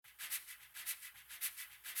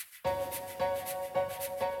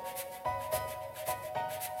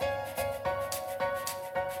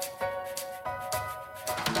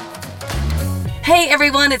Hey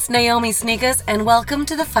everyone, it's Naomi Sneakus, and welcome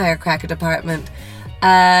to the Firecracker Department.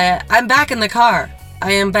 I'm back in the car.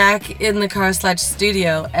 I am back in the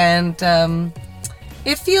car/studio, and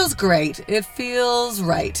it feels great. It feels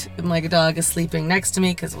right. My dog is sleeping next to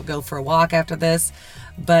me because we'll go for a walk after this.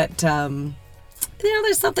 But,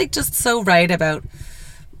 there's something just so right about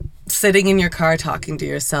sitting in your car talking to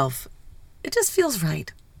yourself. It just feels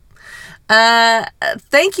right.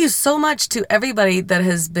 Thank you so much to everybody that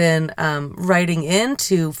has been writing in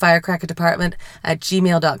to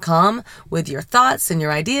firecrackerdepartment@gmail.com with your thoughts and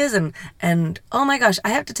your ideas. And oh my gosh,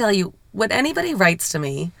 I have to tell you, when anybody writes to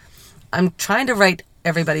me, I'm trying to write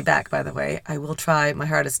everybody back, by the way. I will try my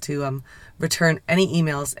hardest to return any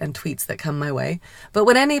emails and tweets that come my way. But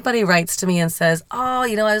when anybody writes to me and says,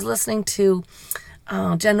 I was listening to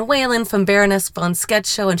Jen Whalen from Baroness von Sketch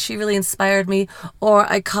Show, and she really inspired me. Or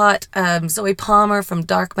I caught Zoe Palmer from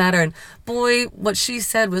Dark Matter, and boy, what she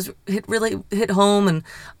said really hit home, and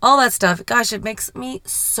all that stuff. Gosh, it makes me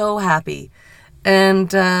so happy.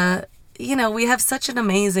 And, we have such an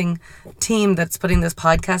amazing team that's putting this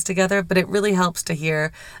podcast together, but it really helps to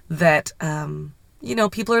hear that,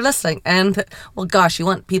 people are listening. And, well, gosh, you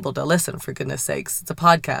want people to listen, for goodness sakes. It's a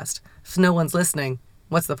podcast. If no one's listening,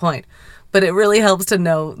 what's the point? But it really helps to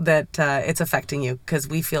know that it's affecting you, because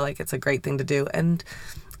we feel like it's a great thing to do. And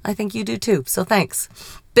I think you do too. So thanks.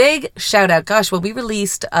 Big shout out. Gosh, when we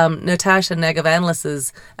released Natasha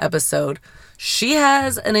Negavanis's episode, she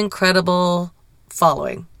has an incredible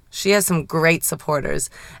following. She has some great supporters.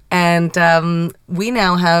 And we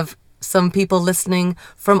now have some people listening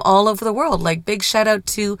from all over the world. Like, big shout out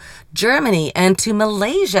to Germany and to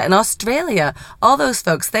Malaysia and Australia. All those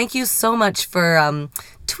folks. Thank you so much for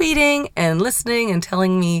tweeting and listening and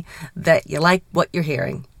telling me that you like what you're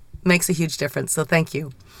hearing. Makes a huge difference. So thank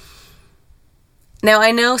you. Now,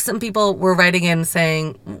 I know some people were writing in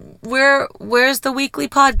saying, where's the weekly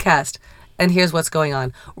podcast? And here's what's going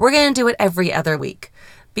on. We're going to do it every other week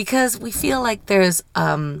because we feel like there's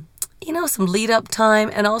some lead up time,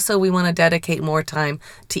 and also we want to dedicate more time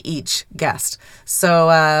to each guest.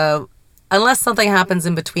 So unless something happens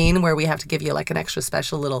in between where we have to give you like an extra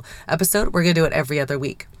special little episode, we're going to do it every other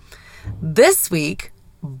week. This week,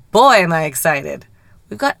 boy, am I excited.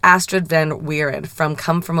 We've got Astrid Van Wieren from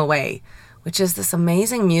Come From Away, which is this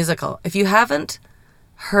amazing musical. If you haven't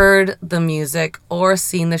heard the music or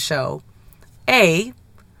seen the show,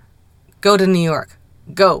 go to New York.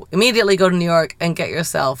 Immediately go to New York and get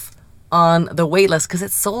yourself on the wait list, because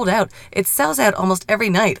it's sold out. It sells out almost every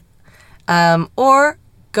night. Or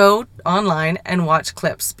go online and watch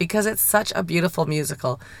clips, because it's such a beautiful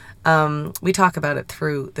musical. We talk about it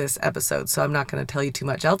through this episode, so I'm not going to tell you too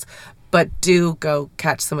much else, but do go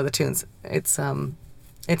catch some of the tunes. It's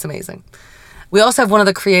amazing. We also have one of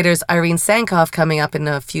the creators, Irene Sankoff, coming up in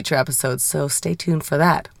a future episode, so stay tuned for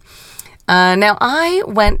that. Now, I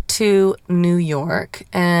went to New York,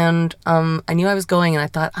 and I knew I was going, and I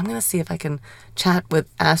thought, I'm going to see if I can chat with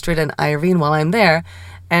Astrid and Irene while I'm there.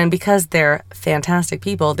 And because they're fantastic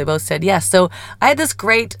people, they both said yes. So I had this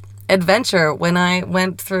great adventure when I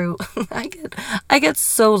went through. I get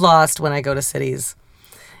so lost when I go to cities.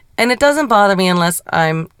 And it doesn't bother me unless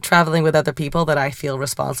I'm traveling with other people that I feel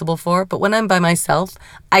responsible for. But when I'm by myself,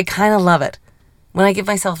 I kind of love it. When I give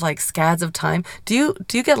myself like scads of time. Do you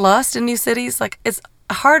get lost in new cities? Like, it's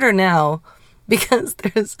harder now because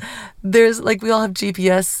there's like, we all have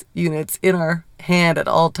GPS units in our hand at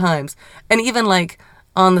all times. And even like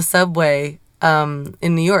on the subway in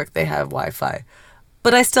New York, they have Wi-Fi.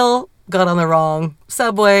 But I still got on the wrong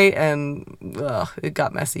subway, and it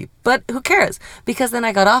got messy. But who cares? Because then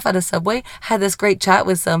I got off at a subway, had this great chat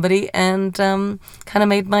with somebody, and kind of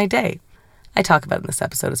made my day. I talk about it in this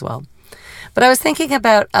episode as well. But I was thinking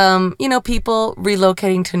about, people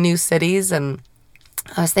relocating to new cities, and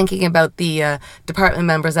I was thinking about the department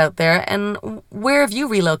members out there, and where have you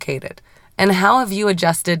relocated? And how have you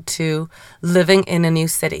adjusted to living in a new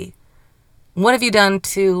city? What have you done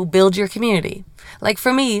to build your community? Like,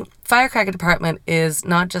 for me, Firecracker Department is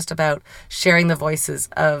not just about sharing the voices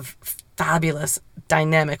of fabulous,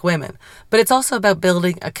 dynamic women, but it's also about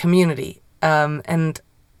building a community. And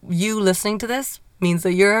you listening to this means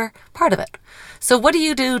that you're part of it. So what do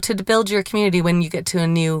you do to build your community when you get to a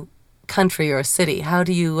new country or a city? How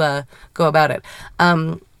do you go about it?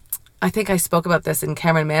 I think I spoke about this in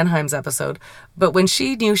Cameron Manheim's episode, but when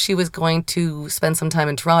she knew she was going to spend some time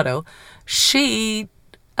in Toronto, she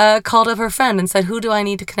called up her friend and said, who do I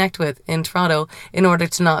need to connect with in Toronto in order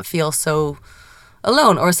to not feel so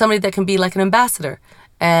alone, or somebody that can be like an ambassador?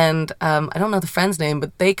 And I don't know the friend's name,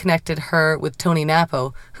 but they connected her with Tony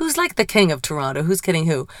Napo, who's like the king of Toronto. Who's kidding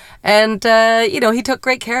who? And, he took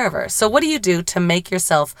great care of her. So what do you do to make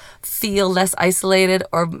yourself feel less isolated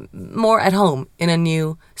or more at home in a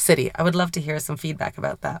new city? I would love to hear some feedback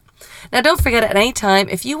about that. Now, don't forget, at any time,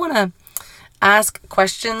 if you want to ask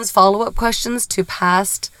questions, follow-up questions to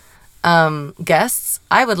past guests,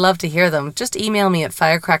 I would love to hear them. Just email me at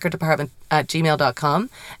firecrackerdepartment@gmail.com,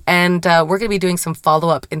 and we're going to be doing some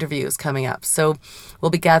follow-up interviews coming up. So we'll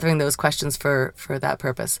be gathering those questions for that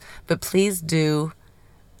purpose. But please do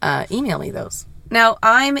email me those. Now,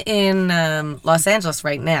 I'm in Los Angeles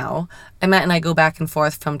right now. Matt and I go back and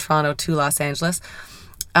forth from Toronto to Los Angeles.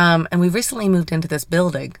 And we recently moved into this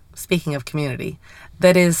building, speaking of community,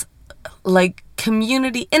 that is like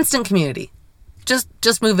community, instant community.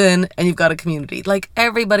 Just move in and you've got a community. Like,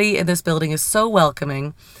 everybody in this building is so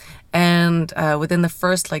welcoming. And within the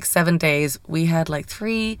first 7 days, we had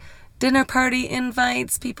 3 dinner party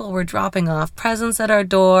invites. People were dropping off presents at our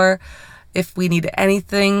door. If we needed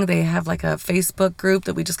anything, they have a Facebook group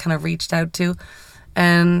that we just kind of reached out to.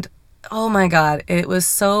 And oh my God, it was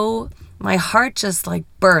so, my heart just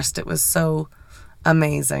burst. It was so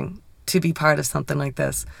amazing to be part of something like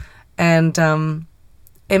this. And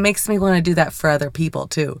it makes me want to do that for other people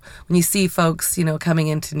too. When you see folks, coming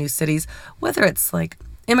into new cities, whether it's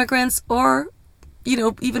immigrants or,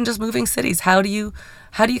 even just moving cities, how do you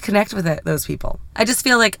connect with those people? I just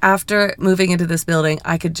feel like after moving into this building,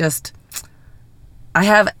 I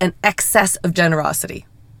have an excess of generosity.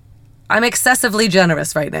 I'm excessively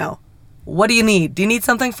generous right now. What do you need? Do you need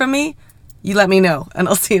something from me? You let me know and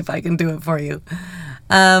I'll see if I can do it for you.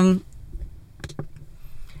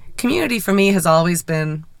 Community for me has always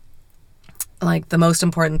been the most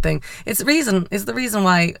important thing. It's the reason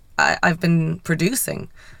why I've been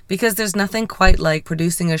producing, because there's nothing quite like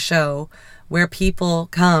producing a show where people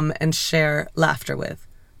come and share laughter with.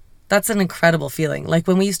 That's an incredible feeling. Like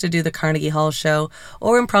when we used to do the Carnegie Hall show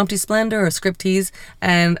or Impromptu Splendor or Scriptease,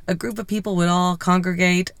 and a group of people would all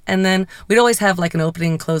congregate, and then we'd always have an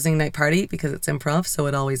opening and closing night party because it's improv, so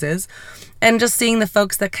it always is. And just seeing the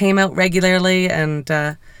folks that came out regularly, and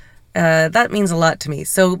that means a lot to me.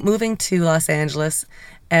 So moving to Los Angeles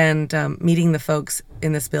and meeting the folks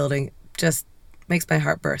in this building just makes my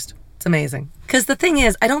heart burst. It's amazing. Because the thing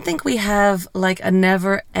is, I don't think we have a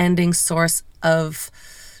never-ending source of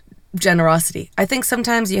generosity. I think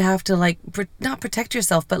sometimes you have to not protect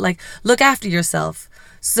yourself, but look after yourself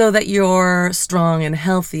so that you're strong and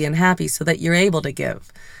healthy and happy so that you're able to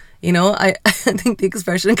give. I think the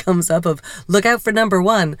expression comes up of look out for number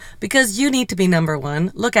one, because you need to be number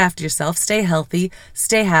one. Look after yourself, stay healthy,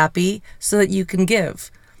 stay happy so that you can give.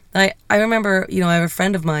 I remember, I have a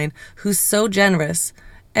friend of mine who's so generous,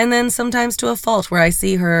 and then sometimes to a fault, where I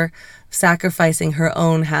see her sacrificing her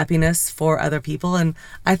own happiness for other people, and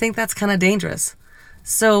I think that's kind of dangerous.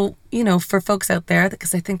 So, for folks out there,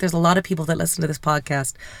 because I think there's a lot of people that listen to this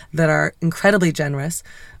podcast that are incredibly generous,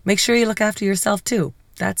 make sure you look after yourself too.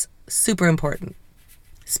 That's super important.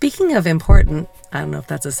 Speaking of important, I don't know if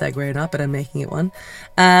that's a segue or not, but I'm making it one.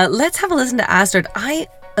 Let's have a listen to Astrid. I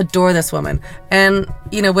adore this woman. And,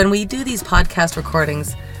 when we do these podcast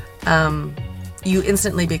recordings, you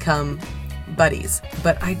instantly become buddies.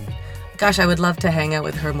 But I would love to hang out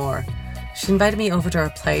with her more. She invited me over to her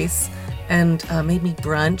place and made me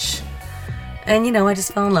brunch. And, I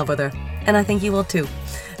just fell in love with her. And I think you will too.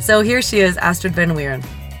 So here she is, Astrid Van Wieren.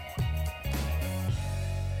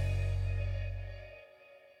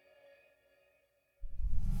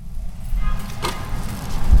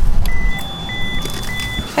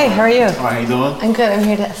 Hey, how are you? How you doing? I'm good. I'm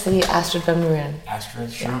here to see Astrid Van Wieren.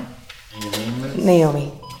 Astrid, sure. Yeah. And your name is?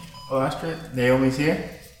 Naomi. Oh, Astrid. Naomi's here?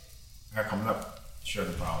 Her coming up. Sure,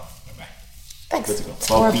 no problem. Bye-bye. Thanks. Good to go.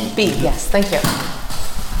 4B. Yes, thank you.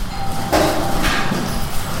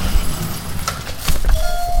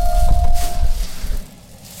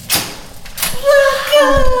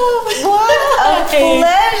 What a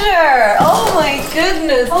pleasure! Oh my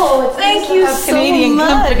goodness! Oh, thank you so Canadian much.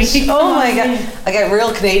 Company. Oh my god! I got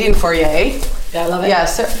real Canadian for you, eh? Yeah, I love it. Yeah,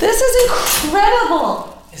 sir. This is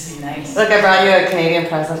incredible. This is nice. Look, I brought you a Canadian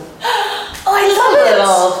present. Oh, I love A it.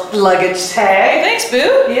 little luggage tag. Thanks,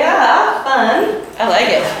 Boo. Yeah, fun. I like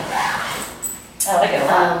it. I like it a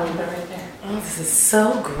lot. Put it right there. Oh, this is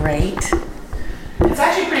so great. It's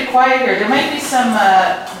actually pretty quiet here. There might be some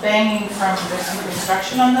banging from there's some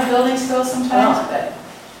construction on the building still sometimes, Oh. but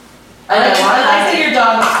I I say your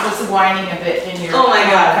dog was whining a bit in your Oh my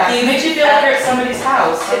God. podcast. It makes you feel like you're at somebody's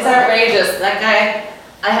house. It's outrageous. That guy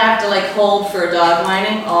I have to like hold for dog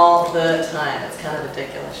whining all the time. It's kind of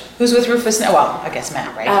ridiculous. Who's with Rufus now? Well, I guess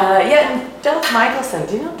Matt, right? Yeah, and Dove Michelson.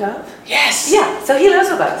 Do you know Dove? Yes. Yeah, so he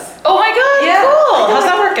lives with us. Oh my God, Yeah. cool. How's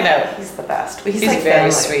that working out? He's the best. He's like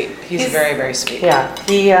very family. sweet. He's very, very sweet. Yeah,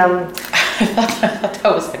 he, I thought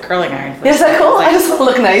that was the curling iron. is that cool? I just want to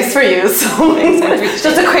look nice for you, so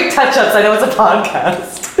just a quick touch-up, so I know it's a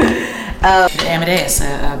podcast. Amadeus.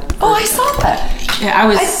 Oh, I saw that. Yeah,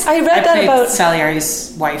 I read that played about-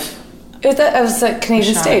 Salieri's wife. It was at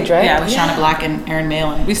Canadian Shauna. Stage, right? Yeah, with Shauna Black and Aaron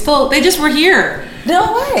Malin. They just were here.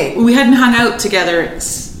 No way. We hadn't hung out together,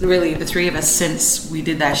 really, the three of us, since we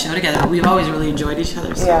did that show together. We've always really enjoyed each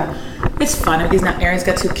other. So Yeah. it's fun. Aaron's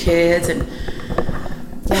got 2 kids, and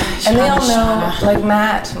And they all know, Shauna. like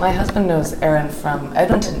Matt, my husband knows Aaron from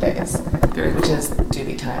Edmonton days, Very which is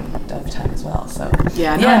Dove time as well. So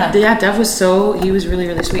yeah, Dev was he was really,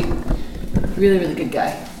 really sweet. Really, really good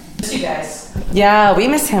guy. Miss you guys. Yeah, we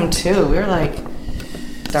miss him too. We were like,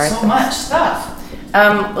 So much stuff.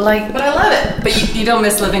 like, But I love it. but you don't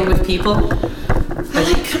miss living with people. I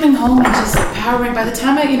like coming home and just powering. By the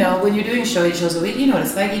time when you're doing shows a week, you know what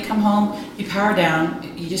it's like. You come home, you power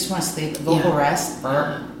down, you just want to sleep, vocal rest,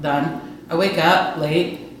 done. I wake up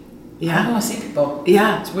late. I don't want to see people.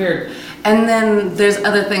 Yeah. It's weird. And then there's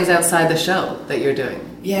other things outside the show that you're doing.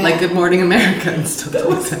 Yeah. Like Good Morning America and stuff. That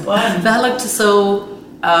was fun. That looked so,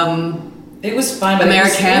 It was fun, but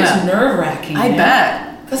Americana. it was nerve-wracking. I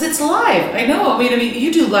bet. Because it's live. I know. I mean,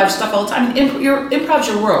 you do live stuff all the time. Improv's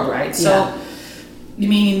your world, right? So,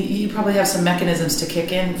 you probably have some mechanisms to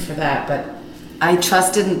kick in for that, but I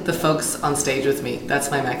trusted the folks on stage with me. That's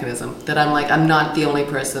my mechanism. That I'm not the only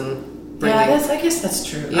person bringing. I guess that's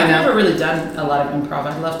true. You I've know? never really done a lot of improv.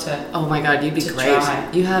 I'd love to. Oh my God, you'd be To great. try.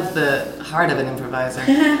 You have the heart of an improviser.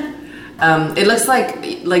 It looks like,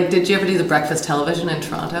 did you ever do the breakfast television in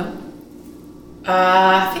Toronto?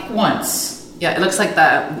 I think once. Yeah, it looks like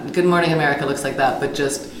that. Good Morning America looks like that, but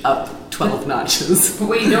just up 12 notches. But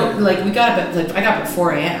wait, you don't we got up at I got up at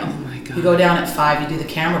 4 a.m. Oh my God. You go down at 5, you do the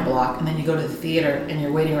camera block, and then you go to the theater and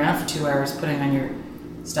you're waiting around for 2 hours putting on your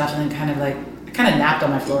stuff, and then I kind of napped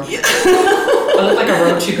on my floor. I look like a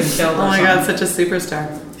roach you can kill. Oh my God, such a superstar.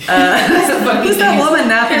 Who's that Who's that woman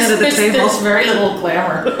napping at the table? There's very little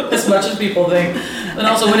glamour, as much as people think. And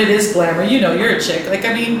also, when it is glamour, you're a chick.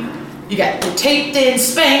 You got your taped in,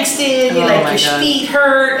 spanked in, Oh my your God. feet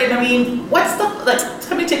hurt, and what's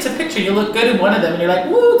somebody takes a picture, you look good in one of them, and you're like,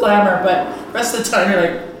 woo, glamour, but the rest of the time you're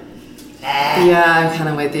like, ah. Yeah, I'm kind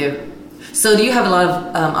of with you. So do you have a lot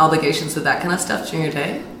of obligations with that kind of stuff during your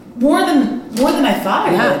day? More than I thought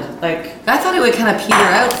I Yeah. would. I thought it would kind of peter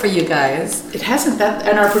out for you guys. It hasn't that,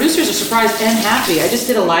 and our producers are surprised and happy. I just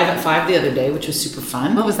did a live at 5 the other day, which was super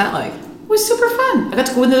fun. What was that like? It was super fun. I got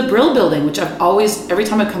to go into the Brill building, which I've always, every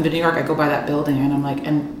time I come to New York, I go by that building, and I'm like,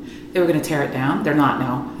 and they were going to tear it down. They're not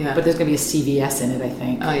now. Yeah. But there's going to be a CVS in it, I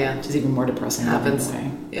think. Oh, yeah. Which is even more depressing. Happens. in a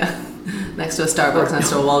way. Yeah. Next to a Starbucks, next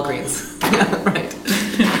to a Walgreens. Yeah, right.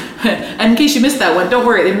 And in case you missed that one, don't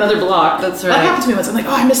worry, they have another block. That's right. That happened to me once. I'm like,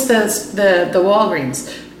 oh, I missed the Walgreens.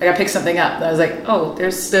 I got to pick something up. And I was like, oh,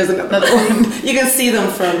 there's another one. You can see them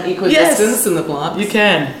from equidistance in the blocks. You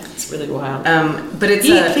can. It's really wild. But it's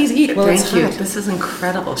Please eat. Well, thank it's you. hot. This is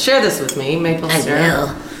incredible. Share this with me, maple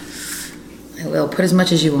syrup. I will. Put as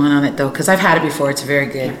much as you want on it, though, because I've had it before. It's very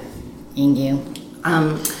good. Thank you.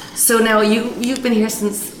 So now you've been here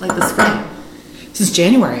since the spring. Since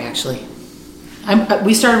January, actually.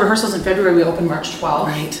 We started rehearsals in February. We opened March 12th.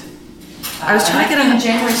 Right. I was trying to get in on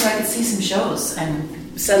January so I could see some shows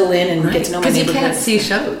and settle in and get to know my because you neighborhood. can't see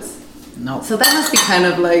shows. No. So that must be kind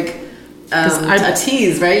of like I'm- a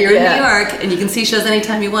tease, right? You're in Yeah. New York and you can see shows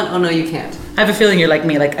anytime you want. Oh no, you can't. I have a feeling you're like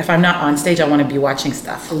me. Like if I'm not on stage, I want to be watching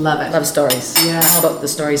stuff. Love it. Love stories. Yeah. All about the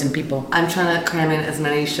stories and people. I'm trying to cram in as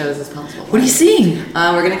many shows as possible. What are you seeing?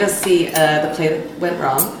 We're gonna go see the play that went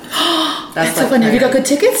wrong. That's so fun. Have you got good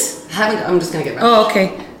tickets? I'm just gonna get back. Oh, okay.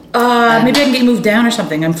 Maybe I can get you moved down or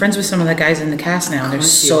something. I'm friends with some of the guys in the cast now, and they're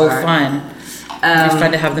course you so are. fun. It'd be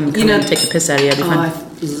fun to have them come in and take the piss out of you. It'd be fun.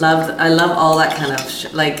 I love all that kind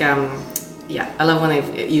of yeah. I love when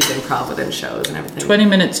they use improv within shows and everything. 20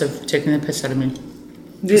 minutes of taking the piss out of me.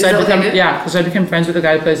 Is that what they do? Because I became friends with the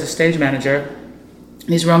guy who plays the stage manager.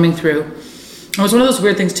 He's roaming through. It was one of those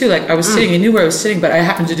weird things too. Like I was sitting, he knew where I was sitting, but I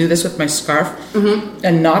happened to do this with my scarf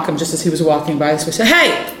and knock him just as he was walking by. So I said,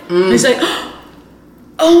 "Hey!" And he's like,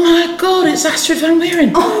 "Oh my God, it's Astrid Van Weeren!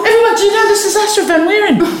 Everyone, do you know this is Astrid Van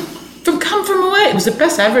Weeren from Come From Away?" It was the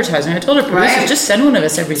best advertising. I told her producers, Right. just send one of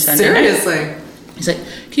us every Sunday. Seriously. He's like,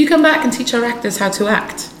 "Can you come back and teach our actors how to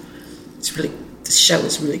act?" This show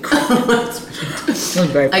is really cool. It was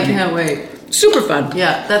very I funny. can't wait. Super fun.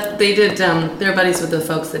 Yeah, that they did. They're buddies with the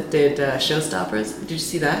folks that did Showstoppers. Did you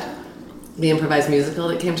see that? The improvised musical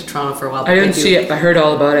that came to Toronto for a while. I didn't see it, but I heard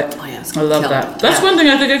all about it. Oh, yeah, it's I love killer. that. That's Yeah. one thing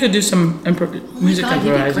I think I could do some music God, you'd be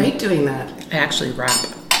improvising. great doing that. I actually rap.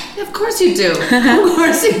 Yeah, of course you do. Of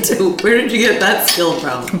course you do. Where did you get that skill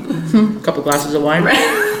from? A couple glasses of wine.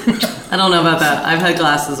 I don't know about that. I've had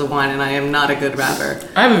glasses of wine and I am not a good rapper.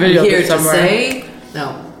 I have a video of Here it to somewhere. say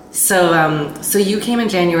no. So you came in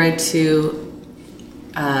January to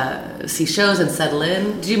see shows and settle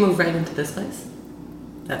in. Did you move right into this place?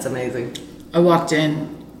 That's amazing. I walked in.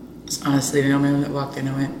 It's honestly the only one that walked in.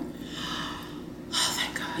 I went, oh,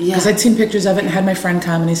 thank God. Yeah. Because I'd seen pictures of it and had my friend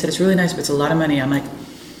come and he said, it's really nice, but it's a lot of money. I'm like,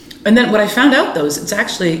 and then what I found out though is it's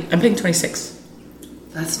actually, I'm paying 26.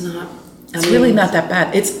 That's not. It's really not that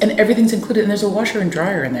bad. And everything's included, and there's a washer and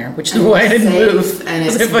dryer in there, which is why I didn't safe, move. and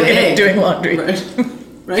 'Cause it's I fucking hate big. doing laundry.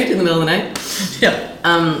 Right in the middle of the night.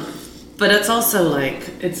 Yeah. But it's also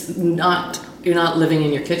like you're not living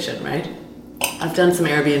in your kitchen, right? I've done some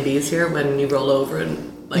Airbnbs here when you roll over and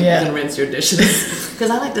you can rinse your dishes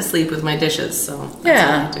because I like to sleep with my dishes, so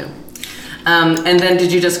that's what I do. And then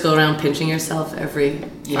did you just go around pinching yourself every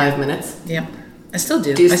 5 minutes? Yep. I still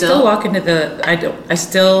do. Do you I still? still walk into the. I don't. I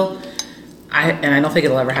still. And I don't think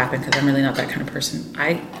it'll ever happen because I'm really not that kind of person.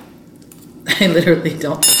 I literally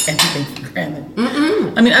don't take anything for granted.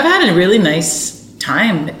 I mean, I've had a really nice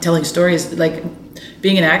time telling stories, like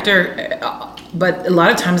being an actor, but a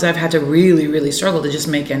lot of times I've had to really, really struggle to just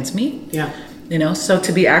make ends meet. Yeah. You know, so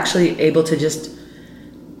to be actually able to just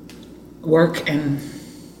work and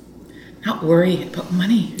not worry about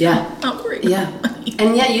money. Yeah. Not worry Yeah. about money.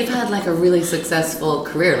 And yet you've had like a really successful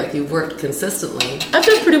career. Like you've worked consistently. I've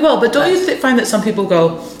done pretty well, but don't you find that some people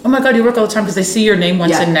go, oh my God, you work all the time because they see your name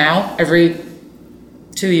once Yeah. and now every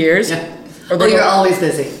 2 years? Yeah. Or Well, they you're go, always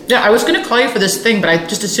busy. yeah, I was going to call you for this thing, but I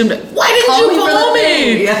just assumed it. Why didn't Call you me for the call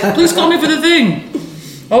thing. me? Yeah. Please call me for the thing.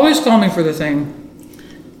 Always call me for the thing.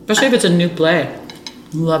 Especially if it's a new play.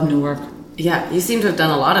 Love new work. Yeah, you seem to have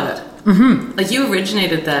done a lot of it. Mm-hmm. Like you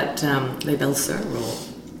originated that Les Belles Sœurs role.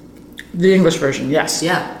 The English version, yes.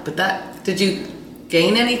 Yeah, but did you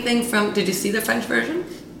gain anything from? Did you see the French version?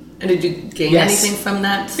 And did you gain Yes. anything from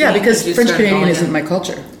that? Yeah, scene? because Did you French start Canadian going isn't in? my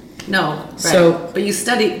culture. No, right. So- but you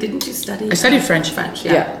studied? Didn't you study? I studied French. French,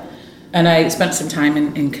 yeah. And I spent some time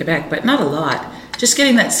in Quebec, but not a lot. Just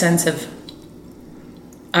getting that sense of,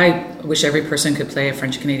 I wish every person could play a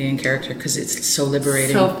French Canadian character because it's so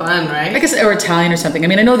liberating. So fun, right? I guess, or Italian or something. I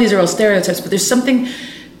mean, I know these are all stereotypes, but there's something,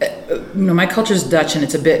 my culture's Dutch and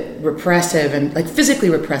it's a bit repressive and like physically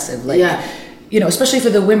repressive. Like, Yeah. especially for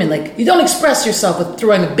the women, like you don't express yourself with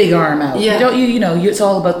throwing a big arm out. Yeah. It's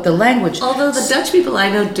all about the language. Although the Dutch people I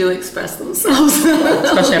know do express themselves,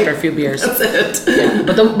 Especially after a few beers. That's it. Yeah.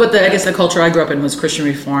 But I guess the culture I grew up in was Christian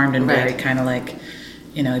Reformed and very Right. kind of like,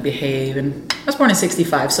 behave. And I was born in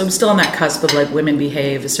 65, so I'm still on that cusp of like women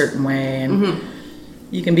behave a certain way and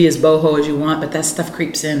you can be as boho as you want, but that stuff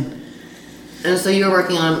creeps in. And so you're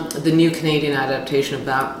working on the new Canadian adaptation of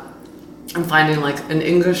that. I'm finding like an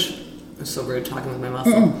English. I'm so rude talking with my mouth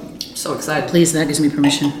full. I'm so excited. Please, that gives me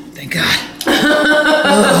permission. Thank God.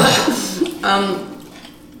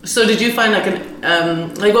 So did you find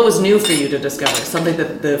like what was new for you to discover? Something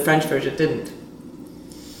that the French version didn't.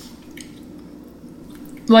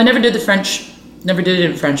 Well, I never did it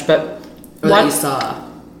in French, but Or that you saw.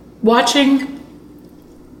 watching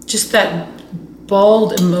just that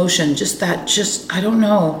bald emotion, I don't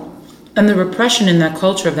know. And the repression in that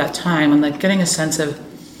culture of that time and like getting a sense of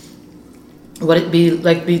what it be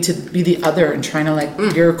to be the other and trying to like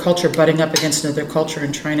your culture butting up against another culture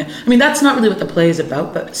and trying to, I mean, that's not really what the play is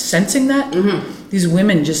about, but sensing that these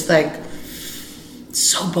women just like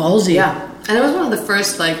so ballsy. Yeah, and it was one of the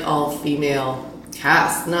first like all-female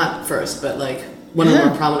casts. Not first, but like one of the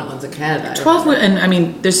more prominent ones in Canada. 12 and I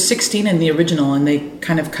mean there's 16 in the original and they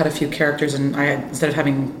kind of cut a few characters and I had, instead of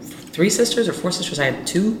having 3 sisters or 4 sisters, I had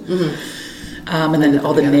 2 and then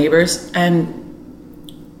all the neighbors, and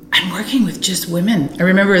I'm working with just women. I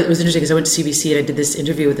remember it was interesting because I went to CBC and I did this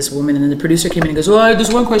interview with this woman and then the producer came in and goes, well,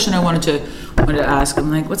 there's one question I wanted to ask.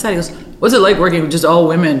 I'm like, what's that? He goes, what's it like working with just all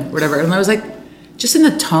women, whatever? And I was like, just in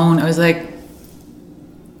the tone, I was like,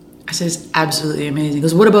 I said, it's absolutely amazing. He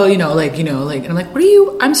goes, what about, and I'm like,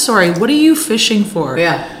 I'm sorry, what are you fishing for?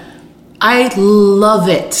 Yeah. I love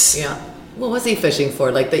it. Yeah. What was he fishing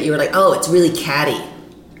for? Like that you were like, oh, it's really catty.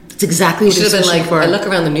 It's exactly what Should he's have been fishing like, for. I look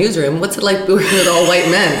around the newsroom. What's it like working with all white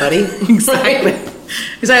men, buddy? Exactly.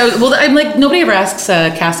 Because I'm like, nobody ever asks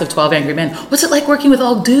a cast of 12 Angry Men, what's it like working with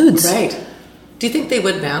all dudes? Right. Do you think they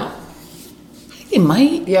would now? I think they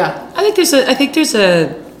might. Yeah. I think there's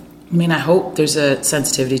a I mean, I hope there's a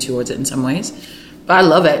sensitivity towards it in some ways, but I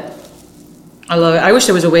love it. I love it. I wish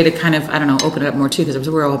there was a way to kind of, I don't know, open it up more too, because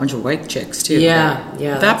we're all a bunch of white chicks too. Yeah, but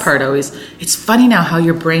yeah. That part always, it's funny now how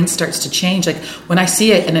your brain starts to change. Like when I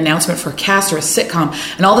see an announcement for a cast or a sitcom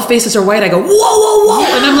and all the faces are white, I go, whoa, whoa, whoa.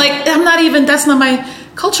 Yeah. And I'm like, that's not my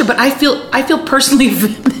culture, but I feel personally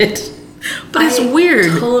offended. But it's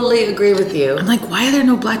weird. Totally agree with you. I'm like, why are there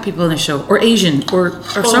no black people in the show? Or Asian, or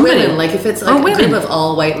somebody. Women. Like if it's like a group of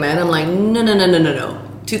all white men, I'm like, no.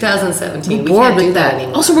 2017, we can't do that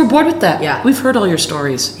anymore. Also, we're bored with that. Yeah. We've heard all your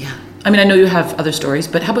stories. Yeah. I mean, I know you have other stories,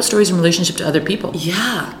 but how about stories in relationship to other people?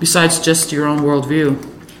 Yeah. Besides just your own worldview.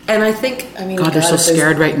 And I think, God, they're so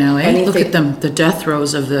scared right now, eh? Anything... Look at them, the death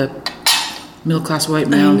throes of the middle-class white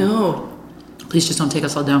male. I know. Please just don't take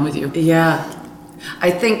us all down with you. Yeah.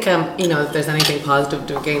 I think, if there's anything positive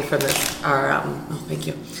to gain from this, thank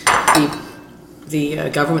you, the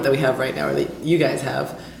government that we have right now, or that you guys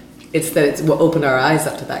have, it's that it's opened our eyes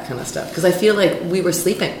up to that kind of stuff. Because I feel like we were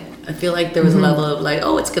sleeping. I feel like there was a level of like,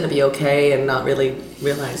 it's going to be okay, and not really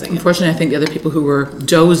realizing Unfortunately, I think the other people who were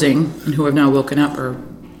dozing and who have now woken up are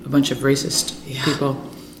a bunch of racist people.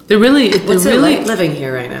 They're really... What's it like living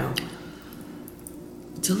here right now?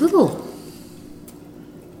 It's a little...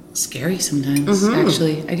 scary sometimes.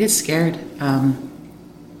 Actually, I get scared.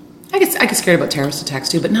 I get scared about terrorist attacks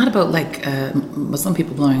too, but not about like Muslim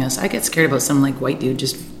people blowing us. I get scared about some like white dude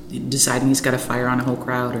just deciding he's got to fire on a whole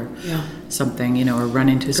crowd or something, or run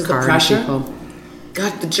into his car and people.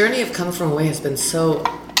 God, the journey of Come From Away has been so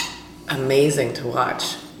amazing to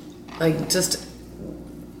watch. Like, just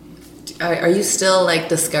are you still like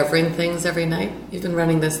discovering things every night? You've been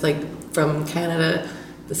running this like from Canada,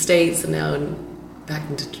 the States, and now back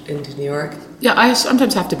into New York. Yeah, I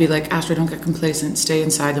sometimes have to be like, Astrid, don't get complacent. Stay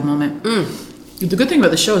inside the moment. The good thing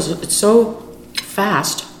about the show is it's so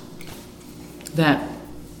fast that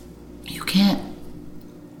you can't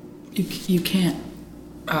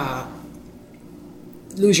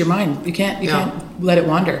lose your mind. You can't let it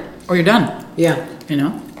wander, or you're done. Yeah,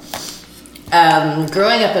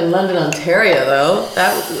 growing up in London, Ontario,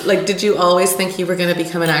 though, did you always think you were going to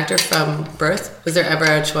become an actor from birth? Was there ever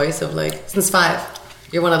a choice of like, since 5,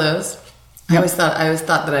 you're one of those? Yep. I always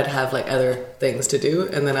thought that I'd have like other things to do,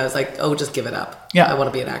 and then I was like, just give it up. Yeah, I want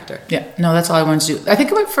to be an actor. Yeah, no, that's all I wanted to do. I think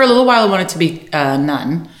for a little while I wanted to be a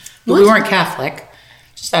nun, but we weren't Catholic.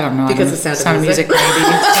 Just I don't know, because the sound of music, maybe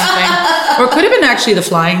something. Or it could have been actually the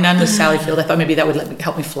flying nun with Sally Field. I thought maybe that would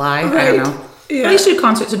help me fly. Right. I don't know. Yeah. I used to do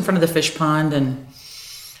concerts in front of the fish pond,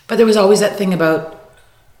 but there was always that thing about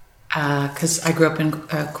because I grew up in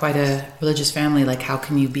quite a religious family. Like, how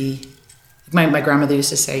can you be? My grandmother used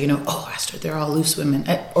to say, Astrid, they're all loose women,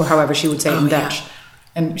 or however she would say in Dutch,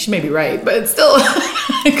 and she may be right, but it's still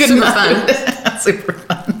super fun. Super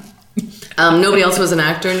fun. Nobody else was an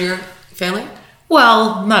actor in your family?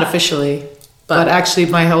 Well, not officially, but actually,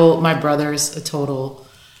 my brother's a total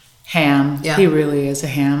ham. Yeah. He really is a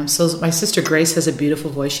ham. So my sister Grace has a beautiful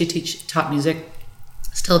voice. She taught music,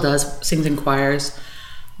 still does, sings in choirs.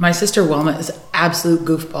 My sister Wilma is an absolute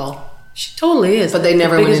goofball. She totally is. But they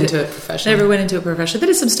never went into it professionally. Never went into it professionally. They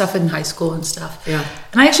did some stuff in high school and stuff. Yeah.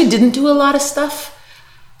 And I actually didn't do a lot of stuff.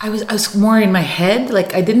 I was more in my head.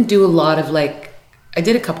 Like, I didn't do a lot of like, I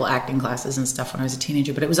did a couple acting classes and stuff when I was a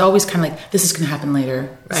teenager, but it was always kind of like, this is going to happen later.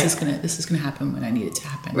 Right. This is going to happen when I need it to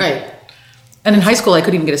happen. Right. And in high school, I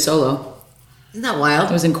couldn't even get a solo. Isn't that wild?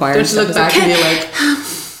 I was in choir. Don't you look back and be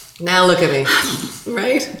like, now look at me.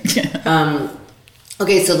 Right? Yeah.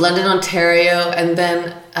 Okay, so London, Ontario, and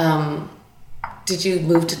then did you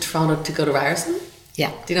move to Toronto to go to Ryerson?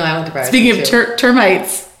 Yeah. Do you know I went to Ryerson? Speaking of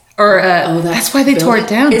termites, or that's why they tore it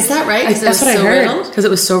down. Is that right? That's what I heard. Because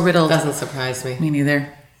it was so riddled. Doesn't surprise me. Me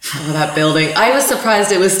neither. Oh, that building. I was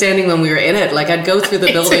surprised it was standing when we were in it. Like, I'd go through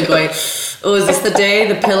the building going, is this the day?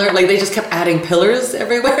 The pillar? Like, they just kept adding pillars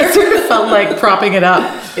everywhere. It sort of felt like propping it up.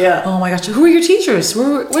 Yeah. Oh my gosh. Who were your teachers? I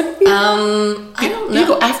don't know. Did you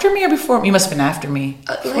go after me or before me? You must have been after me.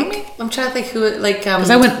 Me? I'm trying to think who, because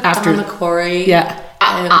I went after. Dawn McQuarrie. Yeah.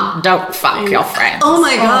 Don't fuck your friends. Oh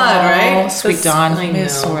my God, right? Sweet Dawn. May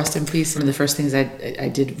so rest in peace. One of the first things I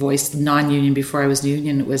did voice non-union before I was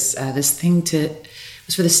union was this thing it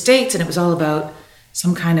was for the States, and it was all about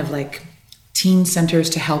some kind of like teen centers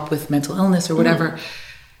to help with mental illness or whatever.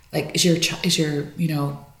 Like, is your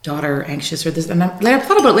daughter anxious or this? And I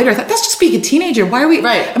thought about it later. I thought, that's just being a teenager. Why are we?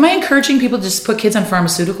 Right. Am I encouraging people to just put kids on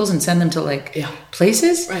pharmaceuticals and send them to like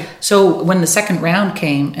places? Right. So when the second round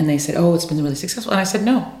came and they said, it's been really successful, and I said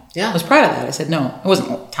no. Yeah. I was proud of that. I said no. It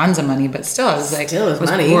wasn't tons of money, but still, I was like, still is it was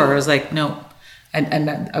money. Poor. I was like, no.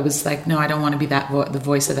 And I was like, no, I don't want to be the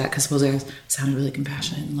voice of that, because suppose I sounded really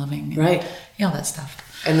compassionate and loving, and, Right. all that stuff.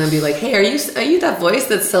 And then be like, hey, are you that voice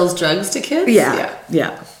that sells drugs to kids?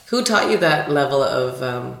 Yeah. Who taught you that level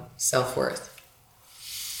of self-worth?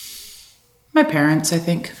 My parents, I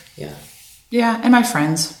think. Yeah. Yeah, and my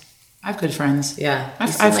friends. I have good friends. Yeah. I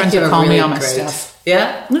have friends who call me on my stuff.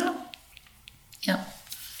 Yeah? No. Yeah.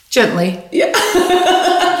 Gently. Yeah.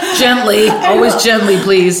 Gently. Always gently,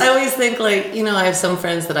 please. I always think, like, I have some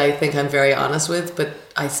friends that I think I'm very honest with, but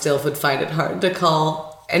I still would find it hard to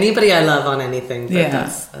call anybody I love on anything. But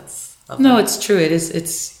that's lovely. No, it's true. It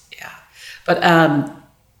is. But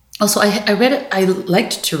also, I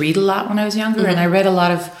liked to read a lot when I was younger, and I read a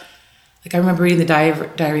lot of, like, I remember reading the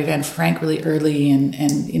Diary of Anne Frank really early, and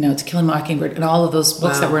To Kill a Mockingbird, and all of those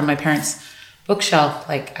books that were in my parents' bookshelf.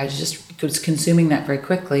 Like, I just was consuming that very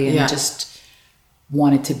quickly, and just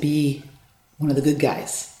wanted to be one of the good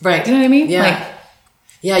guys. Right. Do you know what I mean? Yeah.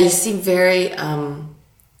 Like, you seem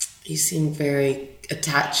very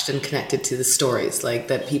attached and connected to the stories, like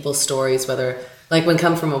that people's stories, whether, like, when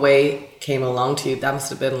Come From Away came along to you, that must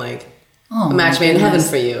have been like a match made in heaven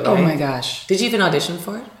for you, right? Oh my gosh. Did you even audition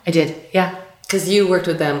for it? I did, yeah. Because you worked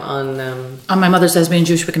with them on My Mother's Lesbian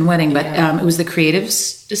Jewish Wiccan Wedding, but it was the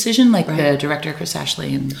creatives' decision, like the director Chris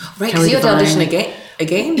Ashley and right, Kelly because you had to Devine. audition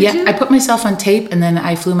again, did Yeah, you? I put myself on tape, and then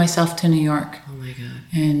I flew myself to New York. Oh my God.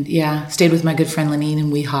 And stayed with my good friend Lenine in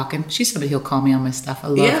Weehawken. She's somebody who'll call me on my stuff. I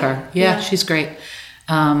love her. Yeah, she's great.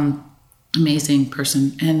 Amazing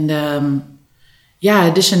person. And I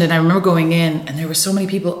auditioned, and I remember going in, and there were so many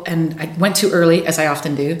people, and I went too early, as I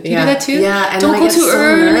often do. Do you do that too? Yeah, and don't then go I get too so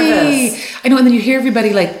early. nervous. I know, and then you hear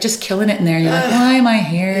everybody like just killing it in there. You're like, why am I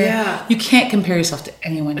here? Yeah. You can't compare yourself to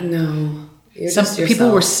anyone. No. You're Some just people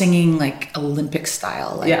yourself. were singing like Olympic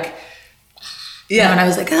style, like. Yeah. And I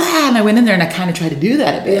was like, and I went in there and I kind of tried to do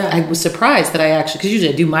that a bit. Yeah. I was surprised that I actually, because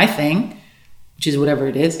usually I do my thing, which is whatever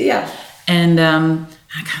it is. Yeah. And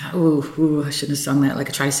I kind of, I shouldn't have sung that. Like,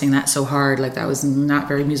 I tried to sing that so hard. Like, that was not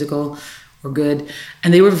very musical or good.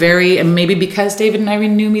 And they were and maybe because David and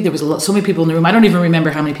Irene knew me, there was so many people in the room. I don't even remember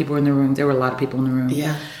how many people were in the room. There were a lot of people in the room.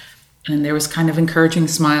 Yeah. And there was kind of encouraging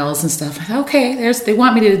smiles and stuff. I thought, okay, they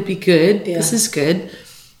want me to be good. Yeah. This is good.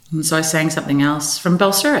 And so I sang something else from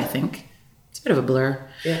Belle Sur, I think. It's a bit of a blur.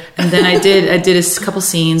 Yeah. And then I did a couple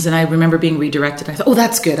scenes, and I remember being redirected. I thought, oh,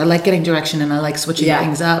 that's good. I like getting direction, and I like switching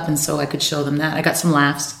things up, and so I could show them that. I got some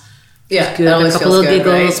laughs. Yeah, Good. that always A couple feels of good,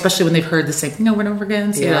 giggles, right? especially when they've heard the same thing over and over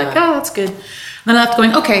again. So you're Yeah. like, oh, that's good. And then I left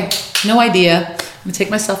going, okay, no idea. I'm going to take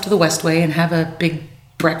myself to the Westway and have a big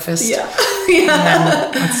breakfast. Yeah. And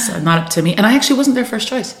then that's not up to me. And I actually wasn't their first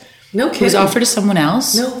choice. No It was kidding. offered to someone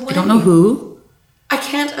else. No I don't know way. who. I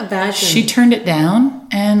can't imagine. She turned it down,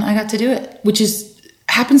 and I got to do it, which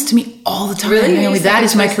happens to me all the time. Really? You know, You that second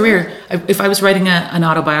is my choice? career. If I was writing an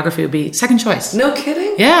autobiography, it would be second choice. No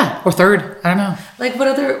kidding? Yeah, or third. I don't know. Like, what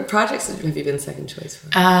other projects have you been second choice for?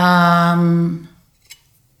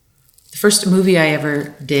 The first movie I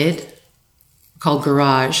ever did, called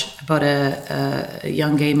Garage, about a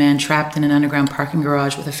young gay man trapped in an underground parking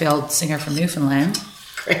garage with a failed singer from Newfoundland.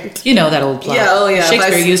 Great. You know that old plot. Yeah, oh yeah.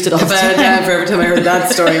 Shakespeare used it all the If I had time. died for every time I heard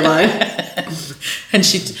that storyline. And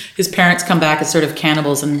his parents come back as sort of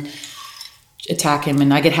cannibals and attack him,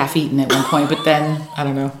 and I get half eaten at one point, but then I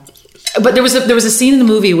don't know. But there was a scene in the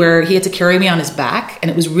movie where he had to carry me on his back,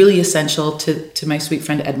 and it was really essential to my sweet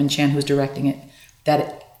friend Edmund Chan, who was directing it,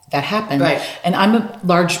 that happened. Right. And I'm a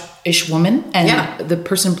large-ish woman, and Yeah. the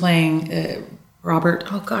person playing Robert,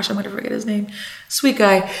 oh gosh, I'm going to forget his name, sweet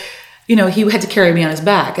guy. You know, he had to carry me on his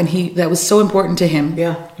back, and that was so important to him.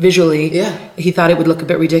 Yeah. Visually. Yeah. He thought it would look a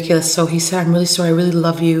bit ridiculous, so he said, "I'm really sorry. I really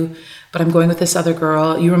love you, but I'm going with this other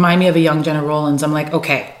girl. You remind me of a young Jenna Rollins." I'm like,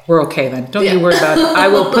 "Okay, we're okay then. Don't you worry about it. I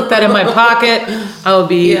will put that in my pocket. I will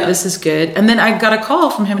be. This is good." And then I got a call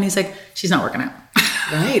from him, and he's like, "She's not working out."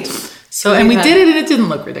 Right. So, and we did it, and it didn't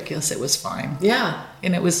look ridiculous. It was fine. Yeah.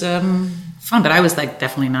 And it was fun, but I was like,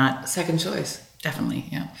 definitely not. Second choice. Definitely,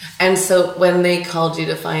 yeah. And so when they called you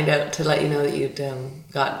to find out, to let you know that you'd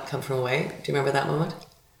Come From Away, do you remember that moment?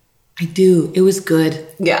 I do. It was good.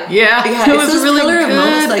 Yeah. Yeah. It was those really killer good.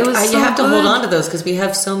 moments. Like, It was you have to so hold good. on to those because we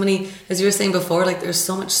have so many, as you were saying before, like there's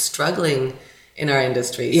so much struggling in our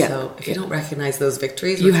industry. Yeah. So if you don't recognize those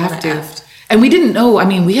victories, You we're have to. kinda effed. And we didn't know. I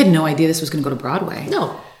mean, we had no idea this was going to go to Broadway.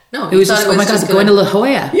 No. It was just, oh my God, going to La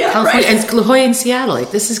Jolla. Yeah, California, right. and La Jolla in Seattle. Like,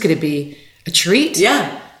 this is going to be a treat.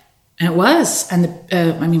 Yeah. And it was.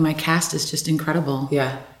 And my cast is just incredible.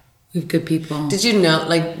 Yeah. We have good people. Did you know,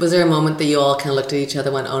 like, was there a moment that you all kind of looked at each other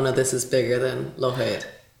and went, oh no, this is bigger than Lohed?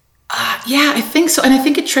 Yeah, I think so. And I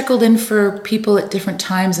think it trickled in for people at different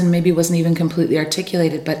times and maybe wasn't even completely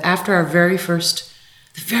articulated. But after our the very first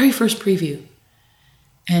preview,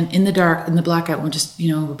 and in the dark, in the blackout, we're just,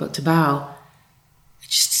 about to bow,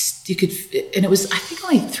 you could, and it was, I think,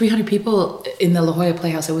 only 300 people in the La Jolla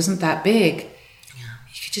Playhouse. It wasn't that big. Yeah.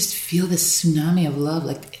 You could just feel this tsunami of love.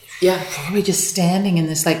 Like, probably just standing in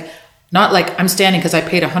this, like, not like I'm standing because I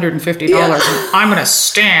paid $150 and I'm going to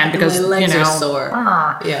stand because, my legs are sore. Or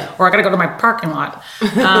I got to go to my parking lot.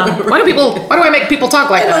 Why do I make people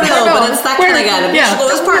talk like that? I don't know, but it's that kind of guy. Yeah, go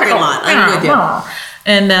to this parking lot. I'm with you.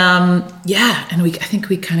 And and I think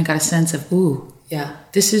we kind of got a sense of,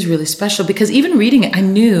 this is really special, because even reading it, I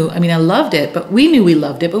loved it, but we knew we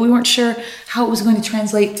loved it, but we weren't sure how it was going to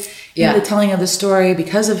translate in the telling of the story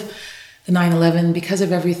because of the 9/11, because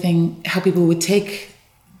of everything, how people would take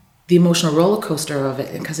the emotional roller coaster of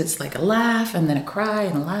it, because it's like a laugh and then a cry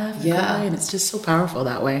and a laugh and a cry, and it's just so powerful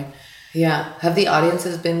that way. Yeah. Have the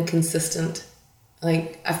audiences been consistent?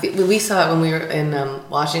 Like, I feel, we saw it when we were in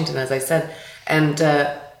Washington, as I said, and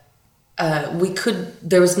there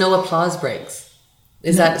was no applause breaks.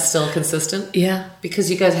 Is that still consistent? Yeah. Because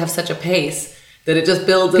you guys have such a pace that it just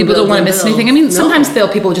builds and people builds don't want to miss anything. I mean, sometimes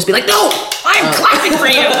people will just be like, no, I'm clapping for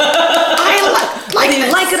you. Whether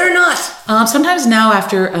you like it or not. Sometimes now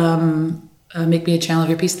after Make Me a Channel of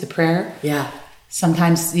Your Peace, the prayer. Yeah.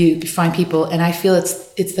 Sometimes you find people, and I feel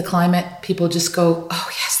it's the climate. People just go, oh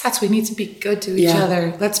yes, we need to be good to each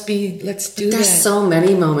other. Let's do that. There's so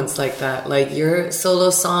many moments like that. Like your solo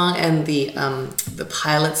song and the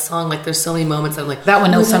pilot song. Like there's so many moments. I'm like that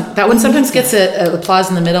one. That one sometimes gets a applause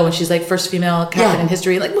in the middle when she's like first female captain in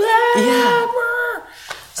history. Like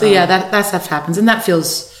So that stuff happens, and that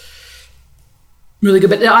feels really good.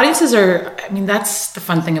 But the audiences that's the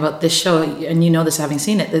fun thing about this show, and this having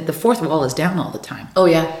seen it, the fourth wall is down all the time. Oh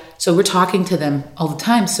yeah. So we're talking to them all the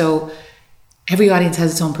time. So every audience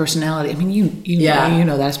has its own personality. I mean, you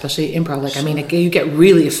know that, especially improv. Like, sure. You get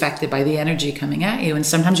really affected by the energy coming at you, and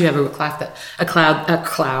sometimes you have a clown.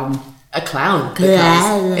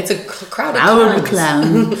 Yeah. It's a crowd of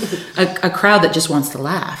clowns. A crowd that just wants to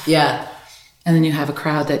laugh. Yeah. And then you have a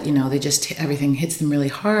crowd that, they just, everything hits them really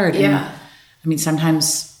hard. Yeah. And,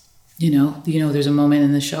 sometimes, there's a moment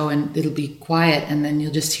in the show and it'll be quiet, and then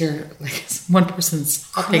you'll just hear like one person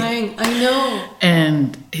sobbing. Crying. I know.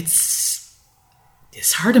 And it's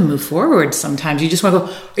hard to move forward sometimes. You just want to go,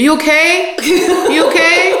 are you okay? Are you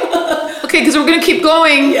okay? Okay, because we're going to keep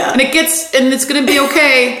going. Yeah. And it's going to be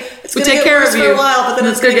okay. We'll take care of you. For a while, but then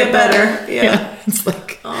it's going to get better. Yeah. It's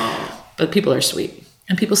like, but people are sweet.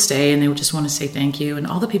 And people stay, and they just want to say thank you. And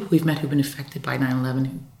all the people we've met who've been affected by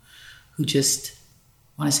 9/11 who just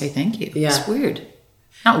want to say thank you. Yeah. It's weird.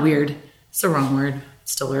 Not weird. It's the wrong word.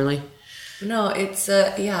 It's still early. No, it's,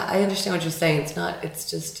 I understand what you're saying.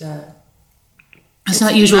 It's just... It's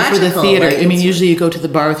not usual for the theater. Like, usually you go to the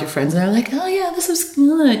bar with your friends, and they're like, oh yeah, this was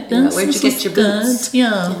good. Where'd you get your boots?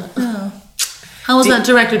 Yeah. How was that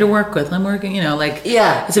director to work with? I'm working,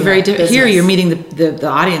 it's a very different. Here you're meeting the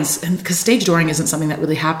audience, and because stage dooring isn't something that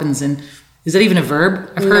really happens. And is that even a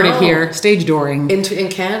verb? I've heard it here. Stage dooring in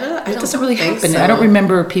Canada. It doesn't really happen. So. I don't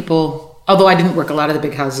remember people. Although I didn't work a lot of the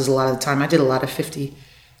big houses a lot of the time. I did a lot of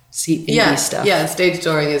 50-seat indie stuff. Yeah, stage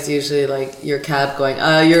dooring is usually like your cab going.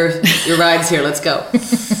 Your ride's here. Let's go.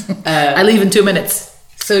 I leave in 2 minutes.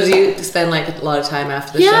 So do you spend like a lot of time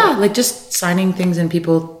after the show? Yeah, like just signing things in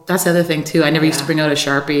people. That's the other thing too. I never used to bring out a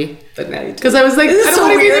Sharpie. But now you do. Because I was like, I don't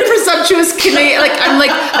want to be the presumptuous Canadian.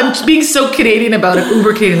 I'm being so Canadian about it,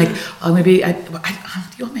 uber Canadian. Like, oh, maybe do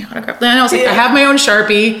you want my autograph? Then I was like, I have my own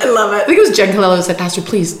Sharpie. I love it. I think it was Jen Colello who said, Pastor,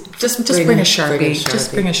 please, just bring a Sharpie.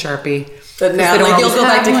 Just bring a Sharpie. But now, like, you'll go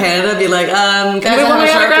back to Canada and be like, guys, I have a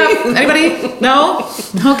Sharpie. Anybody? No?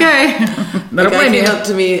 Okay. The guy came up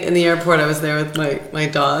to me in the airport. I was there with my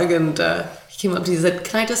dog, and he came up to me and said,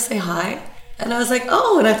 can I just say hi? And I was like,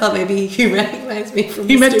 oh, and I thought maybe he recognized me from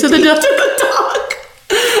He meant to the dog. And he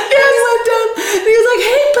went down, and he was like,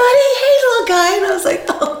 hey, buddy, hey, little guy. And I was like,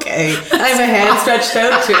 okay. I have a hand stretched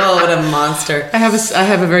out too. Oh, what a monster. I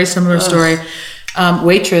have a very similar story.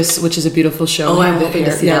 Waitress, which is a beautiful show. Oh, I'm hoping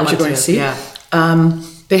to see that one you're going to see. Yeah.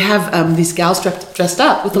 They have these gals dressed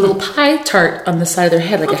up with a little pie tart on the side of their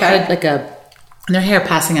head, and their hair,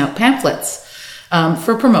 passing out pamphlets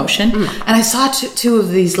for promotion. And I saw two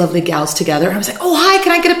of these lovely gals together, and I was like, "Oh, hi!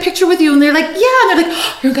 Can I get a picture with you?" And they're like, "Yeah." And they're like,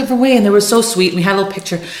 "Oh, you're in Governor Way," and they were so sweet. And we had a little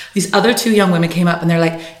picture. These other two young women came up, and they're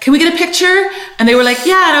like, "Can we get a picture?" And they were like,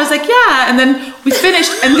 "Yeah." And I was like, "Yeah." And then we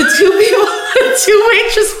finished, and the two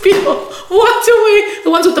waitress people walked away. The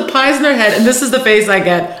ones with the pies in their head, and this is the face I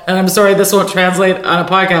get. And I'm sorry, this won't translate on a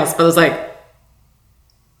podcast, but it was like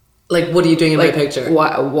Like, what are you doing in Like, my picture?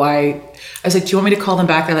 Why? I was like, do you want me to call them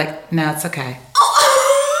back? They're like, no, it's okay.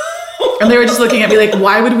 And they were just looking at me like,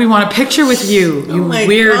 why would we want a picture with you? You my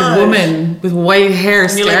weird gosh. woman with white hair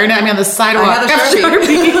staring at me on the sidewalk. I have a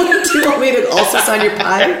Sharpie. Do you want me to also sign your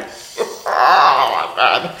pie? Oh my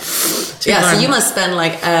God. Yeah, so you must spend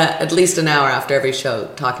like at least an hour after every show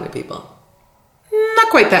talking to people. Not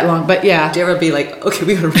quite that long, but yeah. Do you ever be like, okay,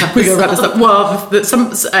 we gotta wrap We this gotta wrap this up? up. Well,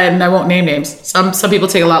 some, and I won't name names. Some people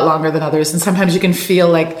take a lot longer than others, and sometimes you can feel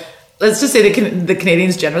like, let's just say the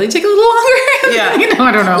Canadians generally take a little longer. Yeah. You know,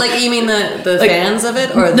 I don't know. Like, you mean the Like, fans of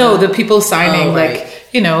it? Or no, the people signing, Oh, right. like,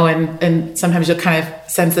 you know, and sometimes you'll kind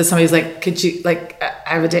of sense that somebody's like, could you, like, I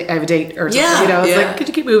have a date, or something, Yeah, you know, it's yeah. like, could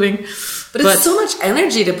you keep moving? But it's so much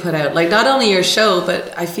energy to put out. Like, not only your show,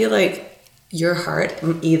 but I feel like your heart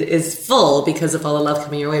is full because of all the love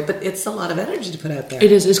coming your way, but it's a lot of energy to put out there.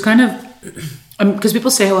 It is. It's kind of, because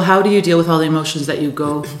people say, well, how do you deal with all the emotions that you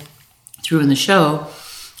go through in the show?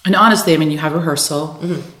 And honestly, I mean, you have rehearsal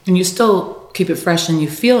and you still keep it fresh and you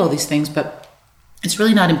feel all these things, but it's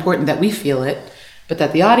really not important that we feel it, but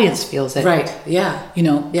that the audience feels it. Right, yeah. You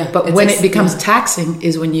know? Yeah. But It's when ex- it becomes yeah. taxing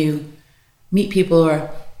is when you meet people or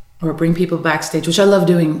bring people backstage, which I love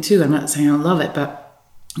doing too. I'm not saying I don't love it, but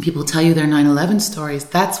people tell you their 9/11 stories.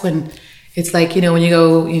 That's when it's like, you know, when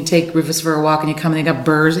you take Rufus for a walk and you come and he got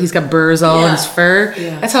burrs, he's got burrs all in Yeah. his fur.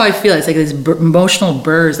 Yeah. That's how I feel. It's like these emotional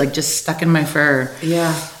burrs, like just stuck in my fur.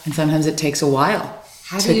 Yeah. And sometimes it takes a while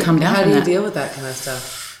to come down How from do you that. deal with that kind of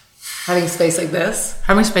stuff? Having space like this?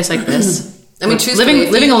 Having space like this. I mean, truthfully,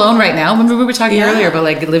 if living you- alone right now. Remember we were talking Yeah. earlier about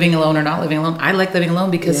like living alone or not living alone. I like living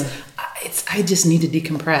alone because Yeah. I just need to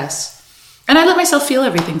decompress. And I let myself feel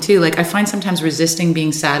everything too. Like I find sometimes resisting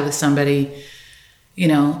being sad with somebody, you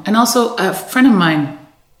know. And also a friend of mine,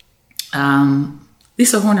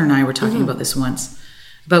 Lisa Horner and I were talking about this once.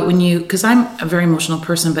 But because I'm a very emotional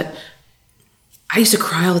person, but I used to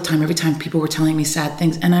cry all the time every time people were telling me sad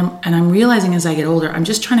things. And I'm realizing as I get older, I'm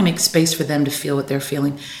just trying to make space for them to feel what they're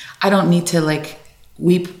feeling. I don't need to like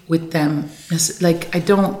weep with them. Like I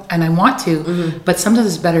don't, and I want to, but sometimes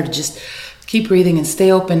it's better to just keep breathing and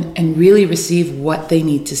stay open and really receive what they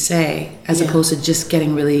need to say as opposed to just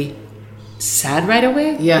getting really sad right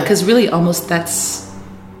away. Yeah. Because really almost that's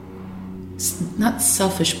not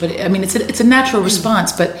selfish, but I mean, it's a natural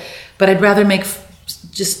response, but I'd rather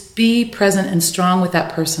just be present and strong with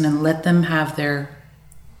that person and let them have their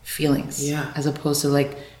feelings. Yeah. As opposed to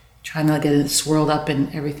like trying to get it swirled up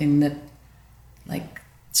in everything that like,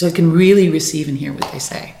 so I can really receive and hear what they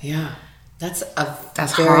say. Yeah. That's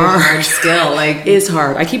That's very hard. hard skill. Like, It is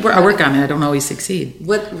hard. I work on it. I don't always succeed.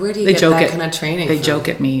 where do you They get joke that it. kind of training They from? joke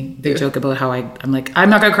at me. They joke about how I'm like, I'm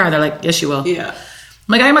not gonna cry. They're like, yes, you will. Yeah.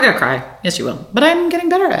 I'm like, I'm not gonna cry. Yes, you will. But I'm getting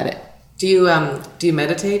better at it. Do you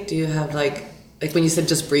meditate? Do you have like when you said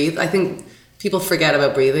just breathe? I think people forget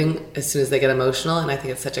about breathing as soon as they get emotional, and I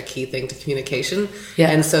think it's such a key thing to communication. Yeah.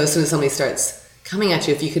 And so as soon as somebody starts coming at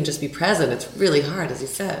you, if you can just be present, it's really hard, as you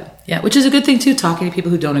said. Yeah, which is a good thing too. Talking to people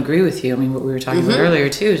who don't agree with you. I mean, what we were talking about earlier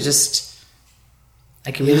too is just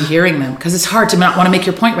like really hearing them, because it's hard to not want to make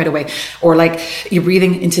your point right away, or like you're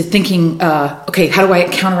breathing into thinking, okay, how do I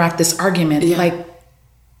counteract this argument? Yeah. Like,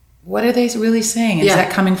 what are they really saying? Is Yeah.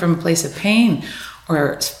 that coming from a place of pain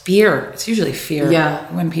or fear? It's usually fear. Yeah.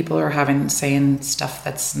 When people are saying stuff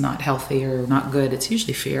that's not healthy or not good, it's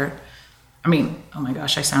usually fear. I mean, oh my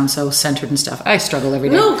gosh, I sound so centered and stuff. I struggle every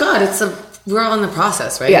day. No, God, we're on the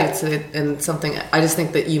process, right? Yeah. And something. I just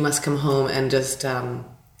think that you must come home and just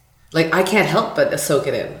I can't help but soak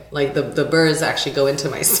it in. Like the burrs actually go into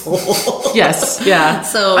my soul. Yes, yeah.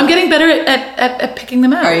 So I'm getting better at picking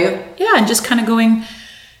them out. Are you? Yeah, and just kind of going,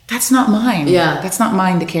 that's not mine. Yeah. That's not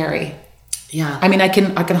mine to carry. Yeah. I mean, I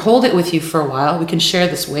can hold it with you for a while. We can share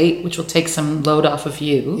this weight, which will take some load off of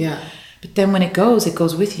you. Yeah. But then when it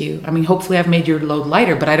goes with you. I mean, hopefully I've made your load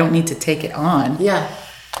lighter, but I don't need to take it on. Yeah.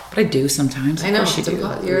 But I do sometimes. I know. Of course you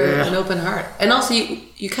do. You're an open heart. And also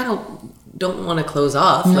you kind of don't want to close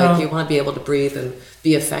off. No. Like you want to be able to breathe and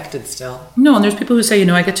be affected still. No, and there's people who say,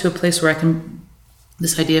 I get to a place where I can,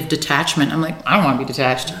 this idea of detachment. I'm like, I don't want to be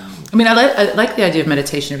detached. No. I mean, I like the idea of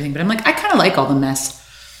meditation and everything, but I'm like, I kind of like all the mess.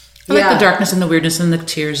 I like the darkness and the weirdness and the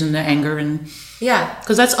tears and the anger and Yeah.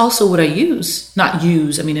 because that's also what I use. Not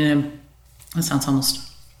use. I mean, that sounds almost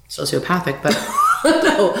sociopathic, but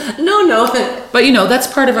No. but that's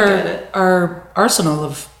part of get it. our arsenal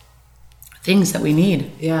of things that we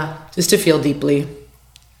need. Yeah. Just to feel deeply.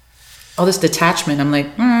 All this detachment, I'm like,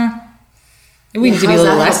 we need to be a How's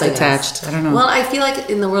little that less helping us? detached. I don't know. Well, I feel like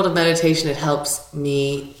in the world of meditation, it helps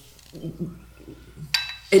me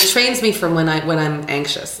It trains me from when I'm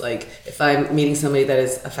anxious. Like if I'm meeting somebody that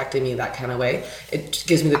is affecting me that kind of way, it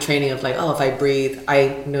gives me the training of like, oh, if I breathe,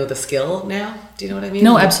 I know the skill now. Do you know what I mean?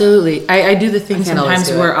 No, absolutely. I do the thing sometimes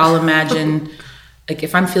where it. I'll imagine, like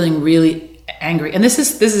if I'm feeling really angry, and this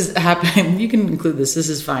is happening. You can include this. This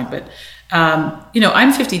is fine, but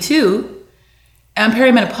I'm 52. I'm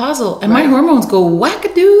perimenopausal, and my hormones go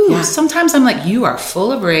wackadoo. Yeah. Sometimes I'm like, you are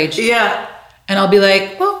full of rage. Yeah. And I'll be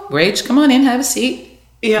like, well, rage, come on in, have a seat.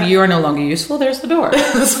 Yeah. You are no longer useful. There's the door.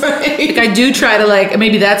 That's right. Like I do try to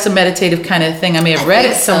maybe that's a meditative kind of thing. I may have read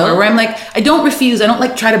it somewhere where I'm like, I don't refuse. I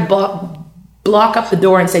don't try to block up the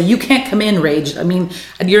door and say, you can't come in, rage. I mean,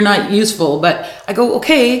 you're not useful. But I go,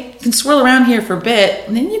 okay, you can swirl around here for a bit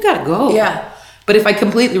and then you got to go. Yeah. But if I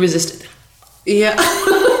completely resist it. Yeah.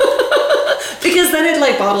 Because then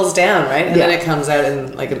it bottles down, right? And then it comes out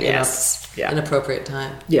in an appropriate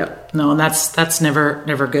time. Yeah. No, and that's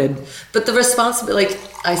never good. But the responsibility,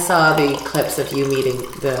 I saw the clips of you meeting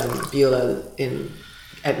the Beulah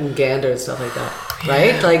at Gander and stuff like that,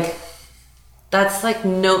 right? Like that's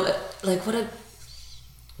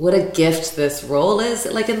what a gift this role is.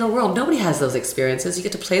 Like in the world, nobody has those experiences. You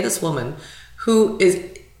get to play this woman who is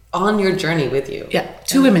on your journey with you. Yeah,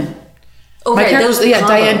 two women. Oh, my right, characters,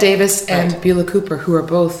 Diane Davis and right. Beulah Cooper, who are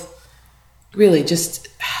both really just.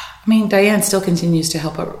 I mean, Diane still continues to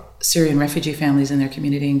help out Syrian refugee families in their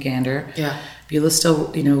community in Gander. Yeah, Beulah's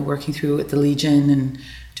still, working through at the Legion and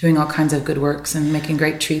doing all kinds of good works and making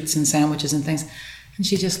great treats and sandwiches and things. And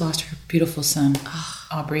she just lost her beautiful son,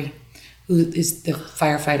 Aubrey, who is the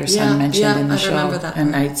firefighter son mentioned in the show. I remember that.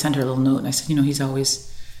 And I sent her a little note and I said, he's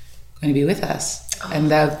always going to be with us. Oh. And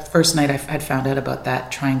the first night I'd found out about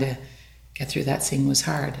that, trying to get through that scene was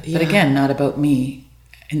hard. Yeah. But again, not about me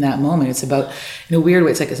in that moment. It's about, in a weird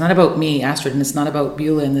way, it's not about me, Astrid, and it's not about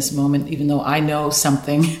Beulah in this moment, even though I know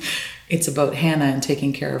something. It's about Hannah and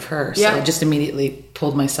taking care of her. So I just immediately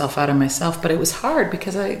pulled myself out of myself. But it was hard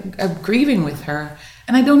because I'm grieving with her.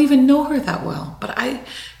 And I don't even know her that well. But I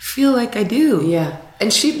feel like I do. Yeah.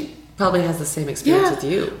 And she probably has the same experience with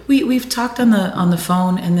you. We've talked on the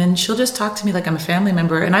phone, and then she'll just talk to me like I'm a family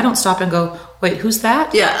member. And I don't stop and go, wait, who's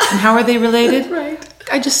that? Yeah. And how are they related? Right.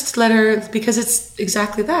 I just let her, because it's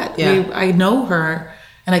exactly that. Yeah. I know her,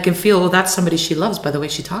 and I can feel, that's somebody she loves by the way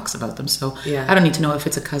she talks about them. So I don't need to know if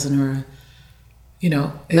it's a cousin or,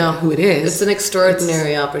 who it is. It's an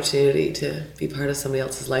extraordinary opportunity to be part of somebody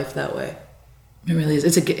else's life that way. It really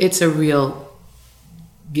is. It's a real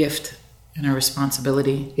gift and a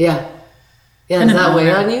responsibility. Yeah. Yeah, does that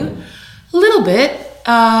weigh on you? A little bit.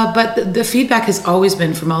 But the feedback has always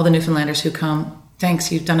been from all the Newfoundlanders who come,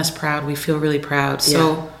 thanks, you've done us proud. We feel really proud.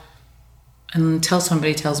 So until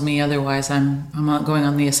somebody tells me otherwise, I'm not going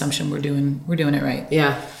on the assumption we're doing it right.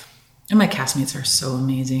 Yeah. And my castmates are so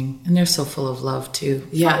amazing, and they're so full of love too.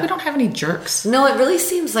 Yeah. We don't have any jerks. No, it really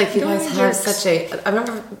seems like you guys have jerks. such a. I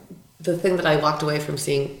remember the thing that I walked away from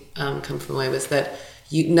seeing Come From Away was that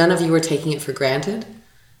none of you were taking it for granted,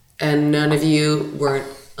 and none of you weren't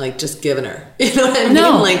just giving her. You know what I mean?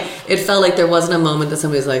 No. It felt like there wasn't a moment that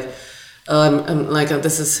somebody was like, oh,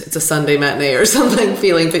 it's a Sunday matinee or something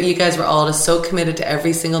feeling, but you guys were all just so committed to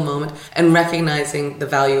every single moment and recognizing the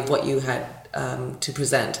value of what you had to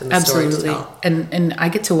present and the story to tell. And I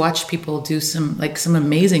get to watch people do some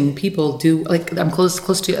amazing people do, I'm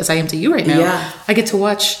close to as I am to you right now. Yeah. I get to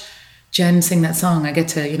watch Jen sing that song. I get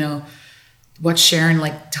to, watch Sharon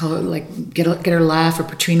get her laugh, or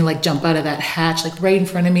Patrina jump out of that hatch right in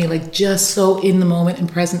front of me, just so in the moment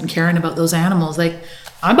and present and caring about those animals. I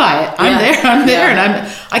buy it. I'm there,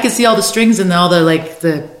 and I can see all the strings and all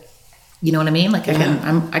the you know what I mean?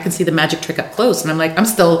 I can see the magic trick up close, and I'm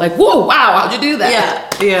still whoa, wow, how'd you do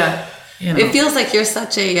that? Yeah. It feels like you're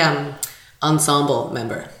such a ensemble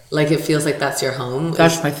member. It feels like that's your home.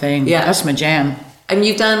 That's my thing. Yeah, that's my jam. And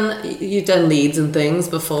you've done leads and things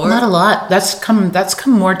before. Not a lot. That's come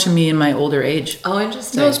more to me in my older age. Oh,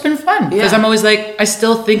 interesting. No, it's been fun because I'm always I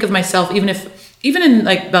still think of myself even in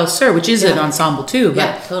Belle Sur, which is an ensemble too. But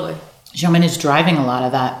yeah, totally. Germaine is driving a lot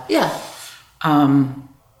of that. Yeah.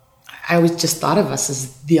 I always just thought of us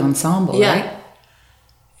as the ensemble, right?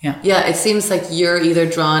 Yeah. Yeah, it seems like you're either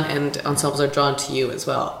drawn and ensembles are drawn to you as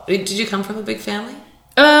well. Did you come from a big family?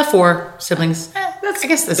 4 siblings. I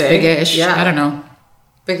guess that's big-ish. Yeah. I don't know.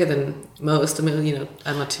 Bigger than most. I mean,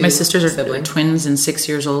 I'm a 2 My sisters are sibling. twins and 6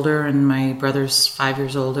 years older, and my brother's 5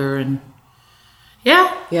 years older, and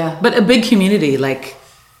yeah. But a big community,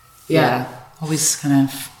 always kind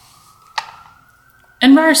of.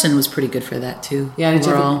 And Ryerson was pretty good for that too. Yeah, did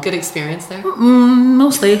you have a good experience there?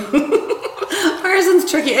 Mostly. Ryerson's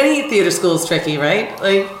tricky. Any theater school is tricky, right?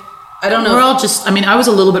 I don't know. We're all just. I mean, I was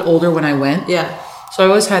a little bit older when I went. Yeah. So I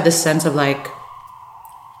always had this sense of like,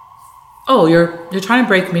 oh, you're trying to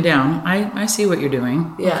break me down. I see what you're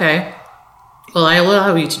doing. Yeah. Okay. Well, I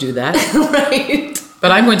allow you to do that. Right.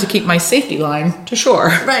 But I'm going to keep my safety line to shore.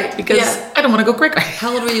 Right, Because yeah. I don't want to go quicker.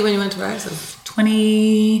 How old were you when you went to Ryerson?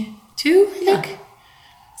 22, I think. Yeah.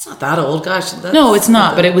 It's not that old, gosh. No, it's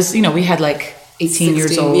not. But it was, we had like 18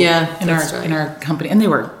 years 16, old yeah, in that's right. our company. And they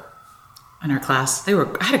were in our class. I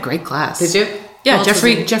had a great class. Did you? Yeah, How old was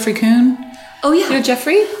you? Jeffrey Kuhn. Oh, yeah. You know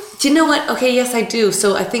Jeffrey? Do you know what? Okay, yes, I do.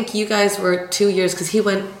 So I think you guys were 2 years because he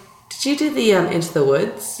went. Did you do the Into the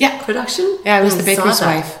Woods production? Yeah, I was the saw baker's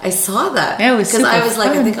that. wife. I saw that. Yeah, it was because I super was like,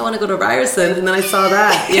 I fun. think I want to go to Ryerson, and then I saw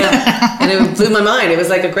that. Yeah, and it blew my mind. It was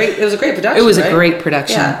like a great production. It was right? a great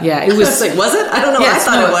production. Yeah, it was. I was like, was it? I don't know. Yes,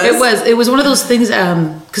 I thought it was. It was one of those things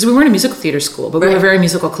because we weren't a musical theater school, but we were a very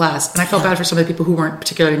musical class, and I felt bad for some of the people who weren't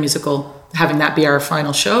particularly musical having that be our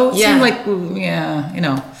final show. It seemed like,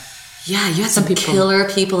 Yeah, you had some people. killer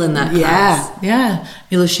people in that class. Yeah.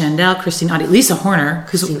 Milo Chandel, Christine Audi, Lisa Horner,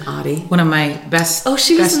 Christine Audi. one of my best. Oh,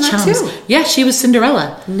 she was best in that chums. too? Yeah, she was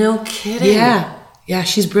Cinderella. No kidding. Yeah,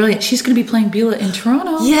 she's brilliant. She's going to be playing Beulah in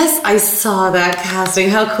Toronto. Yes, I saw that casting.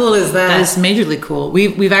 How cool is that? That is majorly cool.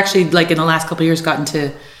 We've actually like in the last couple of years gotten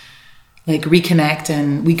to like reconnect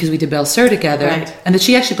and because we did Belle Sur together, Right. and that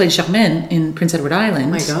she actually played Charmaine in Prince Edward Island. Oh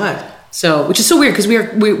my God. So, which is so weird because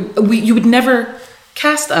we you would never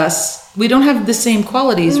cast us. We don't have the same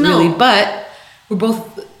qualities really, but we're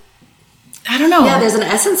both. I don't know. Yeah, there's an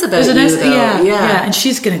essence about There's an you, essence, though. yeah, and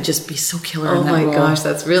she's gonna just be so killer Oh in that my role. gosh,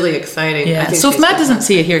 that's really exciting. I Yeah. think So if she's Matt doesn't fantastic.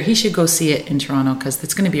 see it here, he should go see it in Toronto because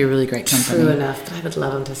it's going to be a really great company. True enough, but I would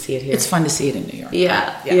love him to see it here. It's fun to see it in New York.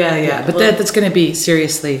 Yeah. But Well, that's going to be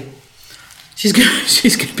seriously. She's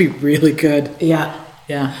gonna be really good. yeah.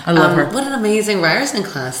 Yeah, I love her. What an amazing Ryerson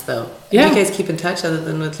class, though. Yeah. Do you guys keep in touch other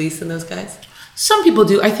than with Lisa and those guys? Some people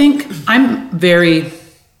do. I think I'm very.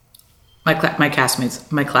 My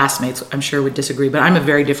classmates, I'm sure would disagree, but I'm a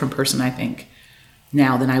very different person. I think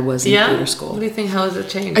now than I was in theater school. What do you think? How has it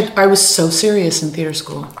changed? I was so serious in theater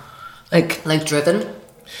school, like Driven? Were you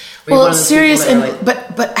one well, of those serious people and that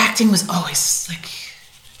are but acting was always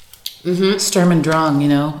like Sturm and Drang,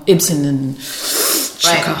 Ibsen and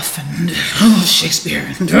Chekhov and Shakespeare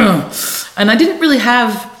and I didn't really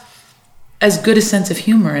have as good a sense of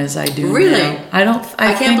humor as I do. Really? now. I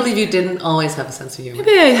can't think believe you didn't always have a sense of humor.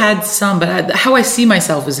 maybe I had some, but how I see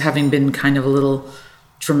myself is having been kind of a little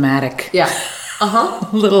dramatic. Yeah. Uh-huh.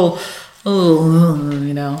 a little,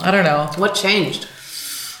 I don't know. What changed?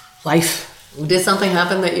 Life. Did something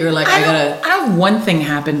happen that you were like, I I gotta... don't have one thing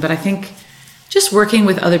happen, but I think just working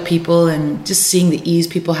with other people and just seeing the ease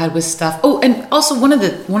people had with stuff. Oh, and also one of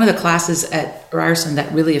the classes at Ryerson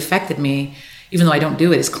that really affected me, even though I don't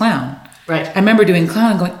do it, is clown. Right. I remember doing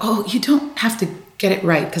clown and going, oh, you don't have to get it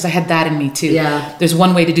right, because I had that in me too. Yeah. There's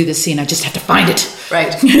one way to do this scene. I just have to find it.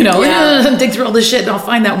 Right. And dig through all this shit and I'll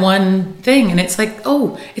find that one thing. And it's like,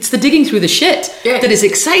 oh, it's the digging through the shit that is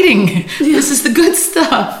exciting. This is the good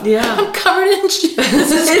stuff. Yeah. I'm covered in shit.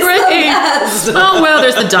 This is It's great. the best. Oh, well,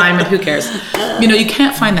 there's the diamond. Who cares? You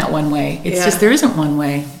can't find that one way. It's Yeah. just, there isn't one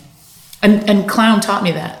way. And clown taught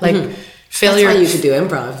me that. Like failure. That's why you should do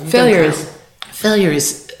improv. You've done Failure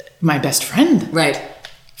is my best friend. Right.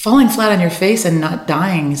 Falling flat on your face and not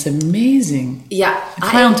dying is amazing. Yeah. A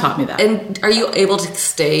clown taught me that. And are you able to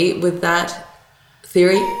stay with that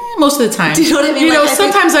theory? Most of the time. Do you know what I mean? Like, I think-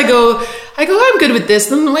 Sometimes I go, I'm good with this.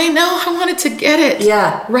 Then wait, no, I wanted to get it.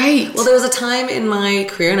 Yeah. Right. Well, there was a time in my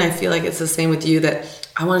career, and I feel like it's the same with you, that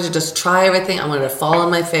I wanted to just try everything. I wanted to fall on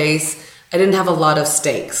my face. I didn't have a lot of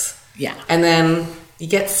stakes. Yeah. And then you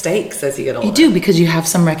get stakes as you get older. You do, because you have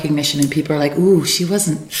some recognition and people are like, ooh, she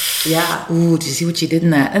wasn't. Yeah. Ooh, did you see what she did in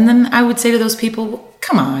that? And then I would say to those people, well,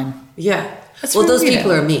 come on. Yeah. That's Well, those really,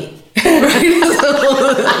 people are me.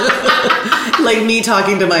 Like me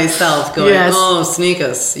talking to myself, going, Yes. "Oh,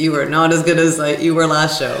 Sneakus, you were not as good as you were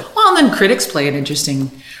last show." Well, and then critics play an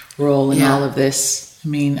interesting role in Yeah. all of this. I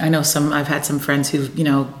mean, I know I've had some friends who've,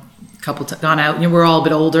 gone out and we're all a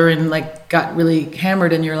bit older and like got really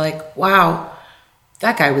hammered, and you're like, wow,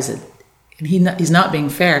 that guy was and he's not being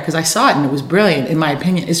fair, because I saw it and it was brilliant in my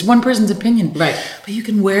opinion. It's one person's opinion, Right. But you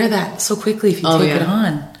can wear that so quickly if you take it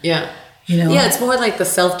on. Yeah. Yeah, it's more like the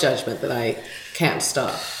self-judgment that I can't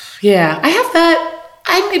stop. Yeah, I have that.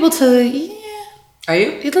 I'm able to. Are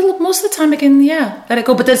you? Most of the time I can, let it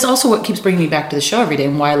go. But that's also what keeps bringing me back to the show every day,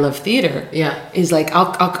 and why I love theater. Yeah. Is like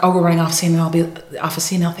I'll go running off scene and I'll be off a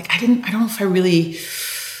scene and I'll think I don't know if I really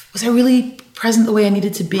was present the way I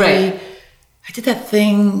needed to be. Right. I did that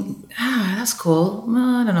thing. That's cool.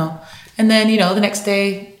 I don't know. And then the next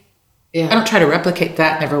day, Yeah. I don't try to replicate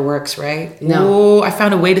that. Never works, right? No. Oh, I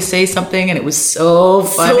found a way to say something and it was so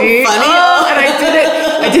funny. funny. Oh, and I did it.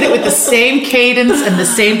 I did it with the same cadence and the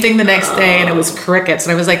same thing the next day, and it was crickets.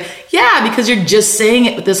 And I was like, yeah, because you're just saying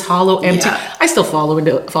it with this hollow, empty. Yeah. I still fall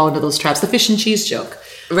into those traps. The fish and cheese joke.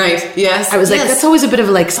 Right. Yes. I was like, Yes. that's always a bit of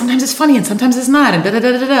like, sometimes it's funny and sometimes it's not, and da da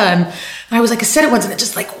da da da. And I was like, I said it once, and it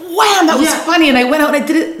just like, wham, that was Yeah. funny. And I went out and I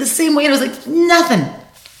did it the same way, and it was like nothing.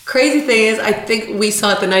 Crazy thing is, I think we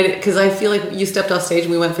saw it the night because I feel like you stepped off stage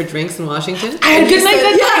and we went for drinks in Washington. I had a good night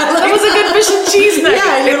that night. That was a good fish and cheese night.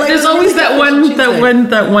 Yeah, you're like, there's always that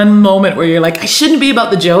one moment where you're like, I shouldn't be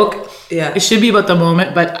about the joke. Yeah. It should be about the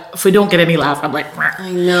moment. But if we don't get any laugh, I'm like, "Meh."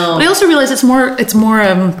 I know. But I also realize it's more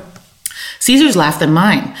Caesar's laugh than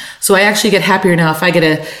mine. So I actually get happier now if I get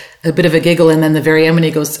a bit of a giggle, and then the very end when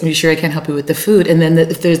he goes, "Are you sure I can't help you with the food?" And then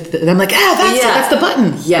if there's, I'm like, that's the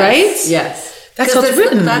button, Yes. right? Yes. That's how it's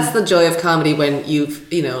written. That's the joy of comedy when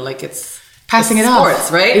like it's Passing it's it off.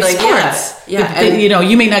 sports, right? It's like sports. Yeah. But,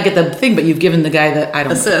 you may not get the thing, but you've given the guy the, I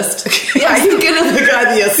don't know. Assist. Yeah, you give the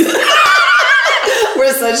guy the assist.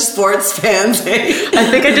 We're such sports fans. Eh? I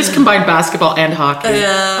think I just combined basketball and hockey.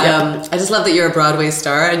 Yeah. I just love that you're a Broadway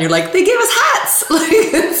star and you're like, they gave us hats. Like,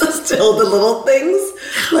 it's still the little things.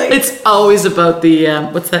 Like, It's always about the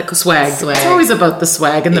what's that? Swag. Swag. It's always about the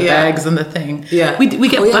swag and the Yeah. bags and the thing. yeah. We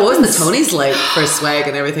get what was buttons. the Tonys like for swag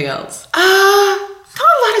and everything else? Not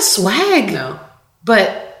a lot of swag. No. But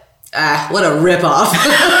What a ripoff.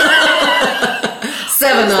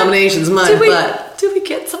 7 nominations, my butt. did we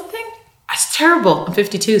get something? It's terrible. I'm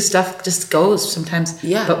 52. Stuff just goes sometimes.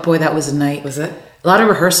 Yeah. But boy, that was a night. Was it? A lot of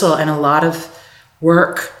rehearsal and a lot of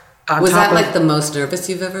work. On Was top that of, like the most nervous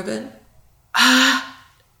you've ever been?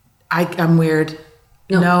 I'm weird.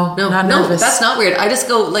 No, not nervous. That's not weird. I just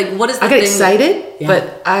go like, what is the I get thing excited,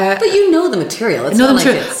 Yeah. but you know the material. It's No, not I'm like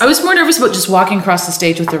sure. it's... I was more nervous about just walking across the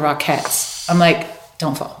stage with the Rockettes. I'm like,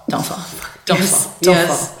 don't fall, don't fall, don't Yes, fall, don't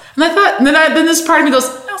yes. fall. And I thought, and then this part of me goes,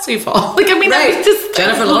 I'll see you fall. Like, I mean, Right. I was just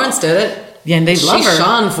Jennifer Lawrence did it. Yeah, and they love She her.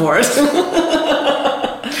 shone for it.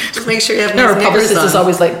 Just make sure you have No, her nice publicist knickers is on.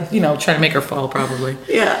 always like, trying to make her fall, probably.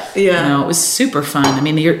 Yeah. It was super fun. I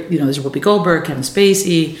mean, there's Whoopi Goldberg, Kevin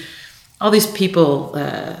Spacey, all these people,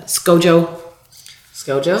 Scojo?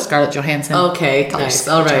 Scarlett Johansson. Okay, Call her nice.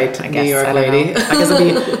 Scojo, All right, I New guess. York I don't lady. know. I guess it'll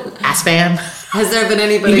be Aspan. Has there been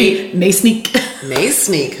anybody... Maybe Naysneak. May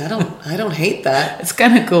Sneak. I don't hate that. It's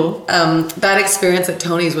kind of cool. That experience at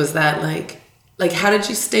Tony's, was that like how did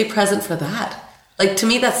you stay present for that? Like, to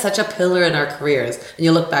me, that's such a pillar in our careers. And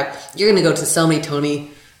you look back, you're going to go to so many Tony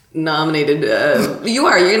nominated. You're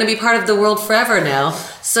going to be part of the world forever now.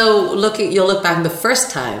 So you'll look back the first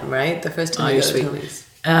time, right? The first time you go to Tony's.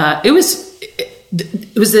 It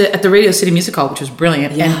was at the Radio City Music Hall, which was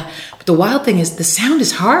brilliant. Yeah. But the wild thing is the sound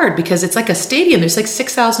is hard because it's like a stadium. There's like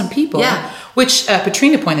 6,000 people. Yeah. Which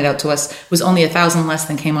Petrina pointed out to us was only 1,000 less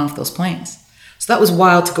than came off those planes. So that was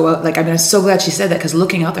wild to go out. Like, I mean, I'm so glad she said that because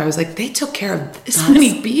looking out there, I was like, they took care of this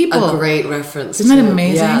many people. A great reference. Isn't that too.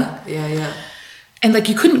 amazing? Yeah. And like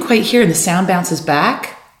you couldn't quite hear, and the sound bounces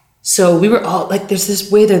back. So we were all like, there's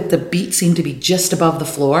this way that the beat seemed to be just above the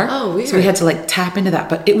floor. Oh, weird. So we had to like tap into that,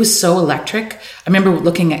 but it was so electric. I remember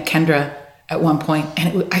looking at Kendra at one point,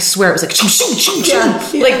 and I swear it was like, shoo, shoo, shoo, shoo.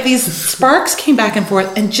 Yeah. Like these sparks came back and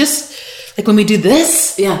forth, and just like when we do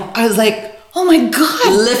this, Yeah. I was like, oh my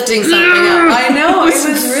God. Lifting something up. I know. It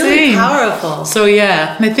was really insane. powerful. So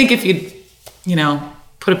yeah, and I think if you'd,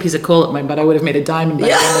 put a piece of coal at my butt, I would have made a diamond by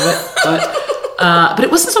the end of it. But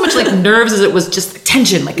it wasn't so much like nerves as it was just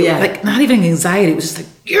tension, like not even anxiety. It was just like,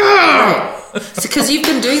 yeah. Because you've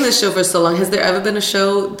been doing this show for so long, has there ever been a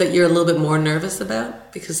show that you're a little bit more nervous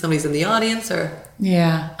about because somebody's in the audience or?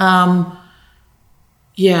 Yeah.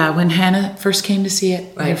 When Hannah first came to see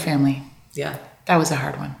it with her family, Yeah. that was a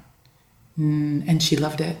hard one. And she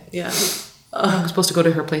loved it. Yeah. I'm supposed to go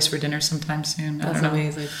to her place for dinner sometime soon. I That's don't know.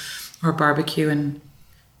 amazing. Or barbecue. And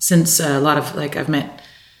since a lot of, I've met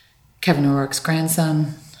Kevin O'Rourke's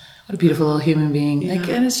grandson. What a beautiful little human being. Yeah.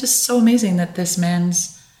 And it's just so amazing that this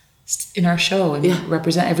man's in our show and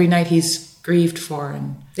represent every night he's grieved for,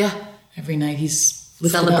 and every night he's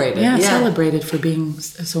lifted Celebrated. up. Celebrated for being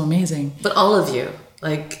so amazing. But all of you,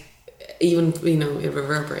 even, it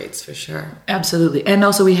reverberates for sure. Absolutely. And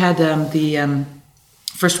also we had the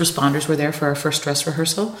first responders were there for our first dress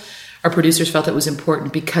rehearsal. Our producers felt it was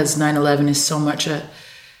important because 9/11 is so much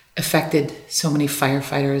affected so many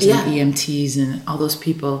firefighters and EMTs and all those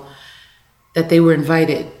people that they were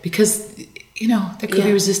invited because, there could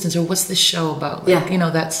be resistance or what's this show about?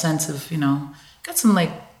 That sense of, got some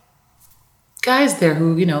guys there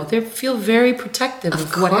who, they feel very protective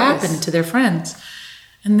of what happened to their friends.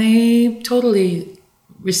 And they totally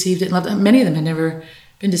received it and loved it. Many of them had never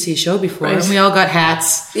been to see a show before. Right. And we all got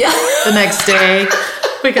hats the next day.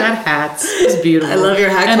 We got hats. It was beautiful. I love your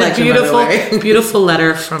hat collection, And a beautiful, by the way. beautiful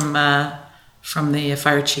letter from the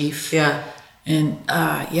fire chief. Yeah. And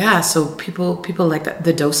so people like that.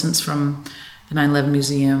 The docents from the 9/11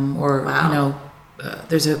 Museum, or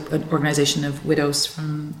there's an organization of widows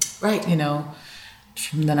from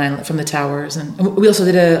from the towers, and we also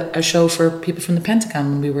did a show for people from the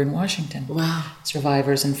Pentagon when we were in Washington. Wow.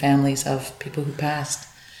 Survivors and families of people who passed,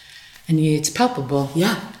 and it's palpable.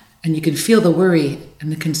 Yeah. And you can feel the worry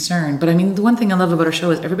and the concern. But I mean, the one thing I love about our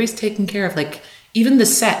show is everybody's taken care of. Like, even the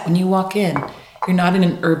set, when you walk in, you're not in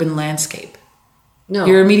an urban landscape. No.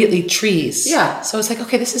 You're immediately trees. Yeah. So it's like,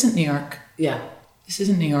 okay, this isn't New York. Yeah. This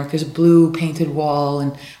isn't New York. There's a blue painted wall.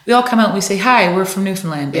 And we all come out and we say, hi, we're from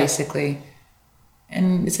Newfoundland, basically.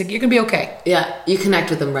 And it's like, you're going to be okay. Yeah. You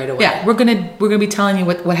connect with them right away. Yeah. We're gonna be telling you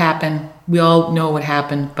what happened. We all know what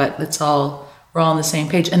happened, but we're all on the same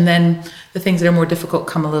page. And then the things that are more difficult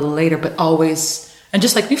come a little later, but always, and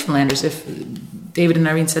just like Newfoundlanders, if David and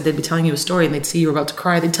Irene said they'd be telling you a story and they'd see you were about to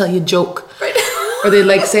cry, they'd tell you a joke. Right. Or they'd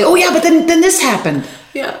like say, oh yeah, but then this happened.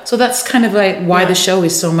 Yeah. So that's kind of like why the show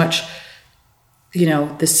is so much,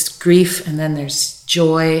 this grief, and then there's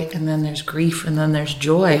joy, and then there's grief, and then there's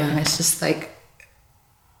joy. And it's just like,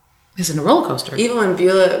 it's a roller coaster. Even when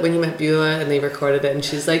you met Beulah and they recorded it, and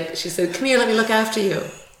she said, come here, let me look after you.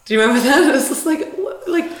 Do you remember that? It was just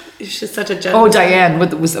like she's such a gentle. Oh, Diane.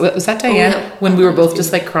 Was that Diane? Oh, yeah. When we were both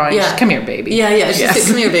just like crying. Yeah. She's, come here, baby. Yeah. She said,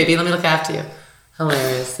 come here, baby, let me look after you.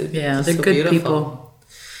 Hilarious. Yeah, It's they're so good beautiful. people.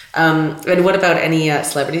 And what about any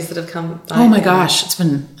celebrities that have come by? Oh my gosh, it's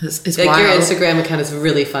Like wild. your Instagram account is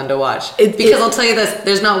really fun to watch. I'll tell you this,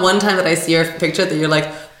 there's not one time that I see your picture that you're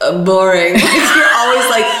like, boring. You're always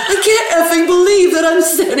like, I can't effing believe that I'm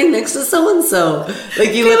standing next to so-and-so.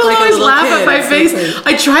 Like you look People like a always little laugh kid. at my It's so face.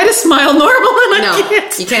 funny. I try to smile normal and No, I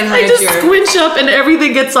can't. you can't I hide just your- squinch up and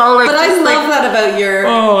everything gets all like. But I just love that about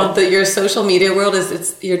your your social media world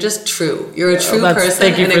you're just true. You're a true person,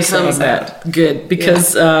 Thank you and for it comes saying out. that. Good,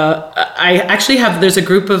 because I actually there's a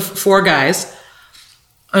group of 4 guys,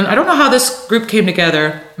 and I don't know how this group came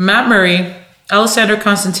together. Matt Murray, Alessandro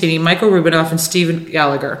Constantini, Michael Rubinoff, and Steven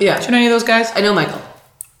Gallagher. Yeah. Do you know any of those guys? I know Michael.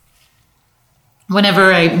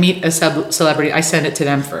 Whenever I meet a celebrity, I send it to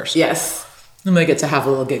them first. Yes. And they get to have a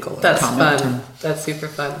little giggle. and That's comment. fun. That's super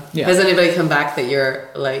fun. Yeah. Has anybody come back that you're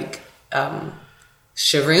like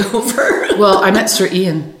shivering over? Well, I met Sir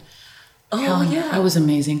Ian. Oh yeah. That was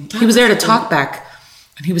amazing. He was there to talk back.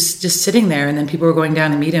 And he was just sitting there, and then people were going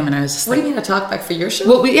down to meet him, and I was just What like... do you mean a talk back for your show?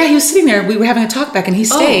 Well, he was sitting there. We were having a talk back, and he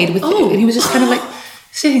stayed with, and he was just kind of like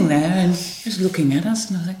sitting there and just looking at us,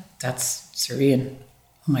 and I was like, "That's Sir Ian."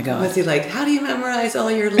 Oh my God! Was he like, how do you memorize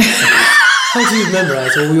all your lines? How do you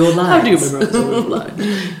memorize all your lines? How do you memorize all your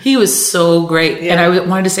lines? He was so great, and I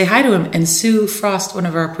wanted to say hi to him. And Sue Frost, one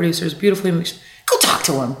of our producers, beautifully, go talk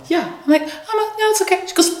to him. Yeah. I'm like, no, it's okay.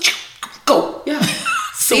 She goes, go. Yeah.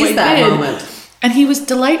 So Seize I that did. moment. And he was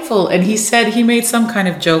delightful. And he said, he made some kind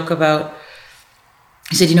of joke about,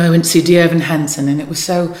 he said, I went to see Dear Evan Hansen, and it was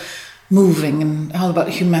so moving and all about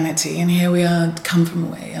humanity. And here we are, come from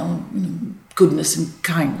away, all goodness and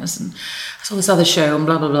kindness. And I saw this other show and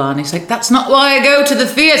blah, blah, blah. And he's like, that's not why I go to the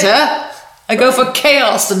theatre. I go for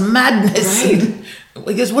chaos and madness. Right. And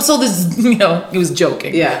he goes, what's all this, he was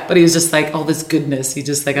joking. Yeah. But he was just like, all this goodness. He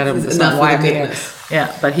just like, I don't know, that's Enough not why of I'm the here. goodness.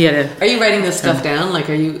 Yeah, but he had a... Are you writing this stuff down? Like,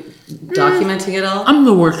 are you documenting it all? I'm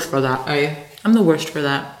the worst for that. Are you? I'm the worst for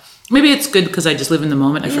that. Maybe it's good because I just live in the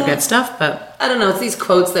moment. I forget stuff, but... I don't know. It's these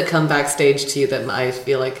quotes that come backstage to you that I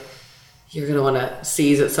feel like you're going to want to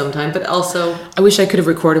seize at some time, but also... I wish I could have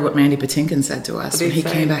recorded what Mandy Patinkin said to us did when he he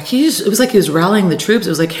say? came back. It was like he was rallying the troops. It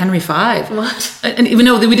was like Henry V. What? And even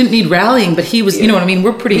though we didn't need rallying, but he was, you know what I mean?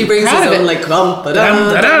 We're pretty He brings proud his of own, it.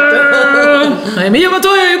 like, Mia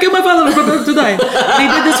Montoya, you killed my father to die. And he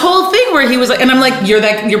did this whole thing where he was like, and I'm like,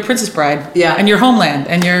 you're Princess Bride. Yeah. And your homeland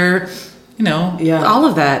and your, Yeah. all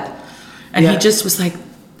of that. And Yeah. he just was like,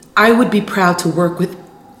 I would be proud to work with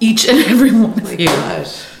each and every one of you.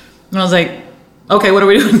 Gosh. And I was like, okay, what are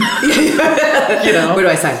we doing? Where do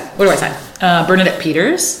I sign? What do I sign? Bernadette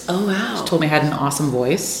Peters Oh, wow. told me I had an awesome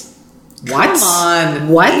voice. What? Come on.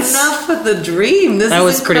 What? Enough with the dream. This That is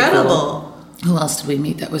was pretty incredible. Who else did we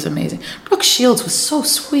meet? That was amazing. Brooke Shields was so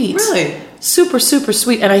sweet. Really? Super, super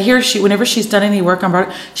sweet. And I hear whenever she's done any work on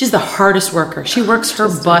Broadway, she's the hardest worker. She works her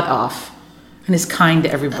butt off and is kind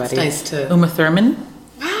to everybody. That's nice, too. Uma Thurman.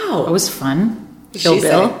 Wow. That was fun. What did Kill she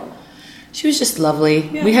Bill. say? She was just lovely.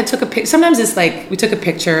 Yeah. We took a pic. Sometimes it's like we took a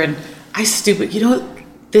picture and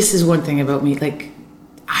this is one thing about me. Like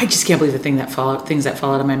I just can't believe things that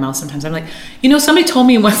fall out of my mouth sometimes. I'm like, somebody told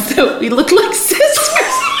me once that we look like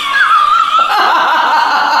sisters.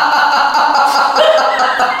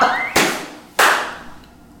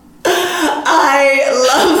 I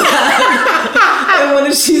love that. And what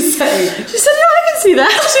did she say? She said, I can see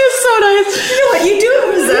that. She was so nice. You know what? You do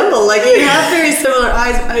resemble. Like, you have very similar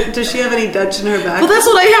eyes. Does she have any Dutch in her back? Well, that's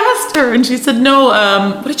what I asked her. And she said, no,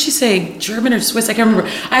 what did she say? German or Swiss? I can't remember.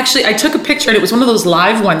 I took a picture, and it was one of those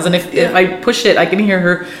live ones. And if I push it, I can hear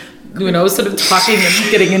her, sort of talking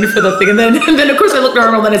and getting in for the thing. And then of course, I look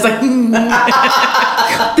normal, and it's like,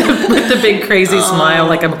 with the big crazy smile,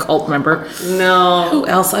 like I'm a cult member. No. Who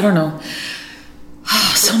else? I don't know.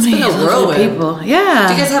 Oh, so It's many been a lovely whirlwind. people. Yeah.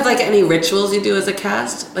 Do you guys have like any rituals you do as a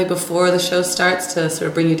cast, like before the show starts, to sort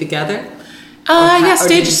of bring you together? Yeah, or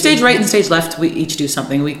do you stage do- right and stage left. We each do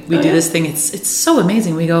something. We do this thing. It's so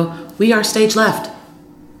amazing. We go, we are stage left,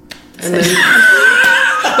 And then,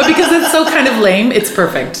 but because it's so kind of lame, it's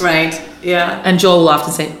perfect. right? Yeah. And Joel will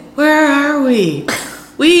often say, "Where are we?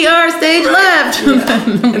 We are stage left."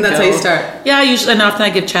 And that's how you start. Yeah, usually, and often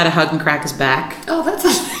I give Chad a hug and crack his back. Oh, that's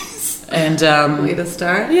nice And way to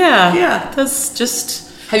start. yeah, that's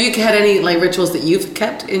just. Have you had any like rituals that you've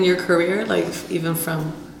kept in your career, like even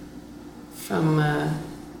from?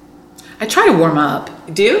 I try to warm up.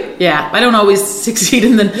 Do you? Yeah, I don't always succeed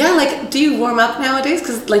in the Yeah, like, do you warm up nowadays?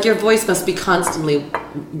 Because like your voice must be constantly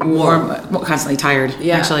warm. constantly tired.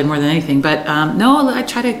 Yeah. Actually, more than anything. But no, I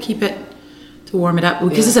try to keep it to warm it up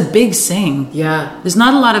because it's a big sing. Yeah, There's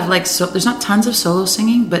not a lot of there's not tons of solo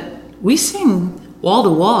singing, but we sing wall to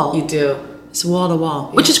wall. you do. It's wall to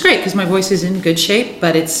wall, which is great because my voice is in good shape,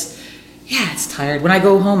 but it's tired. When I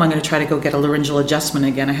go home, I'm going to try to go get a laryngeal adjustment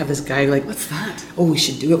again. I have this guy What's that? oh, we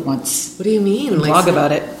should do it once. What do you mean? Blog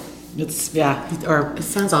about it. It's, or, It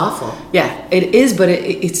sounds awful. yeah, it is, but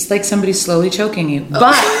it's like somebody slowly choking you. Oh.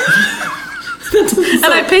 But,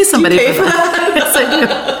 and I pay somebody pay for that. Yes, I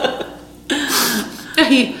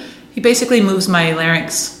do. He basically moves my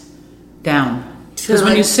larynx down. Because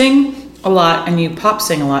when you sing a lot and you pop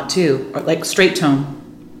sing a lot too, or like straight tone,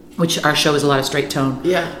 which our show is a lot of straight tone.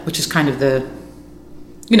 Yeah. Which is kind of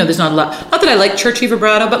there's not a lot. Not that I like churchy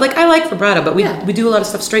vibrato, but like I like vibrato, but we do a lot of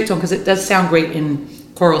stuff straight tone because it does sound great in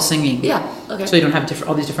choral singing. Yeah. Okay. So you don't have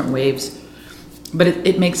all these different waves. But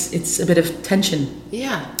it's a bit of tension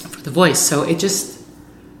Yeah. for the voice. So it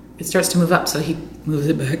starts to move up. So he moves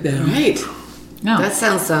it back down. Right. No. That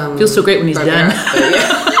sounds Feels so great when he's barbaric, done. but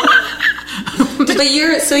yeah.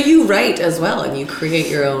 But you write as well, and you create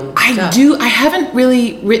your own. I stuff. do. I haven't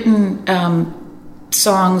really written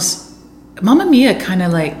songs. Mamma Mia kind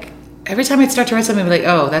of like every time I'd start to write something, I'd be like,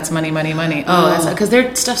 oh, that's money, money, money. Oh, that's because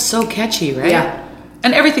their stuff's so catchy, right? Yeah.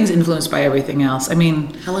 And everything's influenced by everything else. I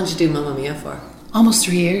mean, How long did you do Mamma Mia for? almost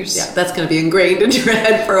 3 years. Yeah, that's going to be ingrained into your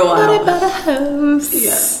head for a But I while. bought a house.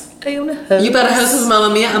 Yeah. I own a house. You bought a house with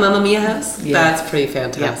Mamma Mia, a Mamma Mia house? Yeah. That's pretty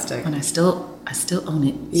fantastic. Yeah. And I still own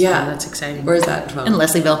it. So Yeah. that's exciting. Where's that from? In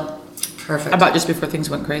Leslieville. Perfect. I bought just before things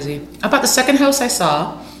went crazy. I bought the second house I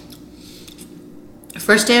saw. The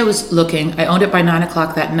first day I was looking, I owned it by 9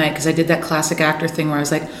 o'clock that night because I did that classic actor thing where I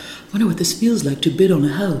was like, I wonder what this feels like to bid on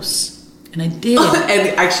a house. And I did. and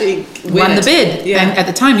actually Won the bid. Yeah. And at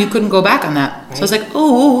the time, you couldn't go back on that. So I was like,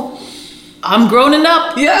 oh, I'm growing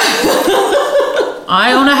up. Yeah.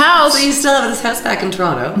 I own a house. So you still have this house back in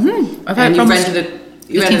Toronto. Mm-hmm. I've had And it you for rented it.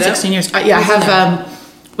 You 15, rented it out? 16 years. Yeah, I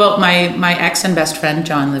have, well, my ex and best friend,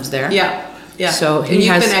 John, lives there. Yeah. Yeah. So and he you've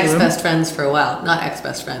has been a room. ex-best friends for a while. Not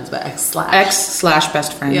ex-best friends, but ex/.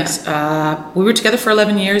 Ex/best friends. We were together for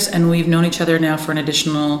 11 years and we've known each other now for an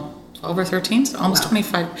additional 12 or 13, so almost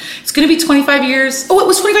 25. It's going to be 25 years. Oh, it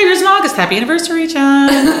was 25 years in August. Happy anniversary, John.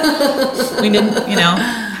 We didn't,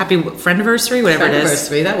 happy friendiversary, whatever it is.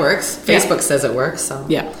 Anniversary, that works. Yeah. Facebook says it works. So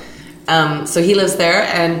Yeah. So he lives there,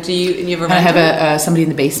 and you have a And I have renter? somebody in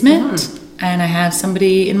the basement and I have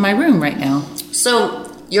somebody in my room right now.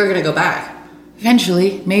 So you're gonna go back.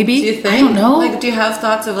 Eventually, maybe. Do you think? I don't know. Like, do you have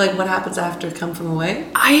thoughts of like what happens after Come From Away?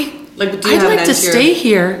 Like, do you I'd have an like to end to your- stay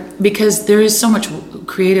here because there is so much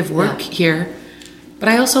creative work Yeah. here. But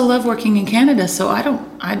I also love working in Canada, so I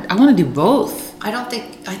want to do both. I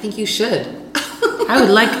think you should.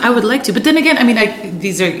 I would like to. But then again, I mean,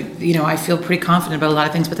 I feel pretty confident about a lot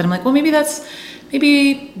of things, but then I'm like, well, maybe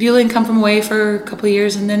Beulah and Come From Away for a couple of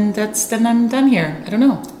years and then I'm done here. I don't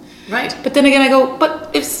know. Right. But then again, I go, but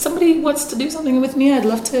if somebody wants to do something with me, I'd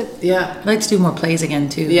love to. Yeah. I'd like to do more plays again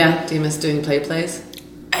too. Yeah. Do you miss doing plays?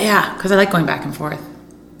 Yeah, because I like going back and forth.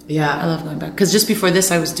 I Yeah. love going back. Because just before this,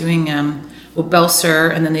 I was doing Belle Sur,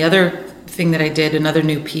 and then the other thing that I did, another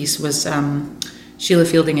new piece, was Sheila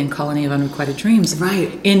Fielding in Colony of Unrequited Dreams.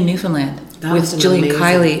 Right. In Newfoundland. with Jillian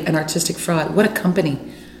Kiley and Artistic Fraud. What a company.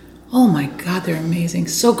 Oh my God, they're amazing.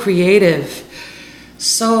 So creative.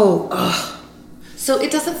 So, So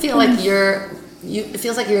it doesn't feel like it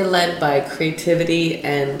feels like you're led by creativity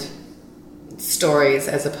and stories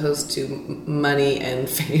as opposed to money and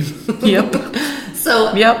fame. Yep.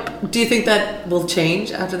 So, Yep. do you think that will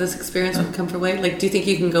change after this experience with Come From Away? Like, do you think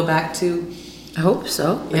you can go back to? I hope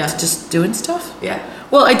so. Like, Yeah. just doing stuff. Yeah.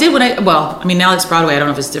 Well, I did I mean, now it's Broadway. I don't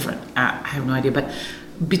know if it's different. I have no idea. But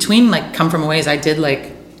between like Come From Aways, I did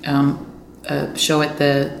like a show at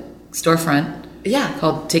the storefront. Yeah.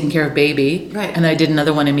 Called Taking Care of Baby. Right. And I did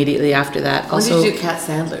another one immediately after that. When Also, did you do Kat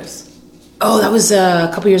Sandler's? oh, that was a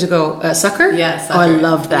couple years ago. Sucker? Yeah, Oh, I Sucker.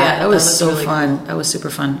 loved that. Yeah, that was that was so really fun. That was super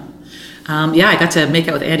fun. Yeah, I got to make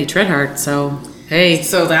out with Andy Treadhart. So, hey,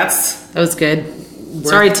 So that's that was good.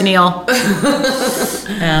 Sorry, Tennille.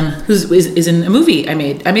 Who's in a movie I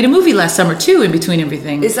made. I made a movie last summer too. In between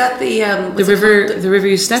everything, is that the the river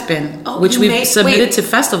you step in, Oh, which you we've made- submitted wait. to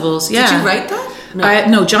festivals. Yeah, Did you write that?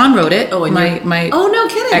 No, John wrote it. Oh, and my oh, no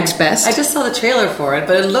kidding. ex-best. I just saw the trailer for it,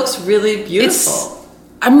 but it looks really beautiful.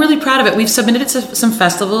 I'm really proud of it. We've submitted it to some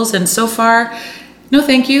festivals, and so far, no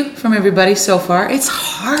thank you from everybody so far. It's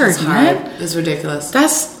hard, It's hard. man. It's ridiculous.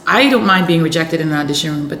 I don't mind being rejected in an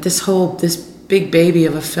audition room, but this big baby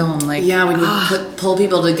of a film, like Yeah, when you pull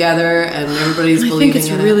people together and everybody's I believing think it's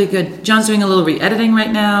in really it. good. John's doing a little re-editing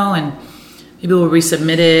right now, and maybe we'll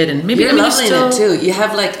resubmit it, and maybe You're I mean, lovely still, in it too. You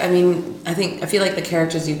have like, I feel like the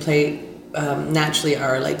characters you play naturally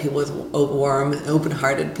are like people with warm,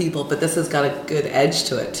 open-hearted people, but this has got a good edge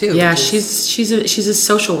to it too. Yeah, which is- she's a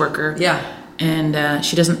social worker. Yeah. And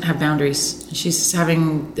she doesn't have boundaries. She's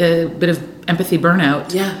having a bit of empathy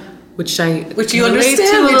burnout. Yeah. Which you relate understand.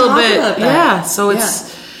 to a We little talk bit. about that. Yeah. So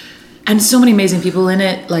it's and so many amazing people in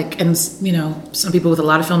it. Like, and you know, some people with a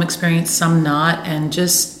lot of film experience, some not, and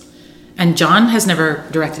John has never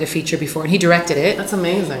directed a feature before, and he directed it. That's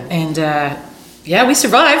amazing. And yeah, we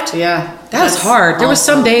survived. Yeah. That was hard. There were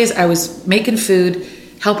some awesome. days I was making food,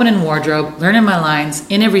 helping in wardrobe, learning my lines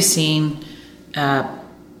in every scene,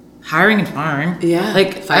 hiring and firing. Yeah.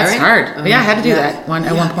 Like that's Firing? hard. Oh, Yeah, I had to do yeah. that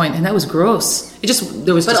at one point, and that was gross. It just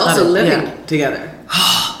there was But just also not a- living yeah. together.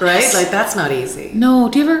 Right? Like that's not easy. No,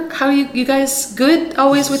 do you ever? How are you guys good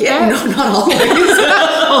always with Yeah, that? no, not always.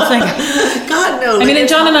 Oh, thank God. God no. I mean, and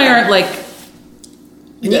John and I aren't like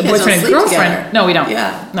And you guys don't boyfriend and sleep girlfriend. together. No, we don't.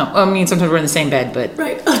 Yeah. No, I mean sometimes we're in the same bed, but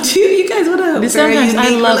Right. Oh, do you guys what a very sometimes I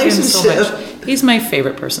unique love him relationship. so much. He's my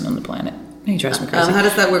favorite person on the planet. He drives me crazy. How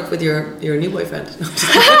does that work with your new boyfriend?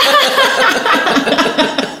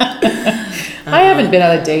 I haven't been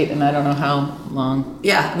on a date in I don't know how long.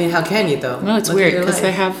 Yeah, I mean, how can you though? Well, it's Look at weird your because life.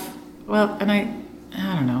 they have. Well, and I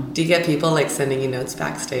don't know. Do you get people like sending you notes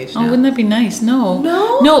backstage? Oh, now? wouldn't that be nice? No.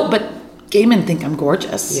 No? But gay men think I'm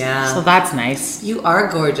gorgeous. Yeah. So that's nice. You are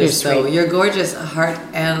gorgeous It's though. sweet. You're gorgeous, heart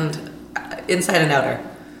and inside and outer,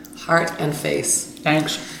 heart and face.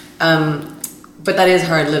 Thanks. But that is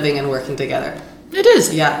hard living and working together. It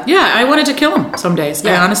is. Yeah. Yeah, I wanted to kill him some days. I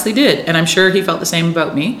Yeah. honestly did. And I'm sure he felt the same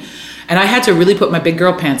about me. And I had to really put my big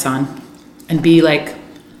girl pants on and be like,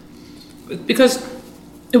 because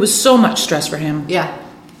it was so much stress for him. Yeah.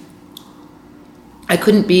 I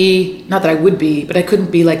couldn't be, not that I would be, but I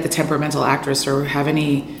couldn't be like the temperamental actress or have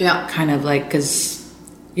any Yeah. kind of like, because,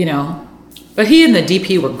 you know, but he and the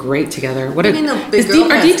DP were great together. What I mean, the big his girl our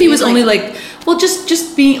pants, DP was he's only like- like, well,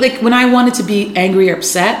 just being like when I wanted to be angry or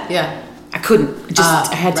upset, Yeah. I couldn't.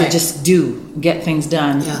 I had to right. just get things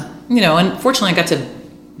done. Yeah. You know, and fortunately I got to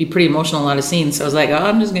be pretty emotional in a lot of scenes. So I was like, oh,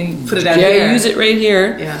 I'm just going to Put it out here. use it right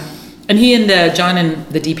here. Yeah. And he and John and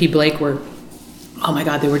the DP Blake were, oh my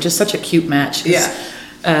God, they were just such a cute match.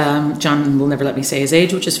 'Cause, John will never let me say his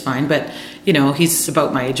age, which is fine, but you know, he's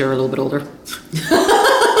about my age or a little bit older.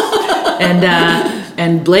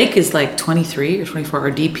 and Blake is like 23 or 24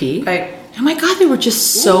 or DP. Right. Oh my God, they were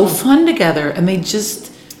just so fun together, and they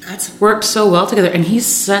just worked so well together. And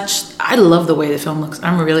I love the way the film looks.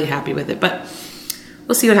 I'm really happy with it, but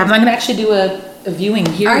we'll see what happens. I'm going to actually do a viewing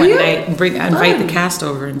here Are one you? night and invite Fun. the cast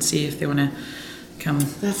over and see if they want to come.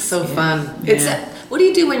 That's so fun. Yeah. It's what do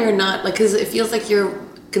you do when you're not like? Because it feels like you're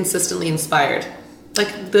consistently inspired.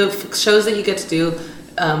 Like the shows that you get to do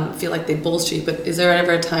feel like they bolster you. But is there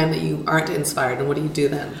ever a time that you aren't inspired, and what do you do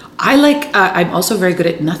then? I like. I'm also very good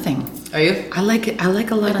at nothing. Are you? I like it. I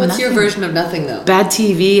like a lot of What's nothing. your version of nothing though? Bad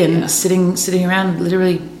TV and sitting around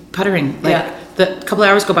literally puttering. Like Yeah. the couple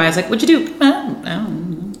hours go by, it's like, what'd you do? I don't know.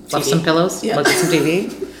 Fluff TV. some pillows, Yeah. look at some TV.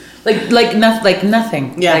 like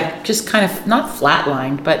nothing. Yeah. Like just kind of not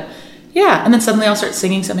flatlined, but yeah. And then suddenly I'll start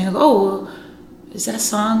singing something. I go, oh, well, is that a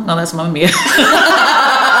song? No, that's Mamma Mia.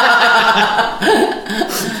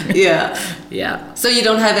 Yeah. Yeah. So you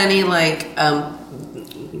don't have any like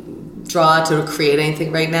draw to create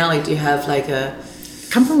anything right now? Like, do you have like a...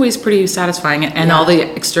 Come From Away is pretty satisfying, and all the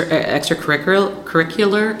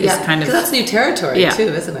extracurricular is kind of... because that's new territory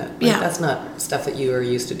too, isn't it? Like, Yeah. that's not stuff that you are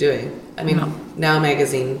used to doing. I mean, Now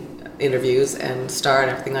Magazine interviews and Star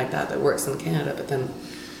and everything like that works in Canada, but then...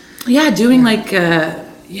 Yeah, doing like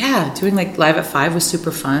Live at 5 was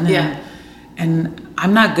super fun. And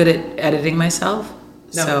I'm not good at editing myself,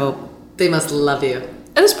 so... They must love you.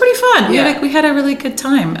 It was pretty fun. Yeah. We had a really good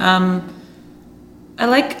time. I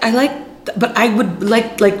like, but I would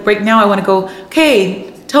like right now I want to go,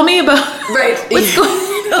 okay, tell me about what's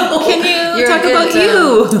going on. Can you talk about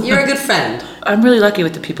you? You're a good friend. I'm really lucky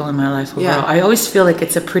with the people in my life overall. Yeah. I always feel like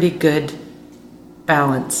it's a pretty good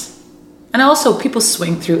balance. And also people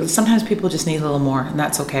swing through. Sometimes people just need a little more, and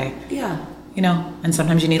that's okay. Yeah. And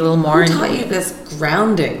sometimes you need a little more. Who taught you this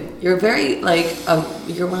grounding? You're very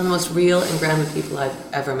you're one of the most real and grounded people I've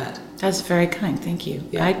ever met. That's very kind. Thank you.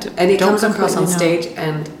 Yeah. And it comes across on stage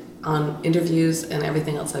and on interviews and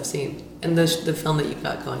everything else I've seen, and the film that you've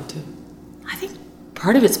got going too. I think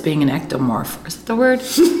part of it's being an ectomorph. Is that the word?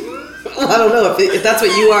 I don't know if that's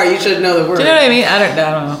what you are. You should know the word. Do you know what I mean? I don't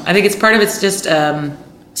know. I think it's part of it's just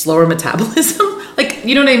slower metabolism. Like,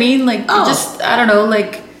 you know what I mean? Like, just I don't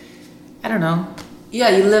know. Yeah,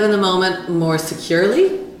 you live in the moment more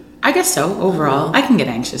securely. I guess so. Overall, I can get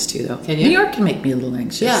anxious too, though. Can you? New York can make me a little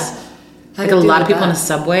anxious. Yeah. Like a lot of people in the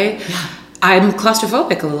subway. Yeah. I'm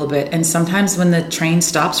claustrophobic a little bit, and sometimes when the train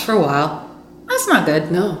stops for a while, that's not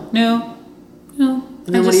good. No. And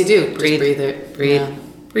then what do you do? Breathe. Just breathe it. Breathe. Yeah.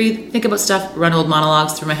 Breathe. Think about stuff. Run old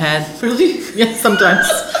monologues through my head. Really? Yeah, sometimes.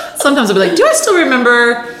 Sometimes I'll be like, do I still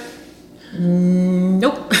remember?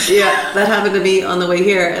 Nope. Yeah, that happened to me on the way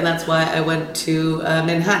here, and that's why I went to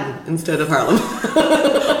Manhattan instead of Harlem.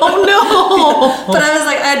 Oh no! But I was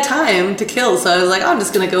like, I had time to kill, so I was like, I'm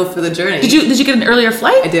just gonna go for the journey. Did you get an earlier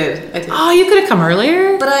flight? I did. Oh, you could have come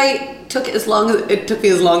earlier. But I took it took me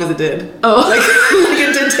as long as it did. Oh, like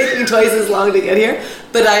it did take me twice as long to get here.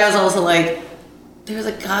 But I was also like, there's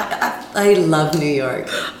a guy. I love New York.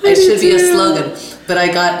 It should be a slogan. But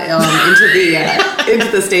I got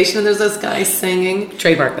into the station, and there's this guy singing.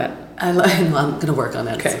 Trademark that. I'm going to work on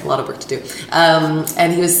that. Okay. It's a lot of work to do.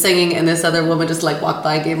 And he was singing, and this other woman just like walked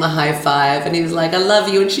by, gave him a high five, and he was like, "I love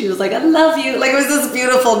you," and she was like, "I love you." Like, it was this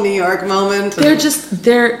beautiful New York moment. There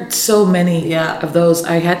are so many of those.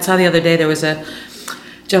 Saw the other day, there was a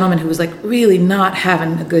gentleman who was like really not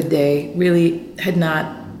having a good day, really had not,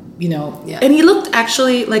 and he looked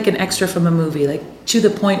actually like an extra from a movie, like to the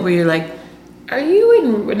point where you're like, are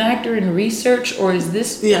you an actor in research, or is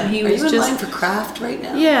this? Yeah. He Are was you in just line for craft right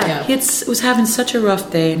now? Yeah. He was having such a rough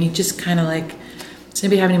day, and he just kind of like, does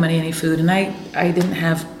anybody have any money, any food? And I didn't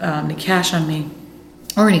have any cash on me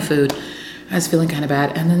or any food. I was feeling kind of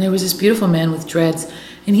bad. And then there was this beautiful man with dreads,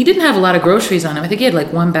 and he didn't have a lot of groceries on him. I think he had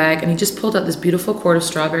like one bag, and he just pulled out this beautiful quart of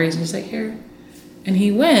strawberries, and he's like, here. And he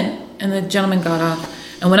went, and the gentleman got off.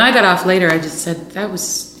 And when I got off later, I just said, that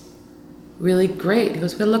was really great. He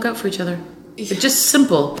goes, we gotta look out for each other. It's just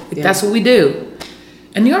simple. That's what we do.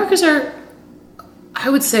 And New Yorkers are, I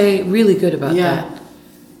would say, really good about that.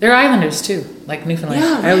 They're islanders too, like Newfoundland.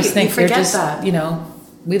 Yeah, right. I always think You they're forget just, that.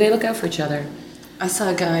 they look out for each other. I saw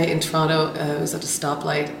a guy in Toronto who was at a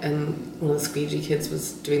stoplight, and one of the squeegee kids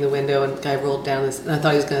was doing the window, and the guy rolled down this, and I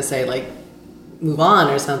thought he was going to say, like, move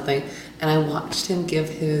on or something. And I watched him give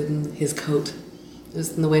him his coat. It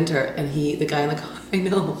was in the winter, and the guy in the car,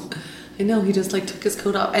 I know, he just like took his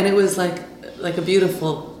coat off, and it was like a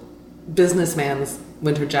beautiful businessman's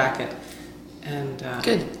winter jacket. And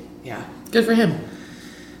Good. Yeah. Good for him.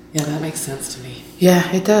 Yeah, that makes sense to me.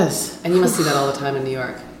 Yeah, it does. And you must see that all the time in New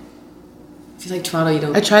York. I feel like Toronto, you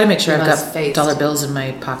don't... I try to make sure I've got faced. dollar bills in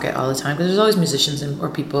my pocket all the time, because there's always musicians or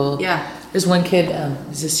people. Yeah. There's one kid,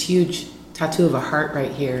 there's this huge tattoo of a heart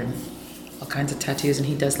right here, and all kinds of tattoos, and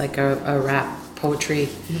he does like a rap poetry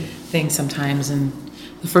thing sometimes. And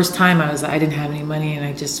the first time I didn't have any money, and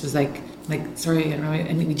I just was like sorry,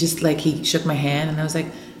 and we just like, he shook my hand, and I was like,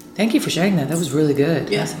 thank you for sharing that. That was really good.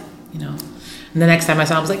 Yeah. I was like, and the next time I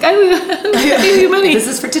saw him, I was like, I will give you money. This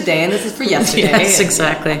is for today, and this is for yesterday. Yes,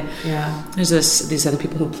 exactly. Yeah. There's these other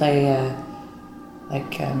people who play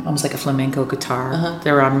almost like a flamenco guitar.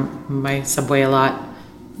 They're on my subway a lot.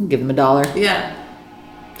 I'll give them $1. Yeah.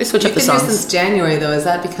 They switch up the You've been songs. here since January, though. Has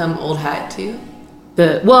that become old hat to you?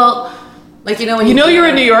 Like, when you're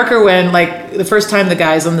a New Yorker when, like, the first time the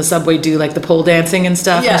guys on the subway do, like, the pole dancing and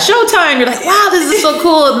stuff. Yeah. And showtime! You're like, wow, this is so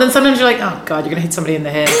cool. And then sometimes you're like, oh, God, you're going to hit somebody in the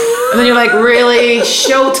head. And then you're like, really?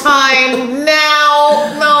 Showtime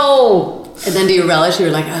now? No. And then do you relish? You're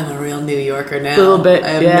like, I'm a real New Yorker now. A little bit, I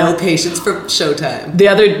have yeah. no patience for showtime. The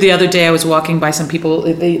other day I was walking by some people.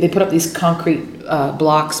 They put up these concrete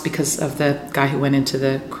blocks because of the guy who went into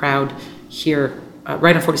the crowd here,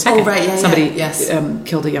 right on 42nd. Oh, right, yeah, Somebody yes.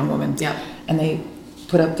 killed a young woman. Yeah. And they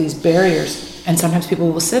put up these barriers, and sometimes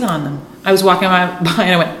people will sit on them. I was walking by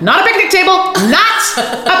and I went, not a picnic table, not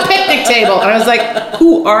a picnic table. And I was like,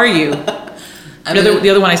 who are you? The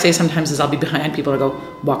other one I say sometimes is I'll be behind people and I go,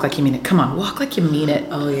 walk like you mean it. Come on, walk like you mean it.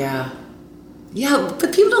 Oh, yeah. Yeah,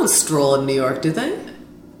 but people don't stroll in New York, do they?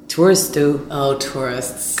 Tourists do. Oh,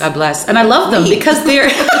 tourists. God bless. And I love them because they're...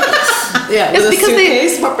 Yeah, it's because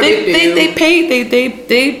they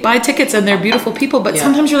they buy tickets and they're beautiful people, but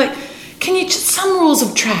sometimes you're like, can you just some rules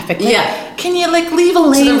of traffic? Like, can you like leave a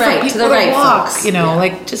lane for people to walk? Folks. You know,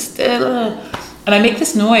 like just. And I make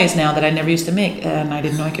this noise now that I never used to make, and I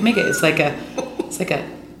didn't know I could make it. It's like a.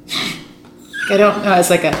 I don't know.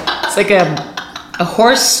 It's like a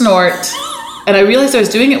horse snort, and I realized I was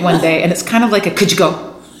doing it one day, and it's kind of like a could you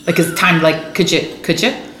go? Like it's time. Like could you?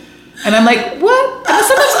 And I'm like, what? And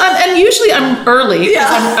sometimes, and usually I'm early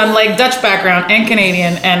because I'm like Dutch background and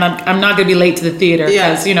Canadian, and I'm not going to be late to the theater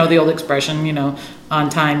because you know the old expression, you know, on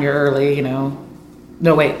time you're early, you know.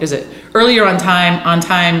 No, wait, is it early you're on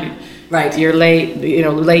time, right? You're late, you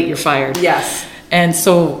know, late you're fired. Yes. And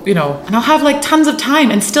so, you know, and I'll have like tons of time,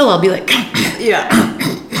 and still I'll be like, yeah.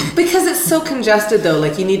 Because it's so congested, though.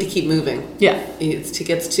 Like you need to keep moving. Yeah. It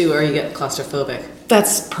gets to, or you get claustrophobic.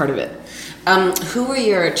 That's part of it. Who were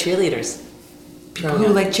your cheerleaders? People who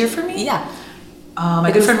like cheer for me? Yeah.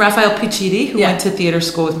 My good friend Raphael Piccini, who went to theater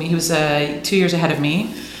school with me. He was 2 years ahead of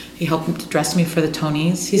me. He helped dress me for the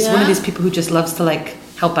Tonys. He's one of these people who just loves to like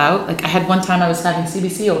help out. Like I had one time I was having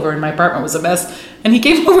CBC over and my apartment was a mess, and he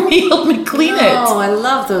came over and he helped me clean it. Oh, I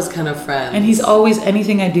love those kind of friends. And he's always,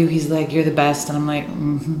 anything I do, he's like, you're the best. And I'm like,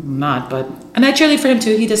 I'm not, but... And I cheerlead for him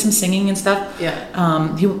too. He does some singing and stuff.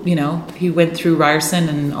 Yeah. He went through Ryerson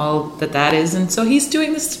and all that is. And so he's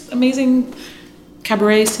doing this amazing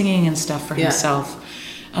cabaret singing and stuff for himself.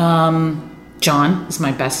 John is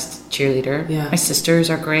my best cheerleader. Yeah. My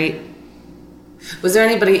sisters are great. Was there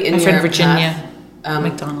anybody in my your friend Virginia path,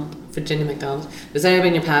 McDonald. Virginia McDonald. Was there anybody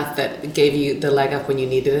in your path that gave you the leg up when you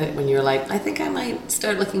needed it? When you were like, I think I might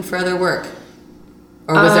start looking for other work?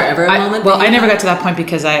 Or was there ever a moment? Well, I never got to that point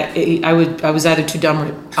because I was either too dumb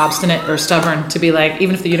or obstinate or stubborn to be like,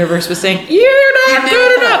 even if the universe was saying you're not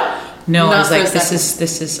good enough. No, I was like,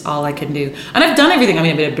 this is all I can do, and I've done everything. I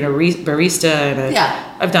mean, I've been a barista.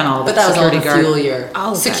 I've done all of it. But that was security all to guard. fuel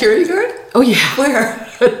your security guard. Oh yeah, where?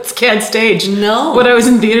 It's Can't Stage. No, when I was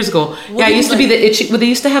in theater school. I used to be the itchy. Well, they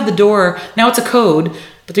used to have the door. Now it's a code.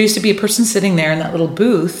 But there used to be a person sitting there in that little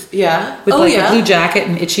booth. Yeah. With a blue jacket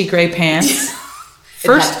and itchy gray pants. It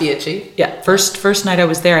had to be itchy. Yeah. First night I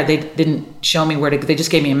was there, they didn't show me where to go. They just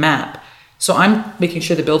gave me a map. So I'm making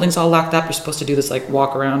sure the building's all locked up. You're supposed to do this like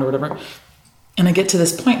walk around or whatever. And I get to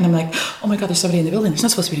this point and I'm like, oh my God, there's somebody in the building. There's not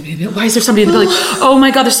supposed to be anybody in the building. Why is there somebody in the building? Oh my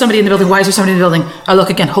God, there's somebody in the building. Why is there somebody in the building? I look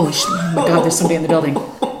again. Holy shit. Oh my God, there's somebody in the building.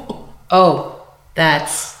 Oh,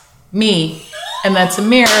 that's me. And that's a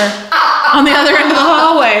mirror on the other end of the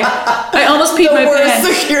hallway. I almost peed my pants. The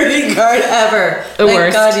worst security guard ever. Thank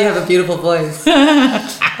worst. God, you have a beautiful voice.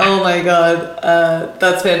 Oh my God,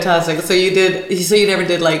 that's fantastic. So you never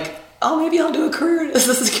did like, oh, maybe I'll do a career as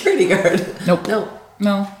a security guard. Nope.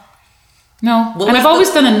 No. And I've always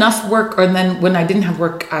done enough work, and then when I didn't have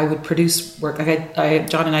work, I would produce work.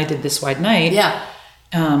 John and I did This Wide Night. Yeah.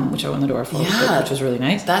 Which I won the door for, which was really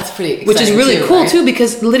nice. That's pretty exciting. Which is really cool right? too,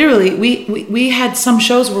 because literally we had some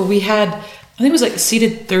shows where we had, I think it was like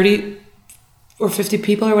seated 30 or 50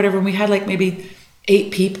 people or whatever, and we had like maybe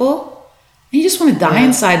 8 people. And you just want to die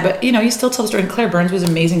inside, but you still tell the story. And Claire Burns was an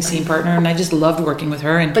amazing scene partner, and I just loved working with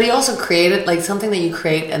her. But you also created like something that you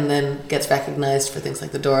create and then gets recognized for things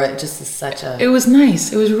like The Door. It just is such a... It was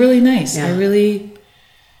nice. It was really nice. Yeah. I really...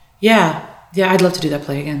 Yeah, I'd love to do that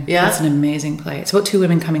play again. Yeah? It's an amazing play. It's about 2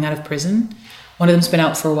 women coming out of prison. One of them's been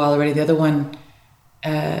out for a while already. The other one,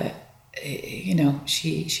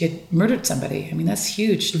 she had murdered somebody. I mean, that's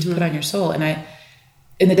huge to put on your soul. And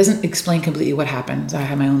it doesn't explain completely what happened. I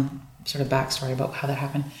have my own sort of backstory about how that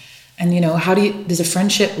happened. And, does a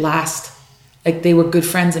friendship last? Like, they were good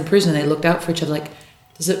friends in prison. They looked out for each other. Like,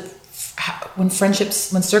 when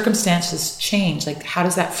circumstances change, like, how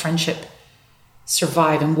does that friendship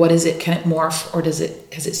survive? And what is it? Can it morph, or has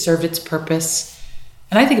it served its purpose?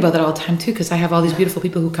 And I think about that all the time too, because I have all these beautiful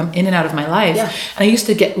people who come in and out of my life. Yeah. And I used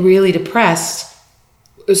to get really depressed,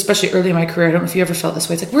 especially early in my career. I don't know if you ever felt this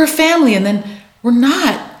way. It's like, we're a family, and then we're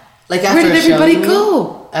not. Like after where did everybody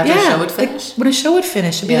go? After a show would finish? Like when a show would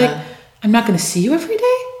finish, I'd be like, I'm not going to see you every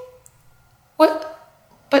day?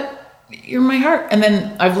 you're my heart. And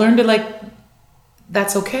then I've learned to like,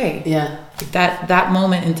 that's okay. Yeah. That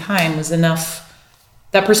moment in time was enough.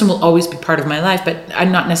 That person will always be part of my life, but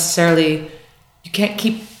I'm not necessarily, you can't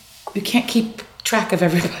keep track of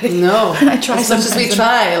everybody. No. And I try as much as we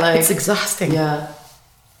try, like it's exhausting. Yeah.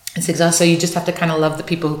 It's exhausting. So you just have to kind of love the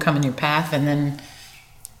people who come in your path and then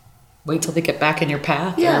wait till they get back in your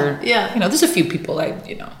path. Yeah, yeah. You know, there's a few people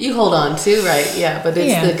you hold on to, right? Yeah, but it's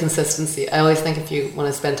Yeah. the consistency. I always think if you want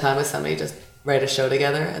to spend time with somebody, just write a show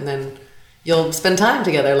together, and then you'll spend time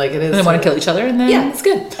together. Like it is. And they want to kill each other, and then Yeah, it's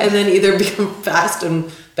good. And then either become fast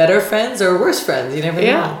and better friends or worse friends. You never know.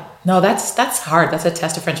 Yeah. No, that's hard. That's a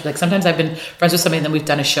test of friendship. Like sometimes I've been friends with somebody and then we've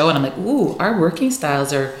done a show and I'm like, ooh, our working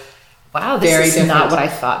styles are, wow, this Very is different. not what I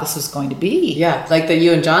thought this was going to be. Yeah, like that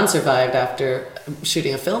you and John survived after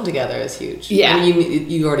shooting a film together is huge. Yeah. I mean,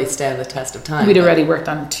 you already stand the test of time. We'd but- already worked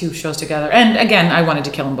on 2 shows together. And again, I wanted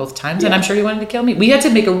to kill him both times, and Yeah. I'm sure he wanted to kill me. We had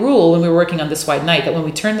to make a rule when we were working on This White Night that when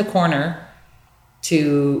we turned the corner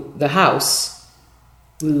to the house,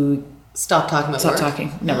 we Stop talking about stopped work.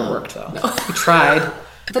 talking. Never worked, though. We tried.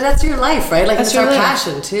 But that's your life, right? Like That's it's your our life.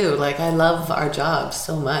 passion too. Like I love our jobs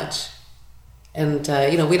so much. And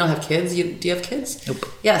we don't have kids. Do you have kids? Nope.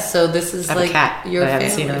 Yeah, so this is I have like a cat your that I haven't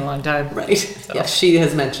family. seen in a long time. Right. Yeah, she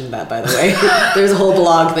has mentioned that, by the way. There's a whole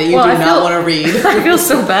blog that you Well, do I not feel- want to read. I feel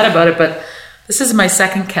so bad about it, but this is my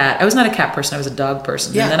second cat. I was not a cat person. I was a dog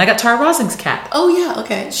person. Yeah. And then I got Tara Rosling's cat. Oh yeah,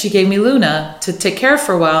 okay. She gave me Luna to take care of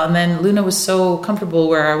for a while, and then Luna was so comfortable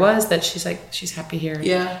where I was that she's like, she's happy here.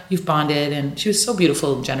 Yeah. You've bonded, and she was so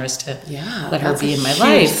beautiful and generous to Yeah, let her that's be a in my huge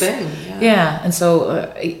life. thing, yeah. Yeah, and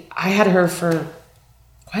so I had her for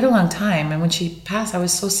quite a long time, and when she passed, I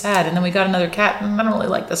was so sad. And then we got another cat, and I don't really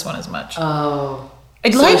like this one as much. Oh.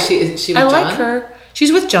 I'd So like she I with like John? her.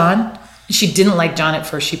 She's with John. She didn't like John at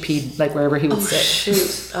first. She peed like wherever he would Oh sit.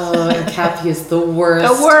 shoot. Oh, and Cappy is the worst.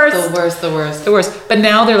 The worst. The worst, the worst. The worst. But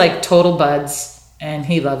now they're like total buds, and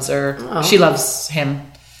he loves her. Oh. She loves him,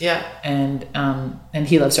 Yeah. and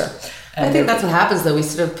he loves her. I think that's what happens though. We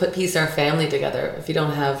sort of piece our family together. If you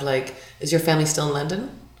don't have is your family still in London?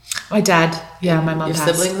 My dad. Yeah, my mom Your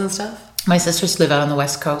passed. siblings and stuff? My sisters live out on the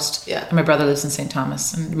West Coast. Yeah. And my brother lives in St.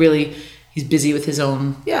 Thomas, and really, he's busy with his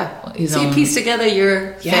own. Yeah. His So you own- piece together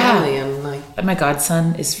your Yeah. family and like And my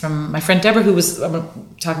godson is from my friend Deborah, who was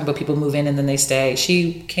I'm talking about people move in and then they stay.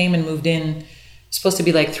 She came and moved in. Supposed to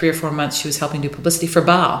be like 3 or 4 months. She was helping do publicity for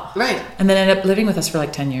Bao. right. And then ended up living with us for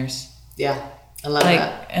like 10 years. Yeah. I love Like,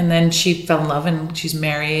 that. and then she fell in love, and she's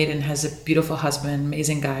married and has a beautiful husband,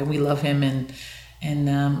 amazing guy. We love him, and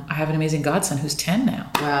I have an amazing godson who's 10 now.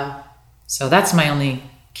 Wow. So that's my only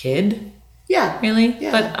kid, Yeah. really.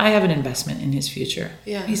 Yeah. But I have an investment in his future.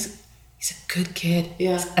 Yeah. He's a good kid.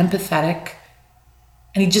 Yeah. He's empathetic,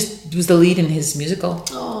 and he just was the lead in his musical,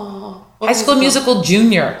 Oh. High School Musical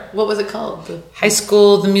Junior. What was it called? High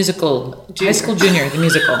School the musical. Junior. High School Junior the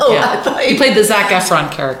musical. Oh, yeah. I thought He played the Zac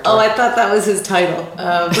Efron character. Oh, I thought that was his title.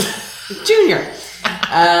 Junior.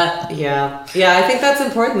 Yeah. I think that's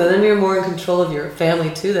important. Then you're more in control of your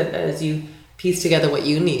family too. That as you piece together what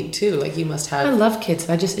you need too. Like you must I have. love kids.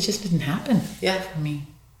 It just didn't happen Yeah. for me.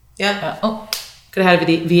 Yeah. Could have had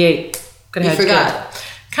a V8. Could You have had forgot. kids.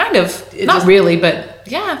 Kind of. It Not just- really, but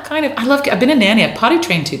yeah, kind of. I love. I've been a nanny. I've potty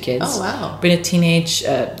trained 2 kids. Oh, wow. Been a teenage,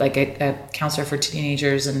 like a counselor for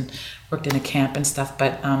teenagers, and worked in a camp and stuff.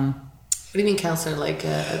 But What do you mean, counselor? Like.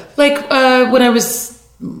 when I was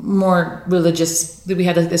more religious, we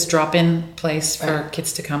had like this drop-in place for Right.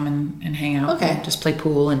 kids to come and hang out. Okay. And just play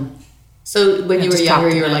pool and. So when Yeah, you were just talk younger,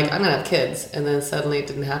 to you were them. like, I'm gonna have kids, and then suddenly it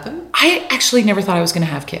didn't happen. I actually never thought I was going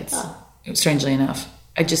to have kids. Oh. Strangely enough,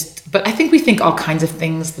 but I think we think all kinds of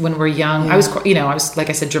things when we're young. I was, like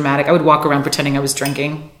I said, dramatic. I would walk around pretending I was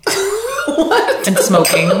drinking What? and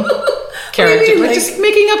smoking. do you Character, mean, like, like- just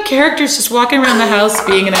making up characters, just walking around the house,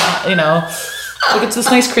 being like it's this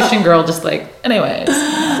nice Christian girl, just like, anyways,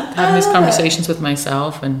 having these conversations with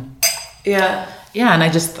myself, and Yeah. yeah, and I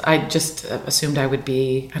just assumed I would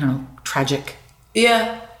be, I don't know, tragic.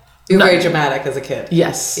 Yeah. You were No. very dramatic as a kid.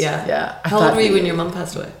 Yes. Yeah. Yeah. I How old thought- were you when your mom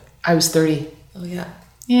passed away? I was 30. Oh yeah.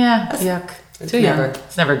 Yeah. Yuck. It's Too young. never-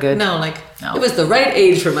 It's never good. No, No. it was the right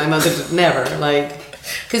age for my mother to never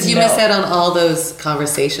because you No. miss out on all those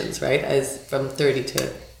conversations, right? As from 30 to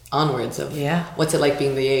onwards of Yeah. what's it like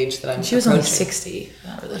being the age that I'm. She was only approaching. 60.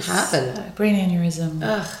 Not really. What happened? Brain aneurysm.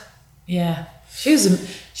 Ugh. Yeah.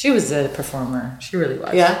 She was a performer. She really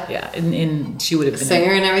was. Yeah? Yeah. She would have been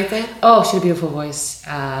Singer and everything. Oh, she had a beautiful voice.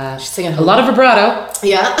 She's singing a lot of vibrato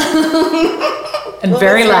Yeah. and What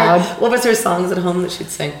very was her- loud. What was her songs at home that she'd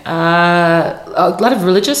sing? A lot of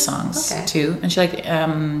religious songs Okay. too, and she liked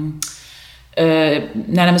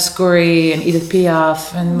Nana Mouskouri and Edith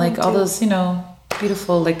Piaf and like all those,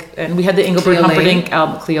 beautiful, like, and we had the Engelbert Cleo Humperdinck Lane.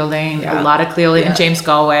 album, Cleo Lane, Yeah. a lot of Cleo Lane, and James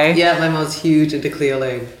Galway. Yeah, my mom's huge into Cleo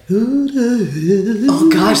Lane. Oh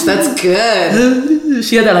gosh, that's good.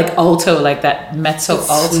 She had that like alto, like that mezzo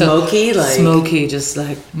alto. Smoky, just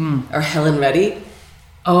like, Or Helen Reddy.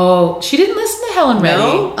 Oh, she didn't listen to Helen Reddy.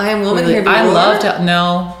 No? I Am Woman Really? Here Be I More? loved it.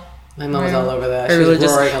 No. My mom was all over that. She Very was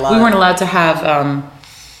religious. roaring a lot. We weren't allowed to have,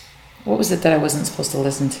 what was it that I wasn't supposed to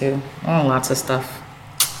listen to? Oh, lots of stuff.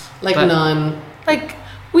 Like but- non... Like,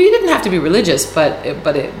 we didn't have to be religious, but it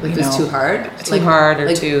Like this too hard? Too hard or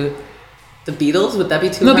like too... The Beatles? Would that be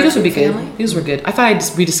too No, hard Beatles for would be your good. family? Beatles were good. I thought I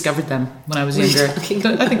just rediscovered them when I was What are you younger. talking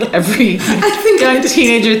I think every I young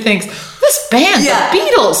teenager thinks, this band, Yeah. the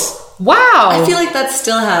Beatles, wow. I feel like that's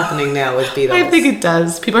still happening now with Beatles. I think it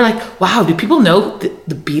does. People are like, wow, do people know that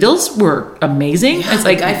the Beatles were amazing? Yeah, It's the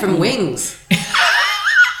like guy from Wings.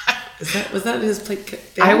 Was that his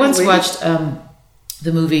I once Wings? watched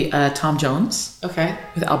the movie Tom Jones Okay.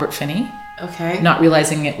 with Albert Finney, Okay. not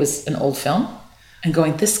realizing it was an old film, and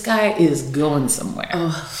going, this guy is going somewhere.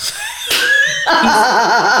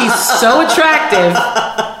 He's so attractive,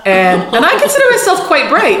 and I consider myself quite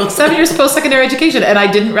bright. 7 years post-secondary education, and I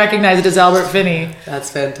didn't recognize it as Albert Finney. That's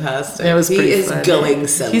fantastic. It was he pretty is funny. going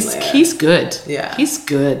somewhere. He's good. Yeah. He's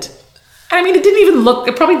good. I mean,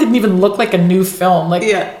 it probably didn't even look like a new film. Like,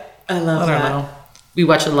 Yeah. I love I don't that. know. We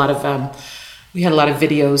watched a lot of, we had a lot of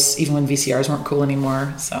videos, even when VCRs weren't cool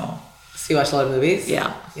anymore. So, So you watch a lot of movies?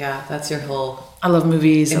 yeah. Yeah, that's your whole... I love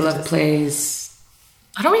movies. I love Interesting. plays.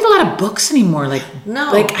 I don't read a lot of books anymore. Like,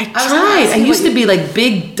 No. Like, I I was gonna tried. ask I you used what to be like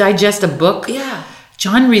big, digest a book. Yeah.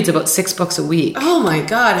 John reads about 6 books a week. Oh my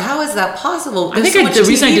God, how is that possible? I There's think so the much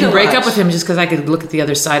reason I TV didn't to break up watch. with him is just because I could look at the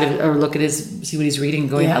other side of it or look at see what he's reading and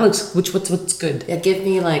going, Yeah. that looks, what's good? Yeah, give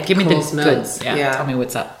me like Give me the Cole's good. notes. Yeah, tell me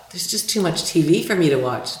what's up. There's just too much TV for me to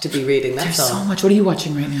watch, to be reading, that's There's all. so much. What are you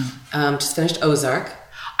watching right now? Just finished Ozark.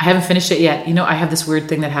 I haven't finished it yet. You know, I have this weird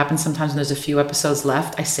thing that happens sometimes when there's a few episodes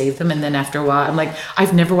left. I save them, and then after a while, I'm like,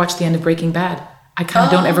 I've never watched the end of Breaking Bad. I kind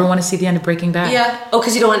of don't ever want to see the end of Breaking Bad. Yeah. Oh,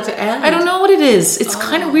 because you don't want it to end? I don't know what it is. It's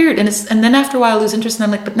kind of weird, and then after a while, I lose interest, and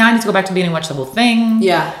I'm like, but now I need to go back to the beginning and watch the whole thing.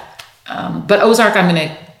 Yeah. But Ozark, I'm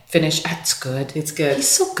gonna finish. It's good. It's good. He's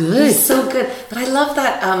so good. He's so good. But I love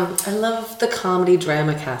that. I love the comedy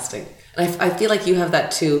drama casting. And I feel like you have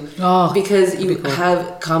that too. Oh, because you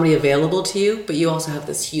have comedy available to you, but you also have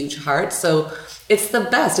this huge heart. So it's the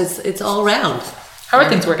best. It's all round. How are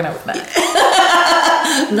things working out with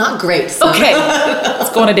Matt? Not great. So. Okay,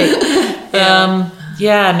 let's go on a date.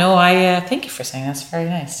 I thank you for saying that. That's very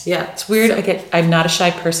nice. Yeah. It's weird. I'm not a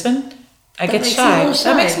shy person. I get makes you a shy. little shy.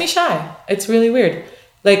 That makes me shy. It's really weird.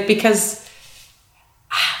 Like, because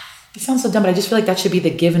it sounds so dumb, but I just feel like that should be the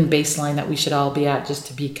given baseline that we should all be at, just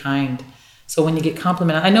to be kind. So when you get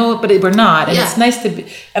complimented, I know, but we're not, and it's nice to be.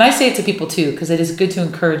 And I say it to people too, because it is good to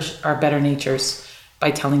encourage our better natures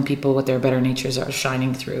by telling people what their better natures are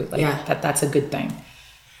shining through. Like that's a good thing.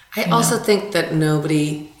 I also think that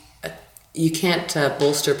you can't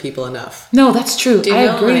bolster people enough. No, that's true. Do you I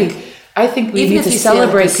know, agree. like, I think we Even need if to you see, like,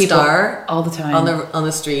 celebrate a people star all the time. on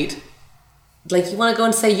the street, like you want to go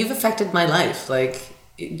and say, "You've affected my life." Like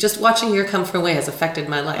just watching your Come From Away has affected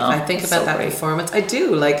my life. I think about that performance. I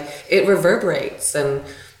do. Like it reverberates, and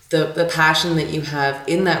the passion that you have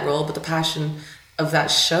in that role, but the passion of that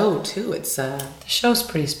show too. It's the show's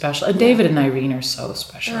pretty special. And David and Irene are so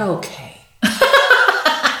special. they're okay.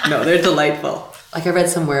 No, they're delightful. Like I read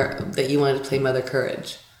somewhere that you wanted to play Mother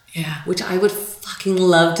Courage. Yeah. Which I would fucking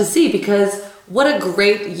love to see, because what a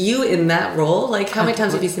great you in that role. Like how many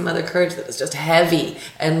times have you seen Mother Courage that is just heavy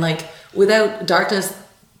and like without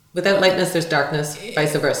lightness there's darkness,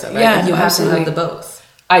 vice versa, right? Yeah, Like, you have absolutely. to have the both.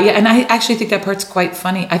 And I actually think that part's quite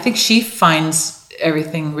funny. I think she finds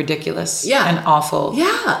everything ridiculous and awful.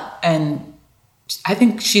 Yeah. And I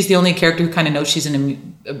think she's the only character who kind of knows she's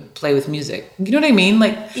in a play with music. You know what I mean?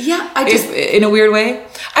 Like, Yeah, I just in a weird way.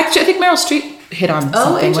 Actually, I think Meryl Streep hit on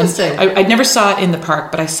something. Interesting. I never saw it in the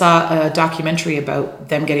park, but I saw a documentary about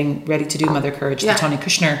them getting ready to do Mother Courage, the Tony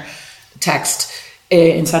Kushner text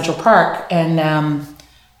in Central Park. And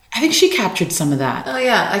I think she captured some of that. Oh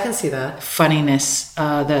yeah, I can see that. Funniness,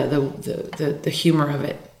 the humor of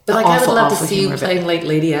it. But like Awful, I would love to awful see you humor of it. playing like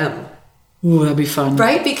Lady M. Ooh, that'd be fun.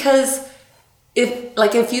 Right? Because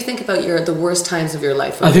if you think about the worst times of your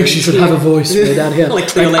life. I think she should have a voice way down here.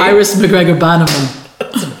 Like Iris McGregor Bannerman.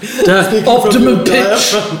 The optimum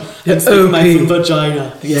pitch. OP.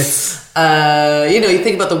 Vagina. Yes. You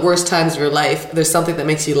think about the worst times of your life, there's something that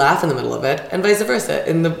makes you laugh in the middle of it, and vice versa.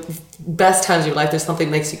 In the best times of your life, there's something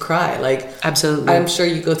that makes you cry. Like, Absolutely. I'm sure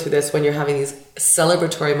you go through this when you're having these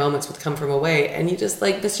celebratory moments with Come From Away, and you just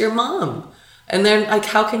like miss your mom. And then, like,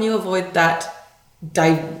 how can you avoid that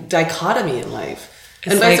dichotomy in life?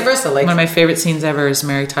 And It's vice like, versa. Like, one of my favorite scenes ever is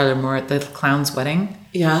Mary Tyler Moore at the clown's wedding.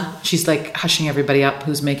 yeah. She's like hushing everybody up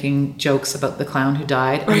who's making jokes about the clown who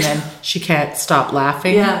died, and then she can't stop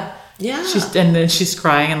laughing. Yeah. Yeah. And then she's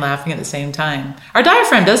crying and laughing at the same time. Our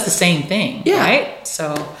diaphragm does the same thing, Yeah. right?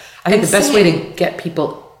 So I think And the best way singing. to get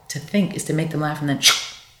people to think is to make them laugh and then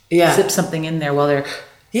Yeah. zip something in there while they're.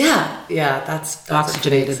 Yeah. Yeah. That's pretty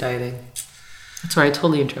Oxygenated. exciting. Sorry, I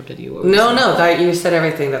totally interrupted you. What were No, you saying? no, you said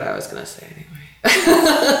everything that I was going to say anyway.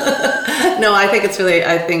 No, I think it's really,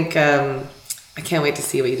 I can't wait to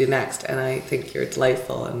see what you do next. And I think you're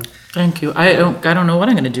delightful. Thank you. I don't know what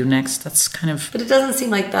I'm going to do next. That's kind of. But it doesn't seem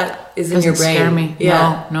like that is in Doesn't your brain. scare me.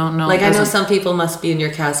 Yeah. No. Like, it I know doesn't. some people must be in your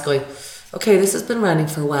cast going, okay, this has been running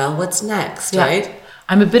for a while. What's next, right?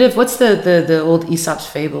 I'm a bit of what's the old Aesop's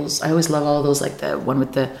fables. I always love all those, like the one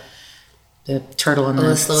with the turtle and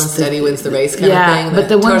The slow and steady wins the race kind of thing. but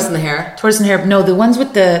the tortoise ones and the hare. tortoise and hare. No, the ones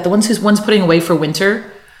with the ones who's one's putting away for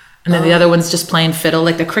winter, and then the other one's just playing fiddle,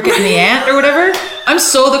 like the cricket and the ant or whatever. I'm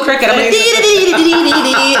so the cricket. I'm like,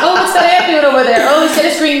 oh, what's that ant doing over there? Oh, he's got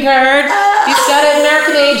his green card. He's got an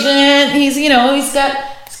American agent. He's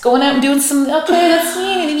going out and doing some. Okay, that's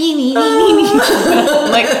I'm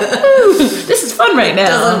like, ooh, this is fun right now.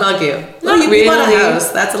 Doesn't bug you. Not You bought a really.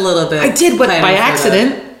 house. That's a little bit. I did, but kind by of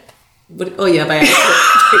accident. Oh yeah, by accident.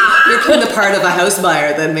 You're playing the part of a house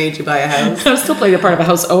buyer that made you buy a house. I'm still playing the part of a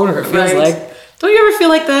house owner, it feels Right. like. Don't you ever feel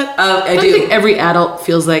like that? I Don't do. you think every adult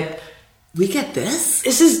feels like, We get this?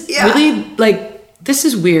 this is Yeah. really, like, this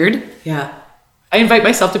is weird? Yeah. I invite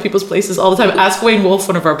myself to people's places all the time. Ask Wayne Wolf,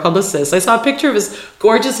 one of our publicists. I saw a picture of his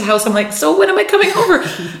gorgeous house. I'm like, so when am I coming over?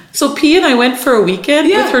 So P and I went for a weekend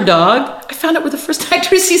Yeah. with her dog. I found out we're the first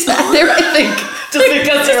actors he's had there, I think. Just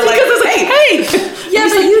because they're like, I was like, hey. Yeah,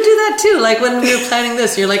 but you do that too. Like when we were planning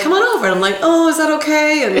this, you're like, come on over. And I'm like, oh, is that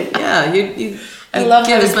okay? And yeah, you I love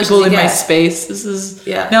give having as much people as in you my get. space. This is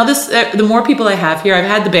Yeah. Now this the more people I have here, I've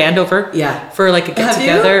had the band over Yeah. for like a get Have you?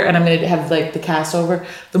 together, and I'm gonna have like the cast over.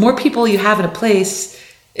 The more people you have in a place,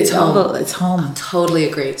 It's all home. it's home. Totally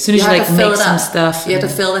agree. As soon as you, have like, to fill make it some up. stuff You have to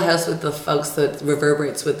and- fill the house with the folks that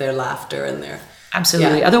reverberates with their laughter and their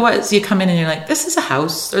Absolutely. Yeah. Otherwise, you come in and you're like, this is a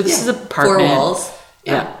house or this is a apartment. 4 walls.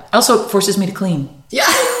 Yeah. Also, it forces me to clean Yeah.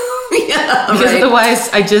 Yeah. because right. otherwise,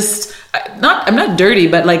 I'm not dirty,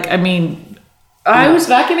 but like I mean, I was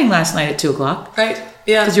vacuuming last night at 2:00. Right.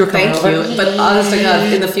 Yeah. 'Cause you were coming Thank over. you. But honest to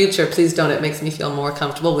God, in the future, please don't. It makes me feel more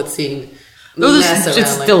comfortable with seeing Though mess it's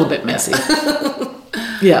around. still a bit messy.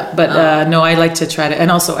 Yeah, but no, I like to try to,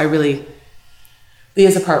 and also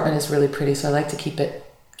Leah's apartment is really pretty, so I like to keep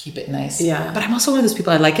it nice. Yeah. But I'm also one of those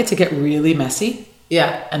people, I like it to get really messy,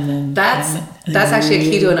 Yeah. and then That's actually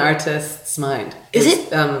a key to an artist's mind. Is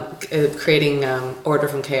it? Creating order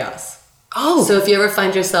from chaos. Oh, So if you ever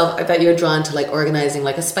find yourself that you're drawn to like organizing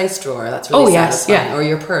like a spice drawer, that's really Oh, yes, satisfying, yeah. or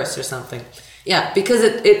your purse or something. Yeah, because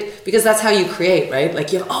because that's how you create, right?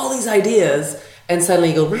 Like you have all these ideas, and suddenly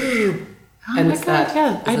you go, Oh and my it's God, that.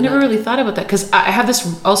 yeah. I've isn't never it? really thought about that because I have this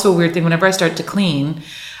also weird thing whenever I start to clean,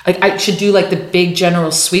 like I should do like the big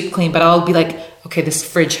general sweep clean, but I'll be like, okay, this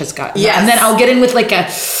fridge has got, Yes. and then I'll get in with like a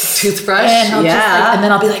Toothbrush. and I'll yeah. just like, and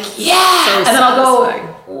then I'll be like, yeah, So and then I'll go, satisfying.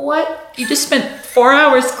 what? You just spent 4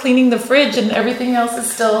 hours cleaning the fridge and everything else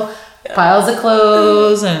is still piles of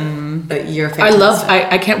clothes and. But you're I love.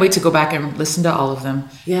 fantastic. I can't wait to go back and listen to all of them.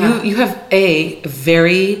 Yeah. You have a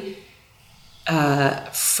very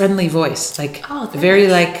friendly voice, like Oh, thanks. very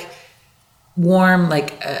like warm,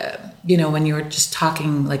 like when you were just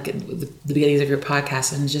talking like at the beginnings of your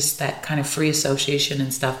podcast and just that kind of free association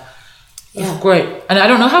and stuff. Yeah. It's great. And I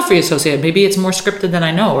don't know how free associated. Maybe it's more scripted than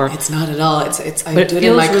I know. Or It's not at all. It's I But it do it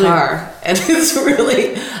in my feels really- car, and it's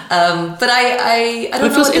really. But I don't it know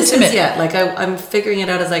feels what this intimate. is yet. Like I'm figuring it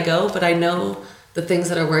out as I go. But I know the things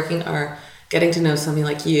that are working are getting to know somebody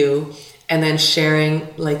like you, and then sharing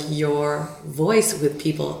like your voice with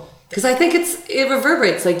people. Because I think it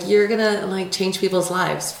reverberates. Like you're gonna like change people's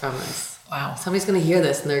lives from this. wow. Somebody's gonna hear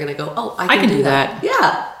this and they're gonna go, "Oh, I can can do that.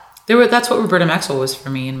 Yeah. That's what Roberta Maxwell was for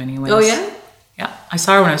me in many ways. Oh yeah. Yeah, I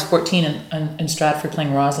saw her when I was 14 in Stratford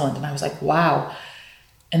playing Rosalind, and I was like, wow.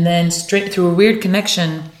 And then straight through a weird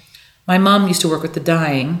connection, my mom used to work with the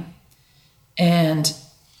dying, and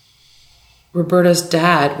Roberta's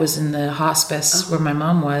dad was in the hospice where my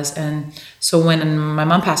mom was. And so when my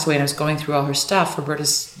mom passed away and I was going through all her stuff,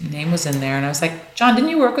 Roberta's name was in there. And I was like, John, didn't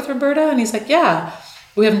you work with Roberta? And he's like, yeah,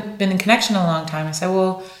 we haven't been in connection in a long time. I said,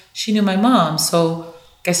 well, she knew my mom. So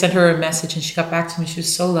I sent her a message and she got back to me. She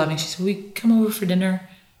was so loving. She said, "Will we come over for dinner?"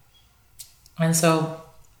 And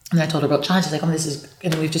I told her about John. She's like,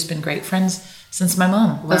 and we've just been great friends since my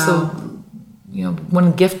mom. Wow. That's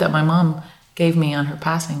one gift that my mom gave me on her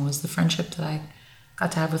passing was the friendship that I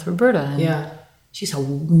got to have with Roberta. And she's a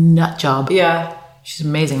nut job. Yeah. She's an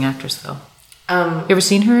amazing actress, though. You ever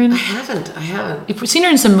seen her in? I haven't. You've seen her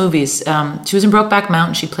in some movies. She was in Brokeback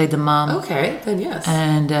Mountain. She played the mom. Okay, then yes.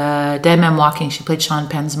 And Dead Man Walking. She played Sean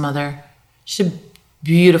Penn's mother. She's a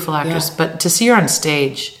beautiful actress. Yeah. But to see her on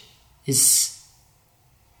stage is...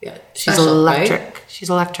 Yeah, She's special, electric. right? She's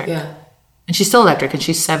electric. Yeah. And she's still electric. And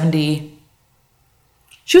she's 70.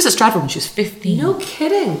 She was at Stratford when she was 15. No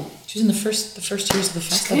kidding. She was in the first years of the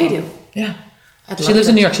She's festival. Canadian. Yeah. I'd She love lives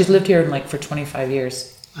in that. New York. She's lived here for 25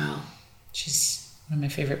 years. Wow. She's one of my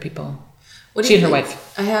favorite people. What do She you and her think-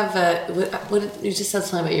 wife. I have. What you just said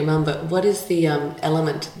something about your mom, but what is the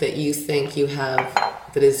element that you think you have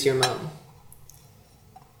that is your mom?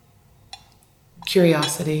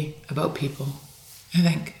 Curiosity about people, I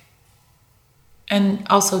think. And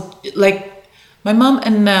also, like, my mom,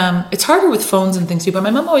 and it's harder with phones and things too, but my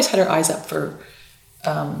mom always had her eyes up for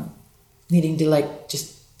needing to, like,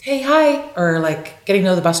 just, hey, hi, or, like, getting to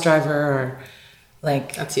know the bus driver, or,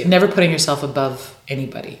 like, That's you. never putting yourself above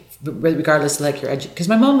anybody, regardless of, like, your because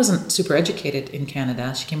my mom wasn't super educated in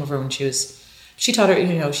Canada. She came over when she taught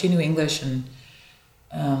her, she knew English, and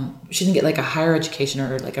she didn't get, like, a higher education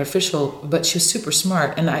or, like, an official, but she was super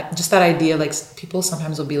smart. And just that idea, like, people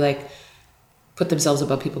sometimes will be, like, put themselves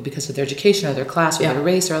above people because of their education or their class or their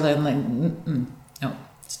race or all that. I'm like, no. a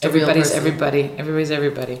real Everybody's person. everybody. Everybody's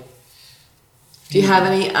everybody. Do you have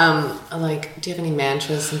any do you have any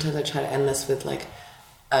mantras? Sometimes I try to end this with like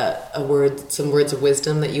some words of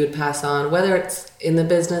wisdom that you would pass on, whether it's in the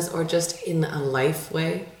business or just in a life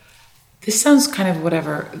way. This sounds kind of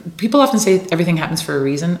whatever. People often say everything happens for a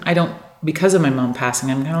reason. I don't, because of my mom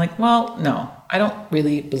passing, I'm kind of like, well, no, I don't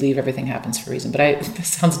really believe everything happens for a reason. But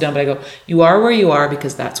this sounds dumb, but I go, you are where you are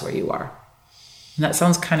because that's where you are. And that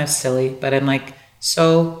sounds kind of silly, but I'm like,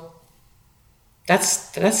 so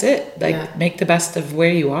that's it. Like, make the best of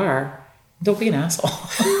where you are. Don't be an asshole.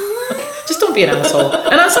 Just don't be an asshole.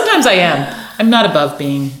 And sometimes I am. I'm not above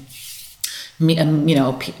being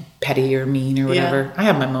petty or mean or whatever. Yeah. I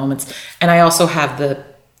have my moments. And I also have the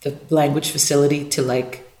language facility to,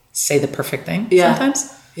 like, say the perfect thing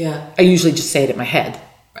sometimes. Yeah. I usually just say it in my head.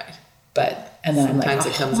 Right. And then Sometimes I'm like,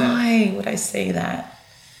 it comes out. why would I say that?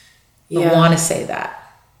 Yeah. I want to say that.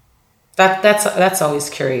 That's always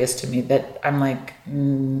curious to me, that I'm like,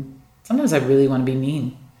 sometimes I really want to be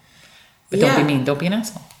mean. But don't be mean. Don't be an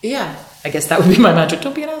asshole. Yeah. I guess that would be my mantra.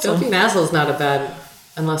 Don't be an asshole. Don't be an asshole is not a bad,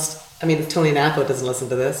 Tony Napo doesn't listen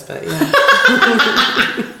to this, but yeah.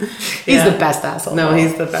 He's the best asshole. No,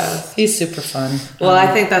 he's the best. He's super fun. Well,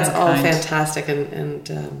 I think that's and all kind. fantastic.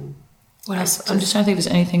 And What else? I'm just trying to think if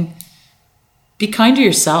there's anything. Be kind to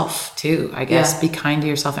yourself too, I guess. Yeah. Be kind to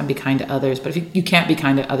yourself and be kind to others. But if you can't be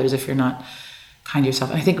kind to others if you're not kind to yourself.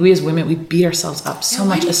 And I think we as women, we beat ourselves up so why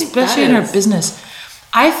much, do you think especially that in our is? business.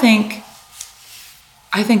 I think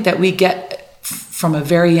that we get from a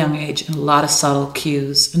very young age a lot of subtle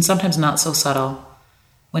cues, and sometimes not so subtle.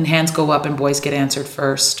 When hands go up and boys get answered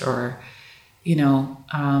first, or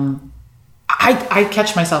I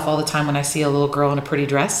catch myself all the time when I see a little girl in a pretty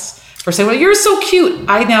dress. Or say, well, you're so cute.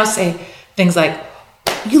 I now say things like,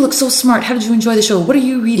 you look so smart. How did you enjoy the show? What are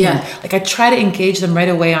you reading? Yeah. Like, I try to engage them right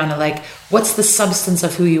away on, like, what's the substance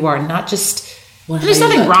of who you are, not just, there's how you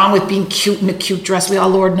nothing look. wrong with being cute in a cute dress. We all,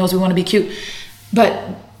 Lord knows we want to be cute. But,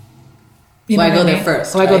 you know why what go I there mean?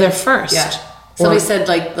 first? Why go right? there first? Yeah. Somebody said,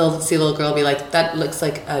 like, they'll see a little girl be like, that looks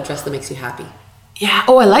like a dress that makes you happy. yeah,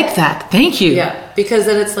 oh, I like that. Thank you. Yeah, because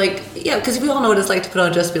then it's like, because we all know what it's like to put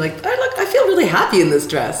on a dress and be like, I feel really happy in this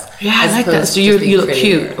dress. Yeah, I As like that. opposed So to you just being look pretty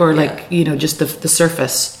cute, or yeah. like, just the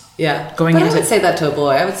surface. Yeah. Going but I into- would say that to a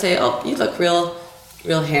boy. I would say, oh, you look real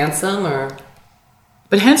handsome, or...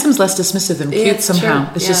 But handsome's less dismissive than cute it's somehow.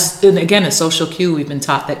 true. It's Yeah. just, and again, a social cue. We've been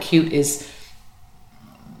taught that cute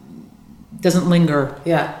doesn't linger.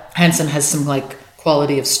 Yeah. Handsome has some, like,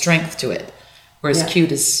 quality of strength to it, whereas Yeah.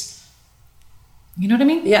 cute is, you know what I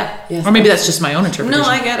mean? Yeah. Yes. Or maybe that's just my own interpretation. No,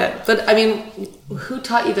 I get it. But, I mean, who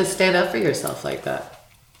taught you to stand up for yourself like that?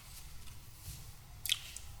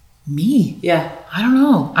 Me? Yeah. I don't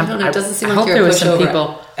know. I don't know. It doesn't seem I like hope you're there a was some pushover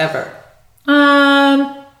people. ever.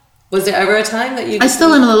 Was Was there ever a time that you... I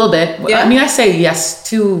still am a little bit. Yeah? I mean, I say yes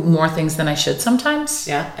to more things than I should sometimes.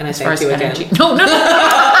 Yeah, and I as far thank as you again. energy. No. No,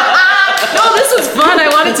 this was fun. I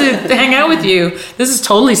wanted to hang out with you. This is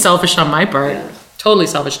totally selfish on my part. Yeah. Totally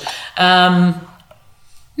selfish. No,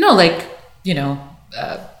 like,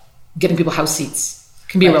 getting people house seats.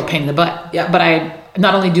 can be a real pain in the butt. Yeah. But I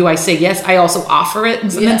not only do I say yes, I also offer it,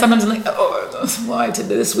 and Yeah. then sometimes I'm like, oh, why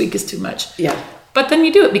this week is too much. Yeah. But then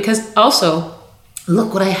you do it because also,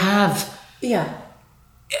 look what I have. Yeah.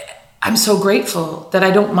 I'm so grateful that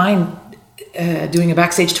I don't mind doing a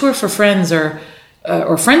backstage tour for friends or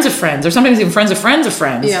friends of friends, or sometimes even friends of friends of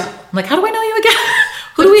friends. Yeah. I'm like, how do I know you again?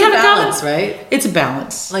 Who do we have in common? Balance, right? It's a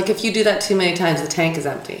balance. Like if you do that too many times, the tank is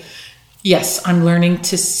empty. Yes, I'm learning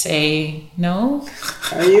to say no.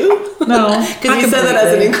 Are you? No. Because you said that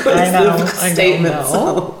as an inclusive statement. No.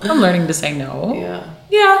 So. I'm learning to say no.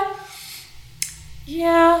 Yeah.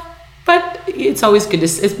 Yeah. But it's always good to,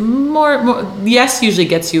 it's more, yes usually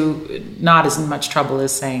gets you not as much trouble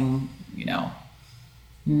as saying,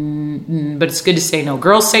 but it's good to say no.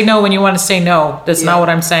 Girls, say no when you want to say no. That's not what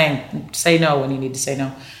I'm saying. Say no when you need to say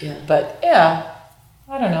no. Yeah. But yeah,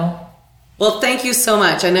 I don't know. Well, thank you so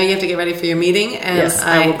much. I know you have to get ready for your meeting, and Yes,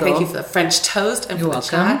 I will go. thank you for the French toast and You're for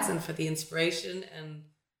welcome. the chats and for the inspiration and.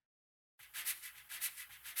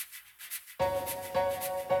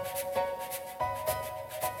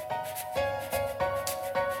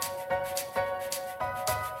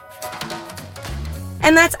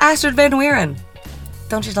 And that's Astrid Van Wieren.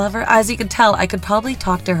 Don't you love her? As you can tell, I could probably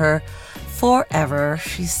talk to her forever.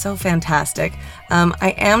 She's so fantastic.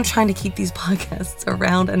 I am trying to keep these podcasts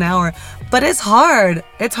around an hour, but it's hard.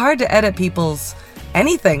 It's hard to edit people's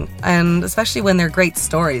anything, and especially when they're great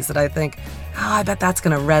stories that I think, I bet that's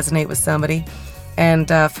going to resonate with somebody. And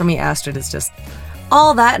for me, Astrid is just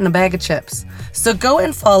all that in a bag of chips. So go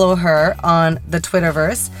and follow her on the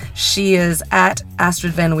Twitterverse. She is at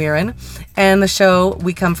Astrid Van Wieren. And the show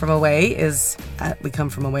We Come From Away is at We Come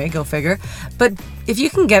From Away, go figure. But if you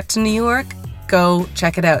can get to New York, go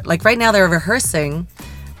check it out. Like right now they're rehearsing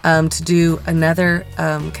to do another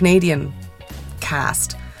Canadian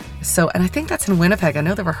cast. So, and I think that's in Winnipeg. I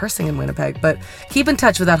know they're rehearsing in Winnipeg, but keep in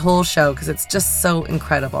touch with that whole show because it's just so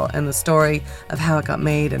incredible. And the story of how it got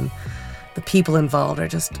made and the people involved are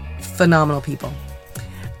just phenomenal people.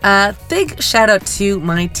 Big shout out to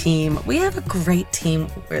my team. We have a great team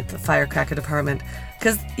at the Firecracker department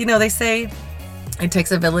because, they say it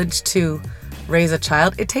takes a village to raise a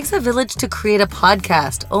child. It takes a village to create a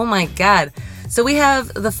podcast. Oh my God. So we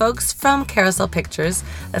have the folks from Carousel Pictures.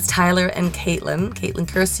 That's Tyler and Caitlin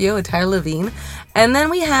Curcio and Tyler Levine. And then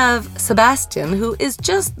we have Sebastian, who is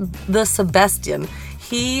just the Sebastian.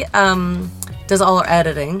 He does all our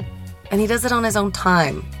editing. And he does it on his own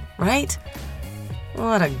time, right?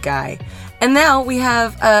 What a guy. And now we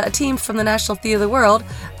have a team from the National Theatre of the World.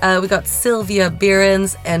 We got Sylvia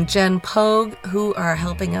Behrens and Jen Pogue, who are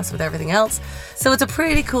helping us with everything else. So it's a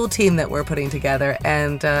pretty cool team that we're putting together,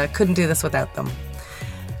 and couldn't do this without them.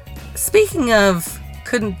 Speaking of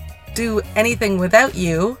couldn't do anything without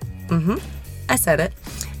you, I said it.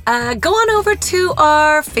 Go on over to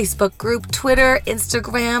our Facebook group, Twitter,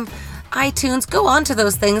 Instagram, iTunes, go on to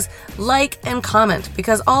those things, like and comment,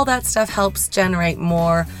 because all that stuff helps generate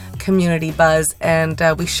more community buzz, and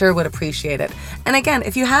we sure would appreciate it. And again,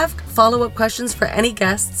 if you have follow-up questions for any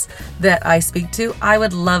guests that I speak to, I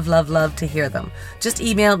would love to hear them. Just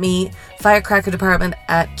email me,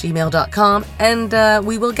 firecrackerdepartment@gmail.com, and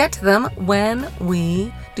we will get to them when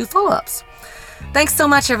we do follow-ups. Thanks so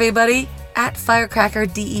much, everybody.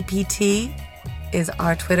 @FirecrackerDEPT is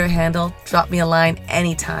our Twitter handle. Drop me a line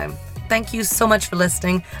anytime. Thank you so much for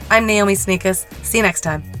listening. I'm Naomi Sneakus. See you next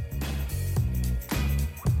time.